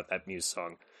complete without that Muse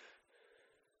song.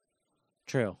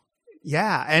 True.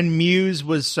 Yeah, and Muse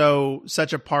was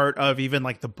such a part of even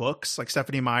like the books. Like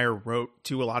Stephanie Meyer wrote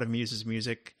to a lot of Muse's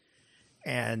music,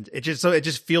 and it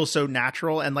just feels so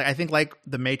natural. And like I think like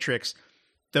The Matrix,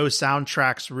 those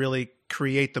soundtracks really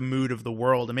create the mood of the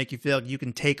world and make you feel like you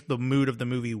can take the mood of the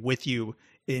movie with you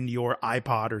in your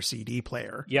iPod or CD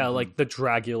player. Yeah, like the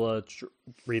Dragula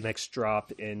remix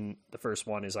drop in the first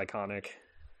one is iconic.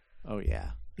 Oh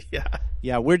yeah.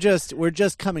 Yeah, we're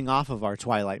just coming off of our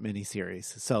Twilight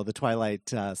miniseries, so the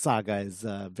Twilight saga is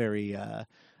very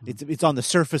it's on the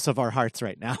surface of our hearts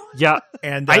right now. Yeah,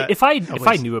 and if I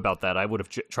knew about that, I would have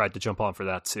tried to jump on for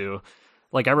that too.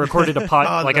 Like I recorded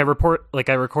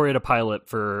I recorded a pilot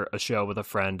for a show with a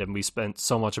friend, and we spent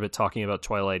so much of it talking about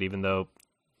Twilight, even though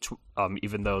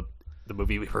the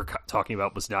movie we were talking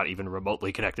about was not even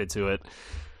remotely connected to it.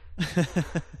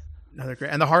 Another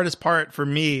great, and the hardest part for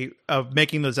me of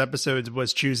making those episodes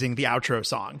was choosing the outro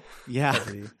song. Yeah,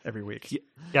 every week.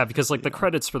 Yeah, because like the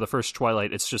credits for the first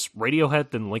Twilight, it's just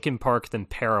Radiohead, then Linkin Park, then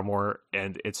Paramore,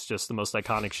 and it's just the most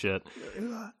iconic shit.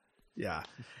 Yeah.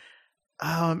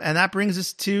 And that brings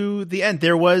us to the end.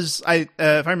 There was, if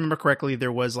I remember correctly, there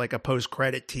was like a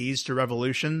post-credit tease to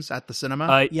Revolutions at the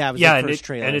cinema. Yeah, it was the first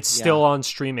trailer. And it's still on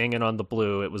streaming and on the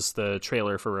Blue. It was the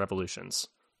trailer for Revolutions.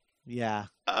 Yeah.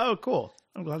 Oh, cool.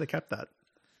 I'm glad they kept that.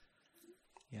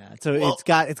 Yeah, so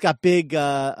it's got big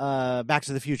Back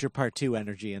to the Future Part 2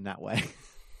 energy in that way.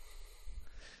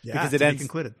 Yeah, because it ends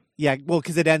concluded. Yeah, well,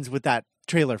 because it ends with that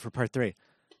trailer for Part 3.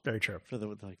 Very true. For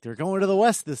they're going to the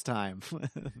west this time.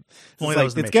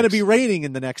 It's going to be raining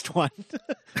in the next one.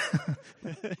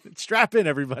 Strap in,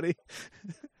 everybody.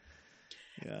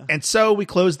 Yeah. And so we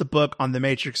close the book on The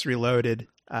Matrix Reloaded.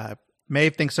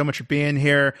 Maeve, thanks so much for being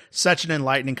here. Such an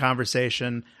enlightening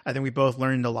conversation. I think we both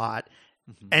learned a lot.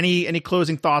 Mm-hmm. Any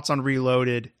closing thoughts on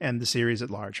Reloaded and the series at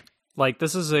large? Like,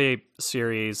 this is a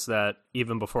series that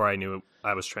even before I knew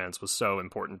I was trans was so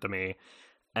important to me.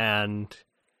 And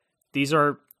these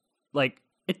are like,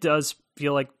 it does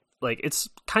feel like it's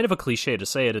kind of a cliche to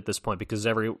say it at this point because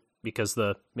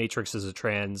the Matrix as a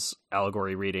trans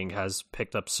allegory reading has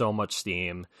picked up so much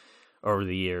steam over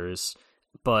the years.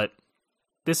 But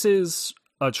this is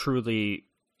a truly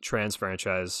trans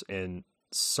franchise in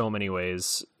so many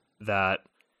ways that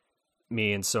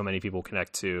me and so many people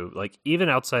connect to. Like, even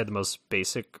outside the most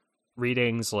basic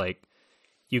readings, like,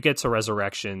 you get to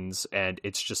Resurrections and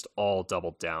it's just all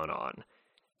doubled down on.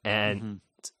 And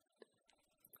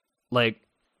like,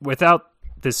 without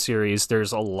this series,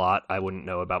 there's a lot I wouldn't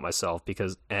know about myself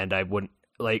and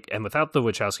without the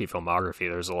Wachowski filmography,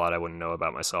 there's a lot I wouldn't know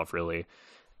about myself, really.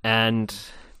 And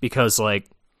because, like,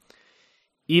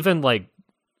 even, like,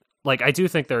 I do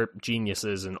think they're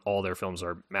geniuses and all their films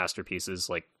are masterpieces,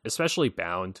 like, especially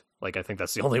Bound. Like, I think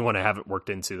that's the only one I haven't worked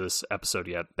into this episode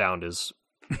yet. Bound is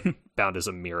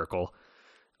a miracle.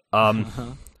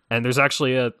 And there's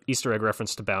actually a Easter egg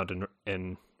reference to Bound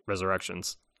in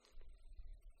Resurrections.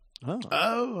 Oh,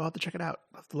 I'll have to check it out.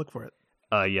 I'll have to look for it.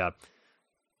 Yeah.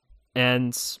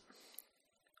 And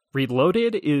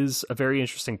Reloaded is a very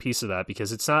interesting piece of that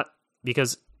because it's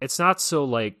not so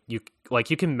like you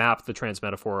can map the trans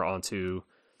metaphor onto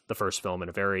the first film in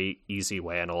a very easy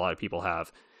way, and a lot of people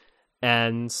have.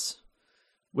 And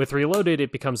with Reloaded,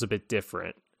 it becomes a bit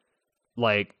different.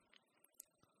 Like,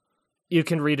 you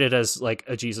can read it as like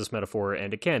a Jesus metaphor,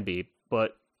 and it can be,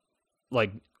 but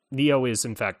like Neo is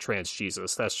in fact trans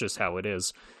Jesus. That's just how it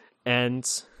is. And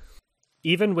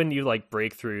even when you like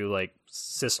break through like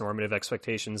cisnormative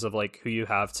expectations of like who you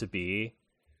have to be,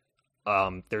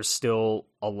 there's still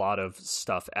a lot of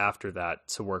stuff after that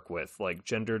to work with. Like,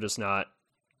 gender does not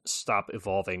stop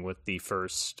evolving with the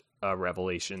first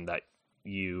revelation that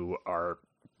you are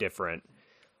different.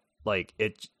 Like,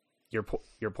 your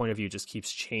point of view just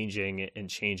keeps changing and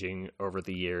changing over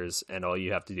the years, and all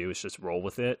you have to do is just roll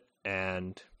with it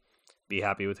and be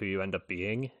happy with who you end up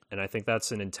being. And I think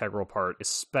that's an integral part,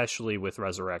 especially with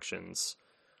Resurrections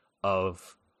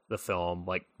of the film,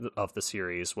 like of the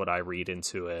series, what I read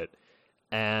into it.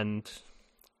 And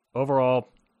overall,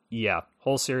 yeah,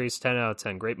 whole series, 10 out of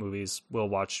 10, great movies. We'll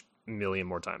watch a million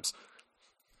more times.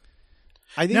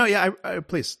 I think, no, yeah,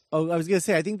 please. Oh, I was going to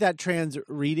say, I think that trans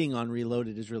reading on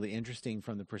Reloaded is really interesting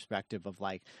from the perspective of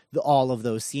like all of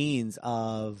those scenes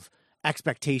of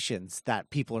expectations that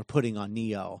people are putting on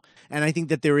Neo. And I think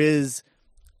that there is,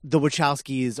 the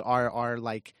Wachowskis are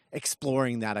like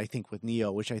exploring that, I think, with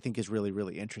Neo, which I think is really,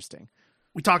 really interesting.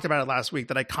 We talked about it last week.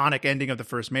 That iconic ending of the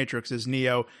first Matrix is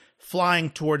Neo flying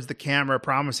towards the camera,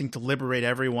 promising to liberate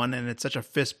everyone. And it's such a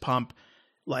fist pump,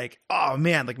 like, oh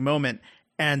man, like moment.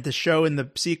 And to show in the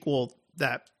sequel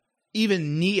that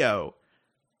even Neo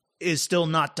is still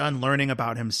not done learning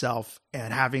about himself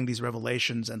and having these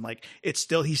revelations, and like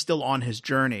he's still on his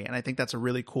journey. And I think that's a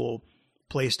really cool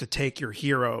place to take your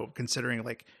hero, considering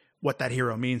like what that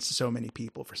hero means to so many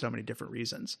people for so many different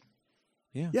reasons.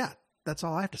 Yeah, that's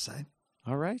all I have to say.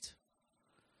 All right.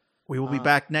 We will be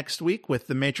back next week with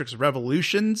The Matrix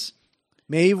Revolutions.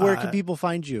 Maeve, where can people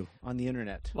find you on the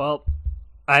internet? Well,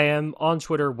 I am on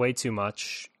Twitter way too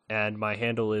much, and my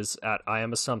handle is at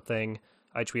 @IamASomething.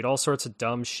 I tweet all sorts of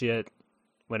dumb shit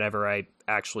whenever I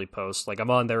actually post. Like, I'm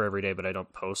on there every day, but I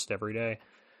don't post every day.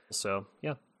 So,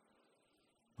 yeah.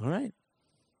 All right.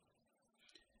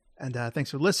 And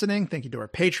thanks for listening. Thank you to our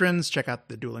patrons. Check out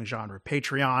the Dueling Genre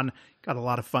Patreon. Got a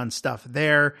lot of fun stuff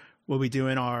there. We'll be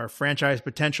doing our franchise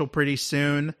potential pretty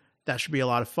soon. That should be a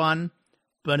lot of fun.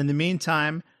 But in the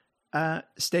meantime,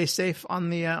 stay safe on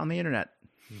the internet.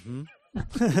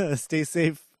 Mm-hmm. Stay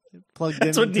safe. Plugged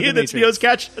that's in. That's Neo's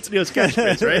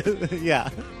catchphrase, right? Yeah.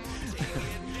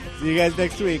 See you guys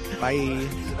next week. Bye.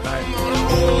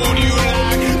 Bye.